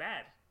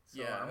bad.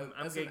 So yeah,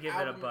 I'm gonna give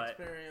it a butt.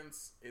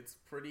 Experience. It's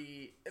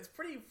pretty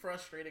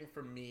frustrating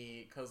for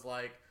me because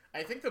like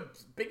I think the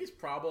biggest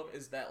problem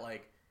is that,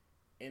 like,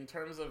 in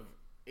terms of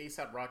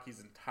A$AP Rocky's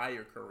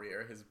entire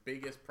career, his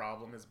biggest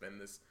problem has been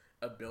this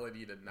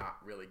ability to not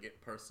really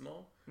get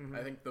personal. Mm-hmm.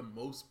 I think the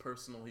most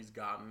personal he's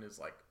gotten is,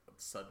 like,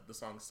 the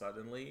song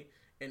Suddenly.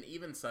 And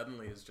even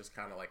Suddenly is just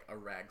kind of like a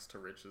rags to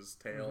riches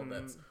tale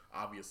that's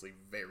obviously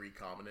very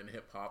common in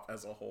hip-hop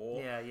as a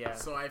whole. Yeah.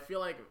 So I feel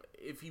like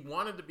if he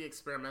wanted to be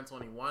experimental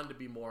and he wanted to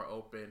be more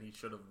open, he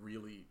should have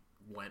really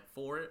went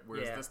for it.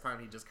 Whereas this time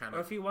he just kind of...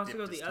 Or if he wants to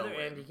go dipped the his other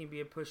toe end, in. he can be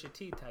a Pusha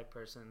T type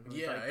person.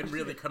 Yeah, like, and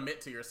really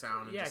commit to your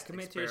sound. And just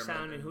commit to your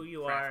sound and who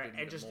you craft are, it and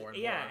even just more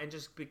and more. more. And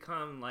just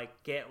become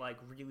like get like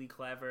really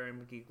clever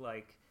and be,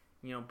 like,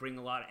 you know, bring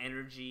a lot of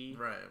energy,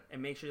 Right.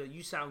 and make sure that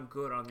you sound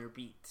good on your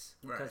beats,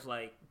 because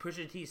like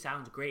Pusha T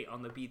sounds great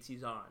on the beats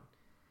he's on.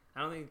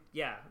 I don't think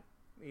you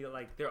know,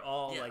 like they're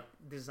all like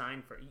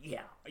designed for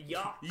yuck.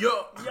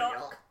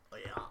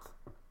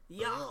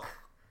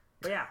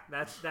 But yeah,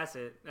 that's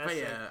it. But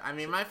yeah, I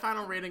mean, my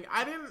final rating,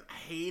 I didn't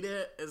hate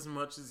it as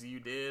much as you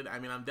did. I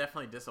mean, I'm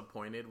definitely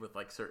disappointed with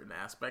like certain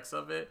aspects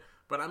of it,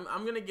 but I'm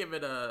gonna give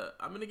it a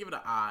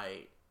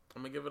I.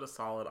 I'm gonna give it a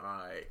solid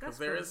I, because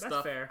there is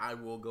stuff fair. I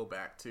will go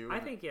back to. I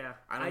think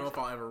I don't know if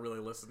I'll ever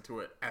really listen to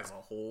it as a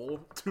whole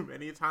too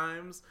many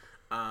times.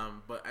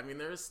 But I mean,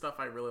 there is stuff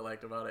I really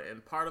liked about it,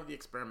 and part of the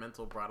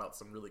experimental brought out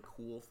some really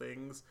cool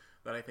things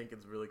that I think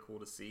is really cool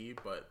to see.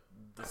 But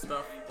the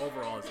stuff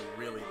overall is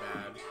really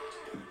bad.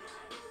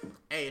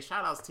 Hey,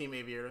 shout outs Team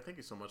Aviator. Thank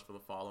you so much for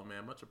the follow,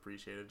 man. Much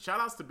appreciated. Shout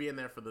outs to being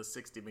there for the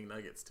 60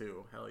 McNuggets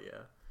too. Hell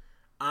yeah.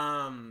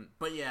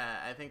 But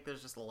yeah, I think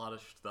there's just a lot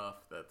of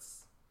stuff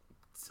that's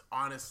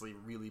honestly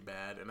really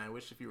bad, and I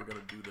wish if you were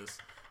going to do this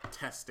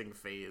testing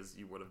phase,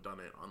 you would have done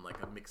it on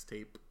like a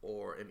mixtape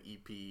or an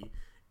EP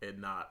and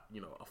not,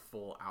 you know, a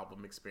full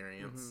album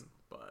experience.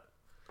 But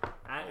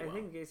I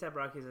think A$AP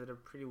Rocky's had a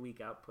pretty weak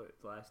output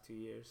the last 2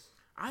 years.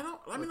 I mean,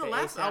 With the the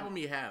last A$AP album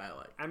he had, I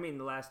like. I mean,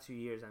 the last 2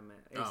 years, I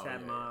meant A$AP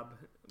yeah, Mob.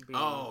 Being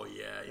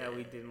that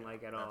we didn't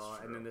like at all,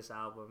 and then this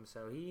album.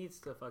 So he needs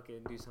to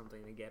fucking do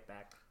something to get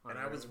back. And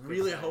I was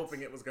really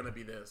hoping it was going to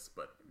be this,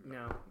 but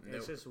no,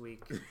 it's just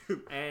weak.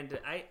 And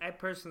I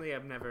personally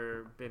have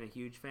never been a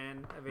huge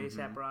fan of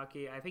A$AP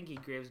Rocky. I think he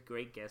gives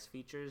great guest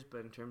features, but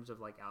in terms of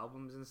like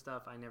albums and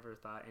stuff, I never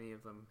thought any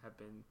of them have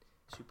been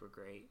super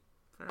great.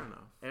 Fair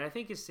enough. And I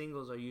think his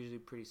singles are usually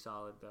pretty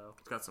solid, though.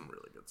 It's got some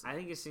really good songs. I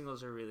think his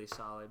singles are really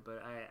solid,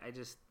 but I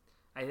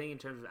think in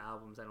terms of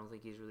albums, I don't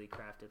think he's really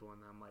crafted one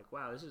that I'm like,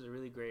 wow, this is a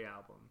really great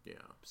album. Yeah.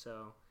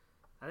 So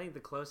I think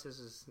the closest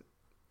is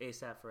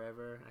A$AP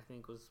Forever. I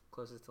think was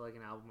closest to like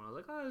an album. I was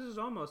like, oh, this is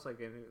almost like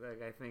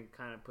I think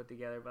kind of put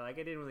together, but like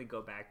I didn't really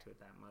go back to it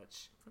that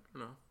much.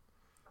 Fair enough.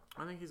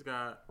 I think he's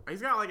got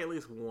like at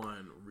least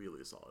one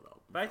really solid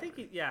album. But I think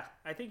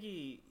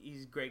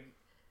he's great.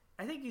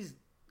 I think he's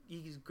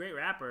a great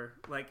rapper.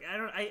 Like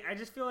I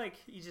just feel like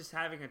he's just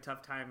having a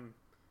tough time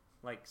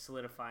like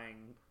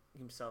solidifying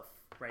himself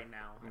right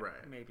now.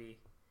 Right. Maybe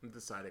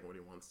deciding what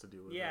he wants to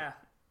do with it. Yeah.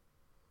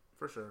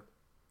 For sure.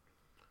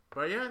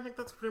 But yeah, I think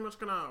that's pretty much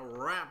gonna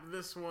wrap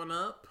this one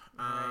up.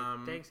 All right.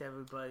 Thanks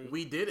everybody.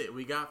 We did it.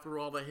 We got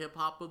through all the hip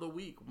hop of the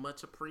week.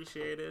 Much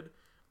appreciated.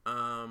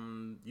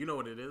 You know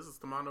what it is. It's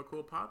the Mondo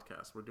Cool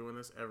Podcast. We're doing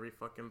this every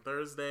fucking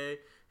Thursday.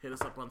 Hit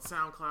us up on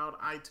SoundCloud,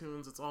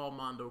 iTunes. It's all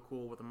Mondo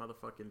Cool with a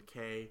motherfucking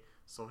K.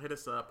 So hit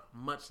us up.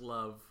 Much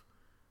love.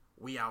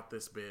 We out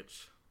this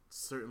bitch.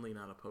 Certainly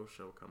not a post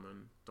show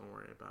coming. Don't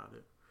worry about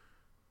it.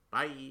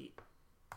 Bye.